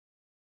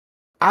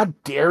 I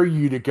dare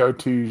you to go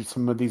to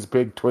some of these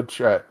big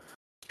Twitch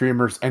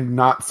streamers and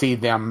not see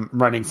them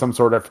running some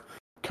sort of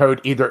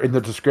code either in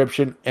the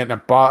description, in a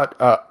bot,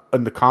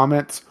 in the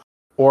comments,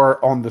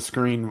 or on the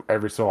screen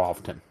every so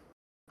often.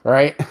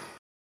 Right?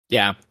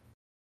 Yeah.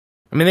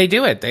 I mean, they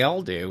do it. They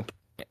all do.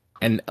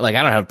 And, like,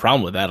 I don't have a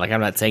problem with that. Like,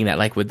 I'm not saying that,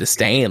 like, with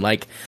disdain.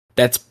 Like,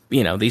 that's,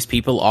 these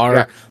people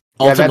are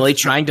ultimately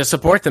trying to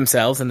support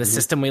themselves in the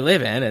system we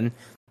live in, and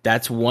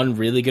that's one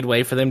really good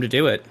way for them to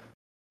do it.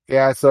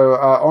 Yeah, so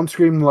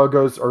on-screen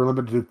logos are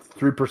limited to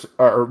 3%,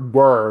 or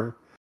were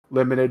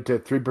limited to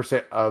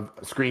 3% of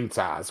screen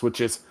size, which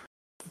is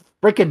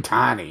freaking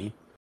tiny.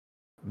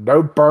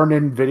 No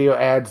burned-in video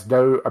ads,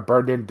 no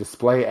burned-in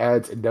display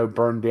ads, and no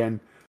burned-in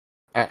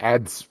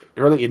ads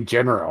really in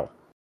general.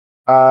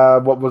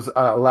 What was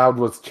allowed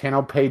was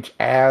channel page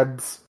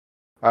ads,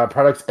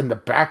 products in the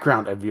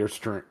background of your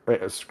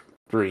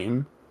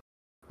stream,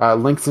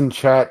 links in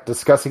chat,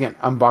 discussing and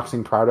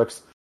unboxing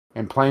products,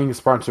 and playing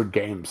sponsored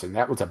games, and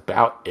that was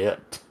about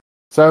it.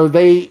 So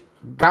they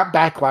got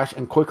backlash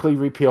and quickly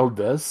repealed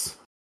this,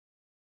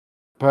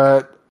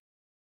 but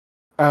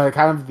kind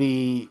of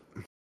the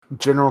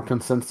general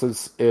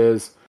consensus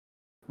is,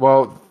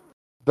 well,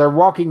 they're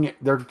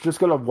just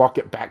going to walk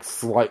it back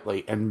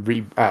slightly and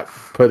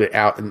put it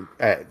out and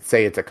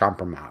say it's a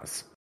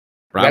compromise.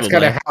 Probably.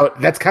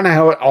 That's kind of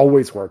how it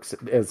always works,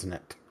 isn't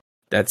it?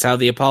 That's how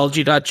the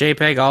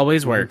apology.jpg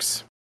always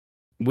works.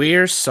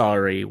 We're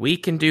sorry. We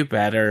can do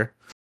better.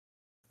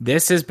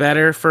 This is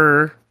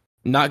better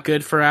not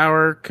good for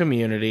our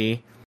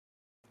community.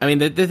 I mean,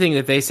 the thing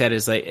that they said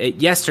is,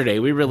 like, yesterday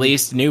we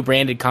released new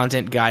branded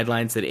content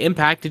guidelines that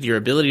impacted your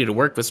ability to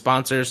work with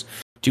sponsors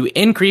to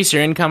increase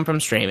your income from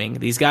streaming.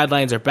 These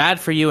guidelines are bad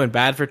for you and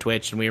bad for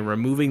Twitch, and we are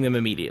removing them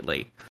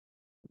immediately.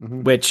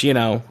 Mm-hmm. Which,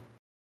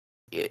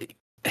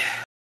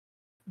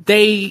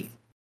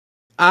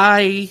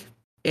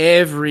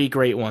 every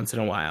great once in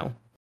a while,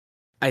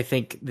 I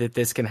think that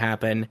this can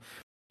happen,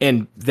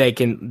 and they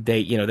can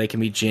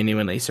be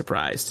genuinely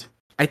surprised.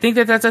 I think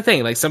that that's a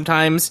thing. Like,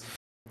 sometimes,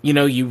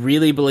 you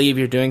really believe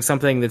you're doing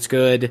something that's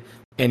good,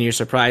 and you're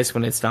surprised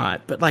when it's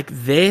not. But, like,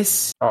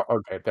 this... Oh,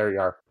 okay, there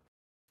you are.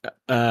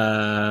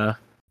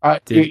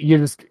 You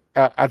just...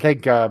 I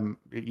think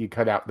you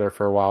cut out there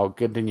for a while.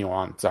 Continue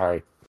on,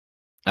 sorry.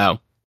 Oh.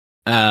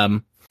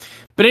 But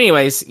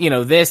anyways,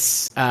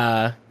 this...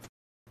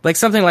 like,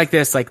 something like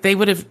this, like, they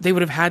would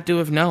have had to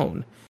have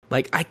known.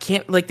 Like, I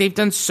can't, like, they've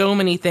done so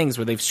many things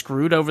where they've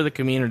screwed over the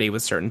community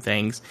with certain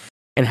things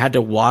and had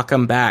to walk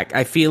them back.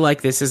 I feel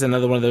like this is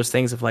another one of those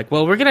things of, like,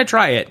 well, we're going to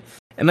try it,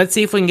 and let's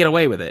see if we can get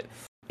away with it.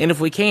 And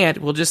if we can't,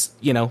 we'll just,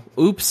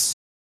 oops,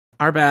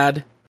 our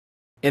bad.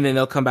 And then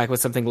they'll come back with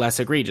something less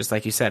egregious,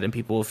 like you said, and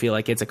people will feel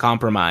like it's a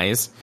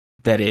compromise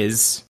that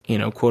is,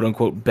 quote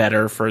unquote,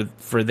 better for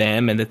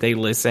them, and that they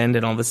listened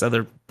and all this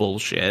other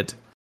bullshit.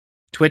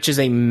 Twitch is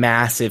a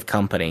massive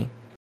company.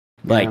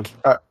 Like,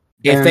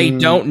 if they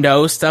don't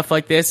know stuff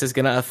like this is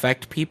going to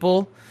affect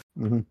people,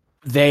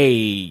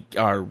 they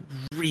are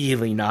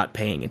really not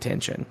paying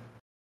attention.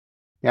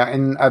 Yeah,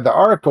 and the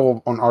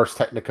article on Ars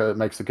Technica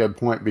makes a good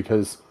point,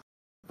 because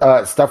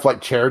stuff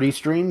like charity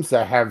streams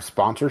that have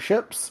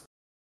sponsorships,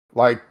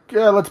 like,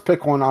 let's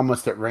pick one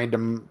almost at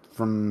random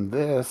from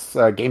this,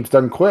 Games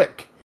Done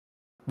Quick,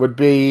 would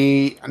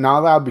be not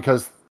allowed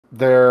because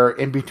they're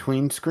in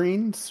between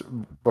screens,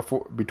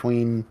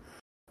 between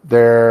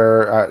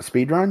their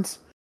speedruns,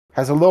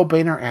 has a little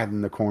banner ad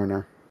in the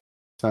corner.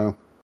 So,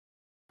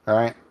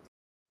 alright.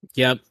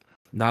 Yep,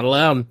 not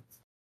allowed.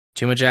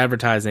 Too much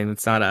advertising,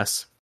 that's not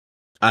us.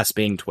 Us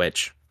being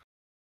Twitch.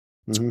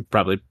 It's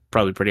probably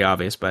pretty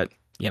obvious, but,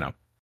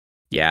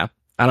 yeah.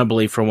 I don't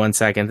believe for 1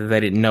 second that they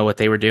didn't know what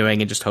they were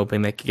doing and just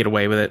hoping they could get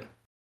away with it.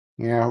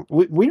 Yeah,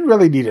 we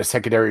really need a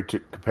secondary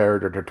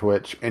comparator to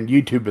Twitch, and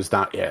YouTube is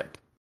not it.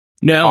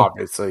 No.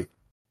 Obviously.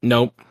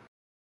 Nope.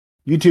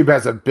 YouTube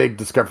has a big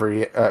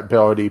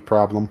discoverability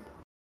problem.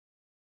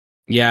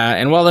 Yeah,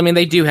 and well, I mean,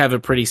 they do have a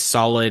pretty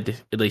solid,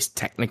 at least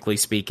technically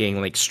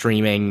speaking, like,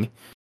 streaming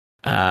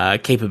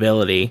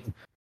capability.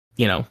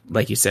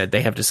 Like you said,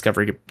 they have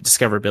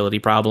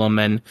discoverability problem,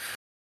 and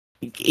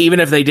even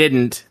if they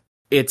didn't,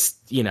 it's,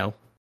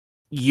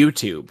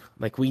 YouTube.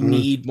 Like, we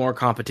need more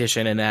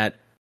competition in that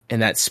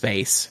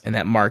space, in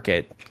that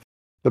market.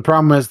 The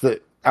problem is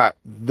that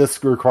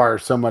this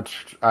requires so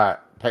much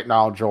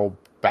technological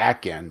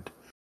back end.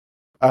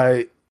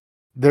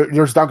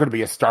 There's not going to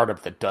be a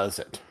startup that does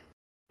it.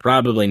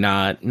 Probably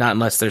not. Not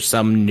unless there's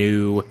some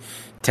new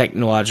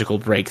technological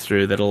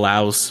breakthrough that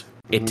allows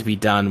it to be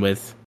done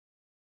with,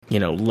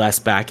 less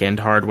back-end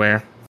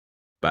hardware.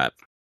 But,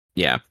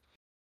 yeah.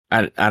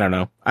 I don't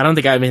know. I don't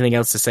think I have anything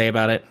else to say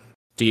about it.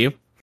 Do you?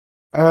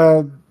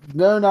 No,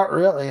 not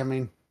really. I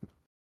mean,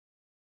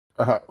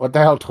 what the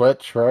hell,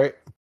 Twitch, right?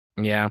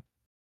 Yeah.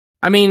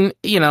 I mean,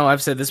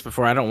 I've said this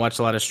before. I don't watch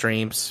a lot of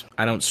streams.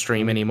 I don't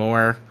stream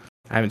anymore.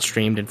 I haven't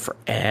streamed in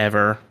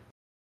forever.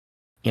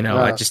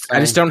 I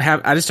just don't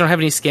have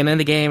any skin in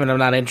the game, and I'm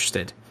not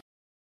interested.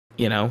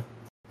 And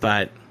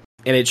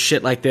it's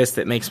shit like this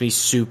that makes me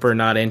super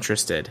not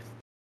interested.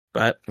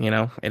 But,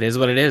 it is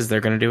what it is.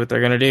 They're going to do what they're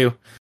going to do.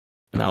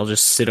 And I'll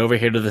just sit over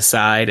here to the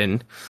side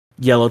and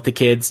yell at the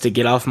kids to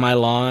get off my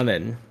lawn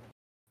and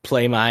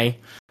play my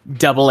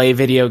AA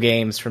video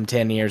games from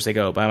 10 years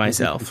ago by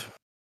myself.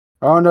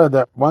 Oh, no,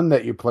 that one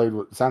that you played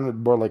sounded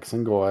more like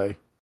single A.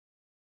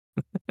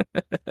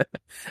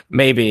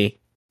 Maybe,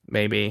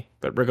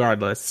 but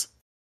regardless.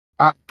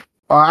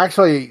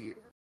 Actually,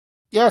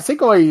 yeah,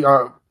 single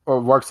A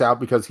works out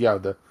because,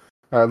 the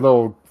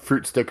little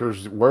fruit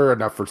stickers were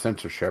enough for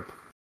censorship.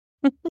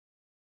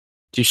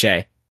 Touche.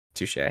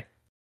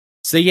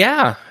 So,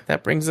 yeah,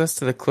 that brings us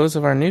to the close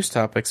of our news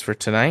topics for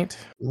tonight.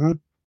 Mm-hmm.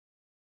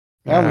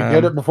 Yeah, we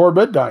did it before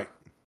midnight.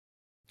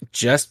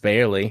 Just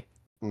barely.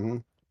 Mm-hmm.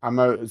 I'm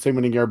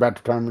assuming you're about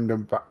to turn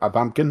into a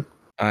pumpkin.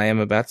 I am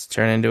about to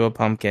turn into a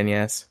pumpkin,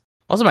 yes.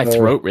 Also, my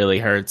throat really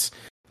hurts.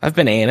 I've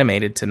been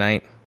animated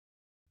tonight.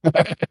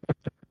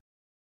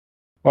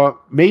 Well,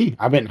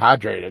 I've been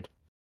hydrated.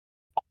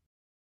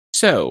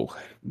 So,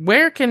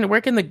 where can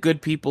the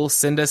good people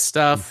send us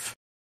stuff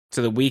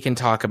so that we can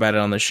talk about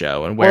it on the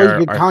show? And where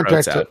you can our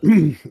throats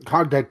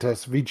contact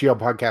us,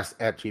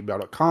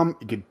 VGLpodcast@gmail.com.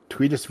 You can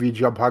tweet us,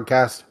 VGL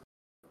Podcast.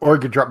 Or you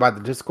can drop by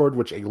the Discord,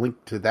 which a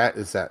link to that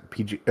is at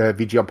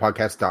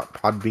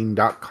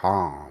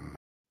VGLpodcast.podbean.com.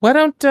 Why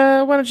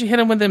don't you hit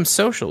them with them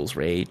socials,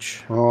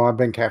 Rage? Well, I've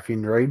been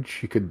Caffeine Rage.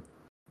 You could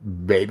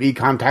maybe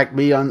contact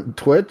me on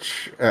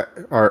Twitch,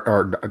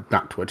 or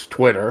not Twitch,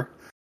 Twitter.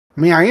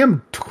 I mean, I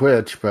am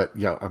Twitch, but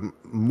I'm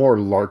more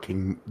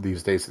larking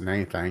these days than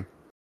anything.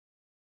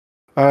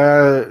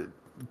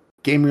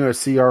 Gaming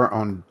with CR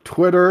on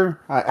Twitter.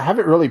 I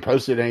haven't really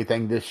posted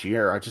anything this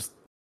year.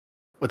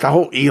 With the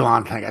whole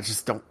Elon thing, I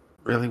just don't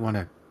really want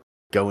to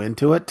go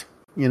into it,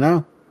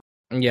 Yeah.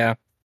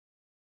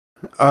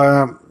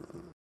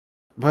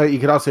 But you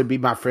could also be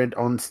my friend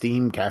on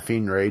Steam,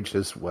 Caffeine Rage,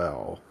 as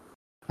well.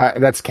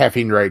 That's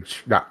Caffeine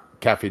Rage, not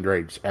Caffeine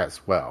Rage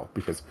as well,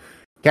 because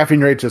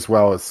Caffeine Rage as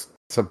well is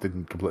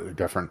something completely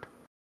different.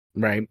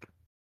 Right.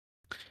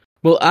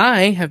 Well,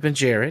 I have been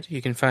Jared.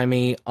 You can find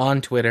me on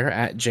Twitter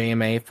at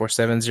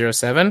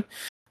JMA4707,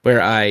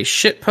 where I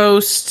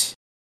shitpost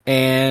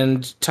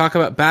and talk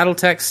about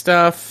BattleTech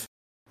stuff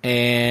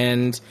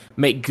and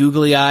make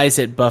googly eyes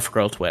at Buff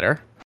Girl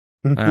Twitter.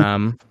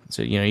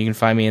 So, you can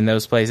find me in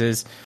those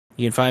places.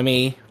 You can find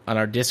me on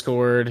our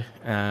Discord,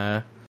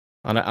 on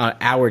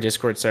our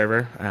Discord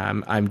server.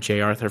 I'm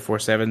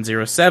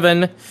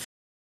JArthur4707.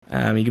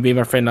 You can be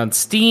my friend on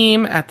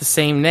Steam at the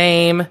same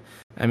name.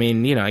 I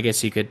mean, I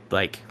guess you could,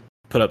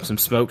 put up some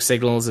smoke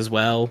signals as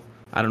well.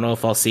 I don't know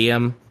if I'll see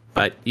them,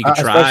 but you could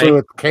try. Especially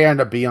with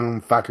Canada being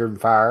on fucking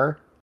fire.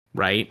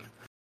 Right.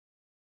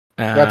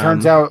 That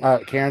turns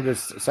out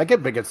Canada's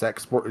second biggest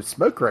export is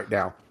smoke right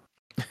now.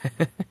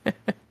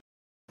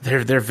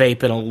 They're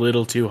vaping a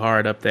little too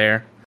hard up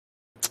there.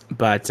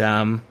 But,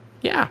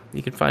 yeah,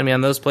 you can find me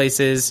on those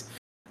places.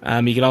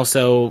 You can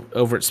also,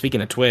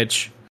 speaking of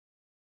Twitch,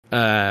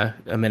 a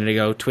minute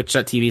ago,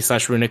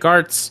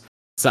 twitch.tv/RunicArts.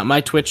 It's not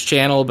my Twitch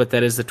channel, but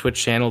that is the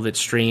Twitch channel that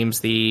streams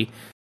the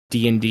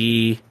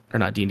D&D, or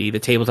not D&D, the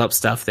tabletop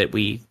stuff that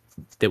we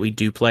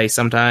do play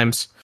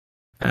sometimes.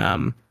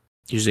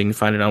 Usually you can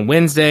find it on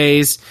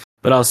Wednesdays,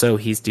 but also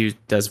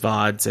does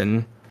VODs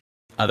and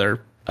other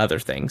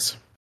things.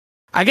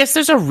 I guess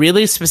there's a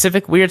really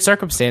specific weird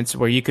circumstance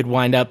where you could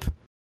wind up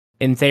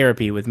in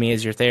therapy with me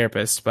as your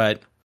therapist,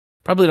 but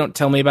probably don't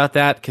tell me about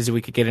that because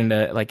we could get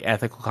into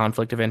ethical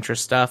conflict of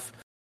interest stuff.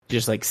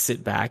 Just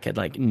sit back and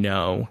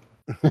no.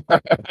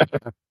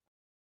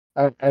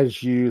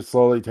 As you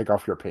slowly take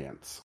off your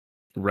pants.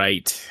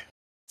 Right.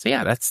 So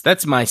yeah,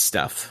 that's my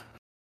stuff.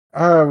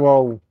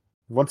 Well,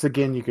 once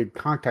again, you could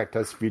contact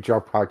us,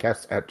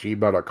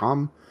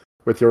 VGLpodcast@gmail.com,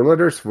 with your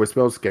letters,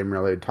 voicemails,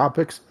 game-related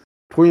topics.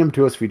 Tweet them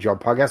to us, VGL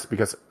Podcast,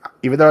 because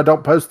even though I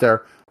don't post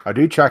there, I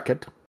do check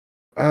it.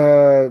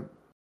 Or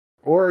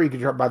you can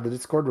drop by the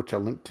Discord, which a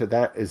link to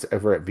that is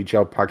over at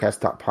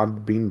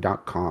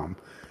VGLpodcast.podbean.com.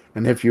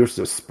 And if you wish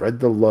to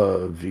spread the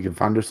love, you can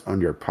find us on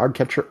your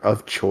podcatcher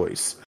of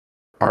choice.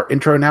 Our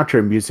intro and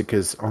outro music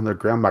is On the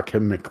Ground by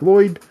Kevin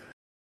McLeod.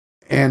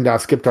 And I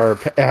skipped our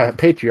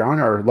Patreon,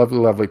 our lovely,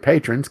 lovely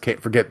patrons.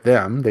 Can't forget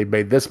them. They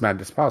made this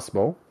madness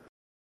possible.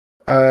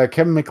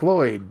 Kevin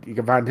McLeod, you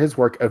can find his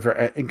work over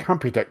at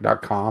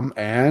Incompetech.com.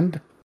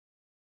 And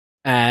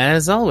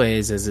as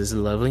always, as his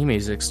lovely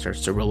music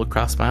starts to roll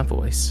across my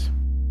voice.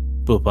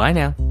 Bye-bye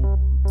now.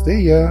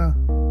 See ya.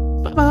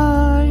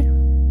 Bye-bye.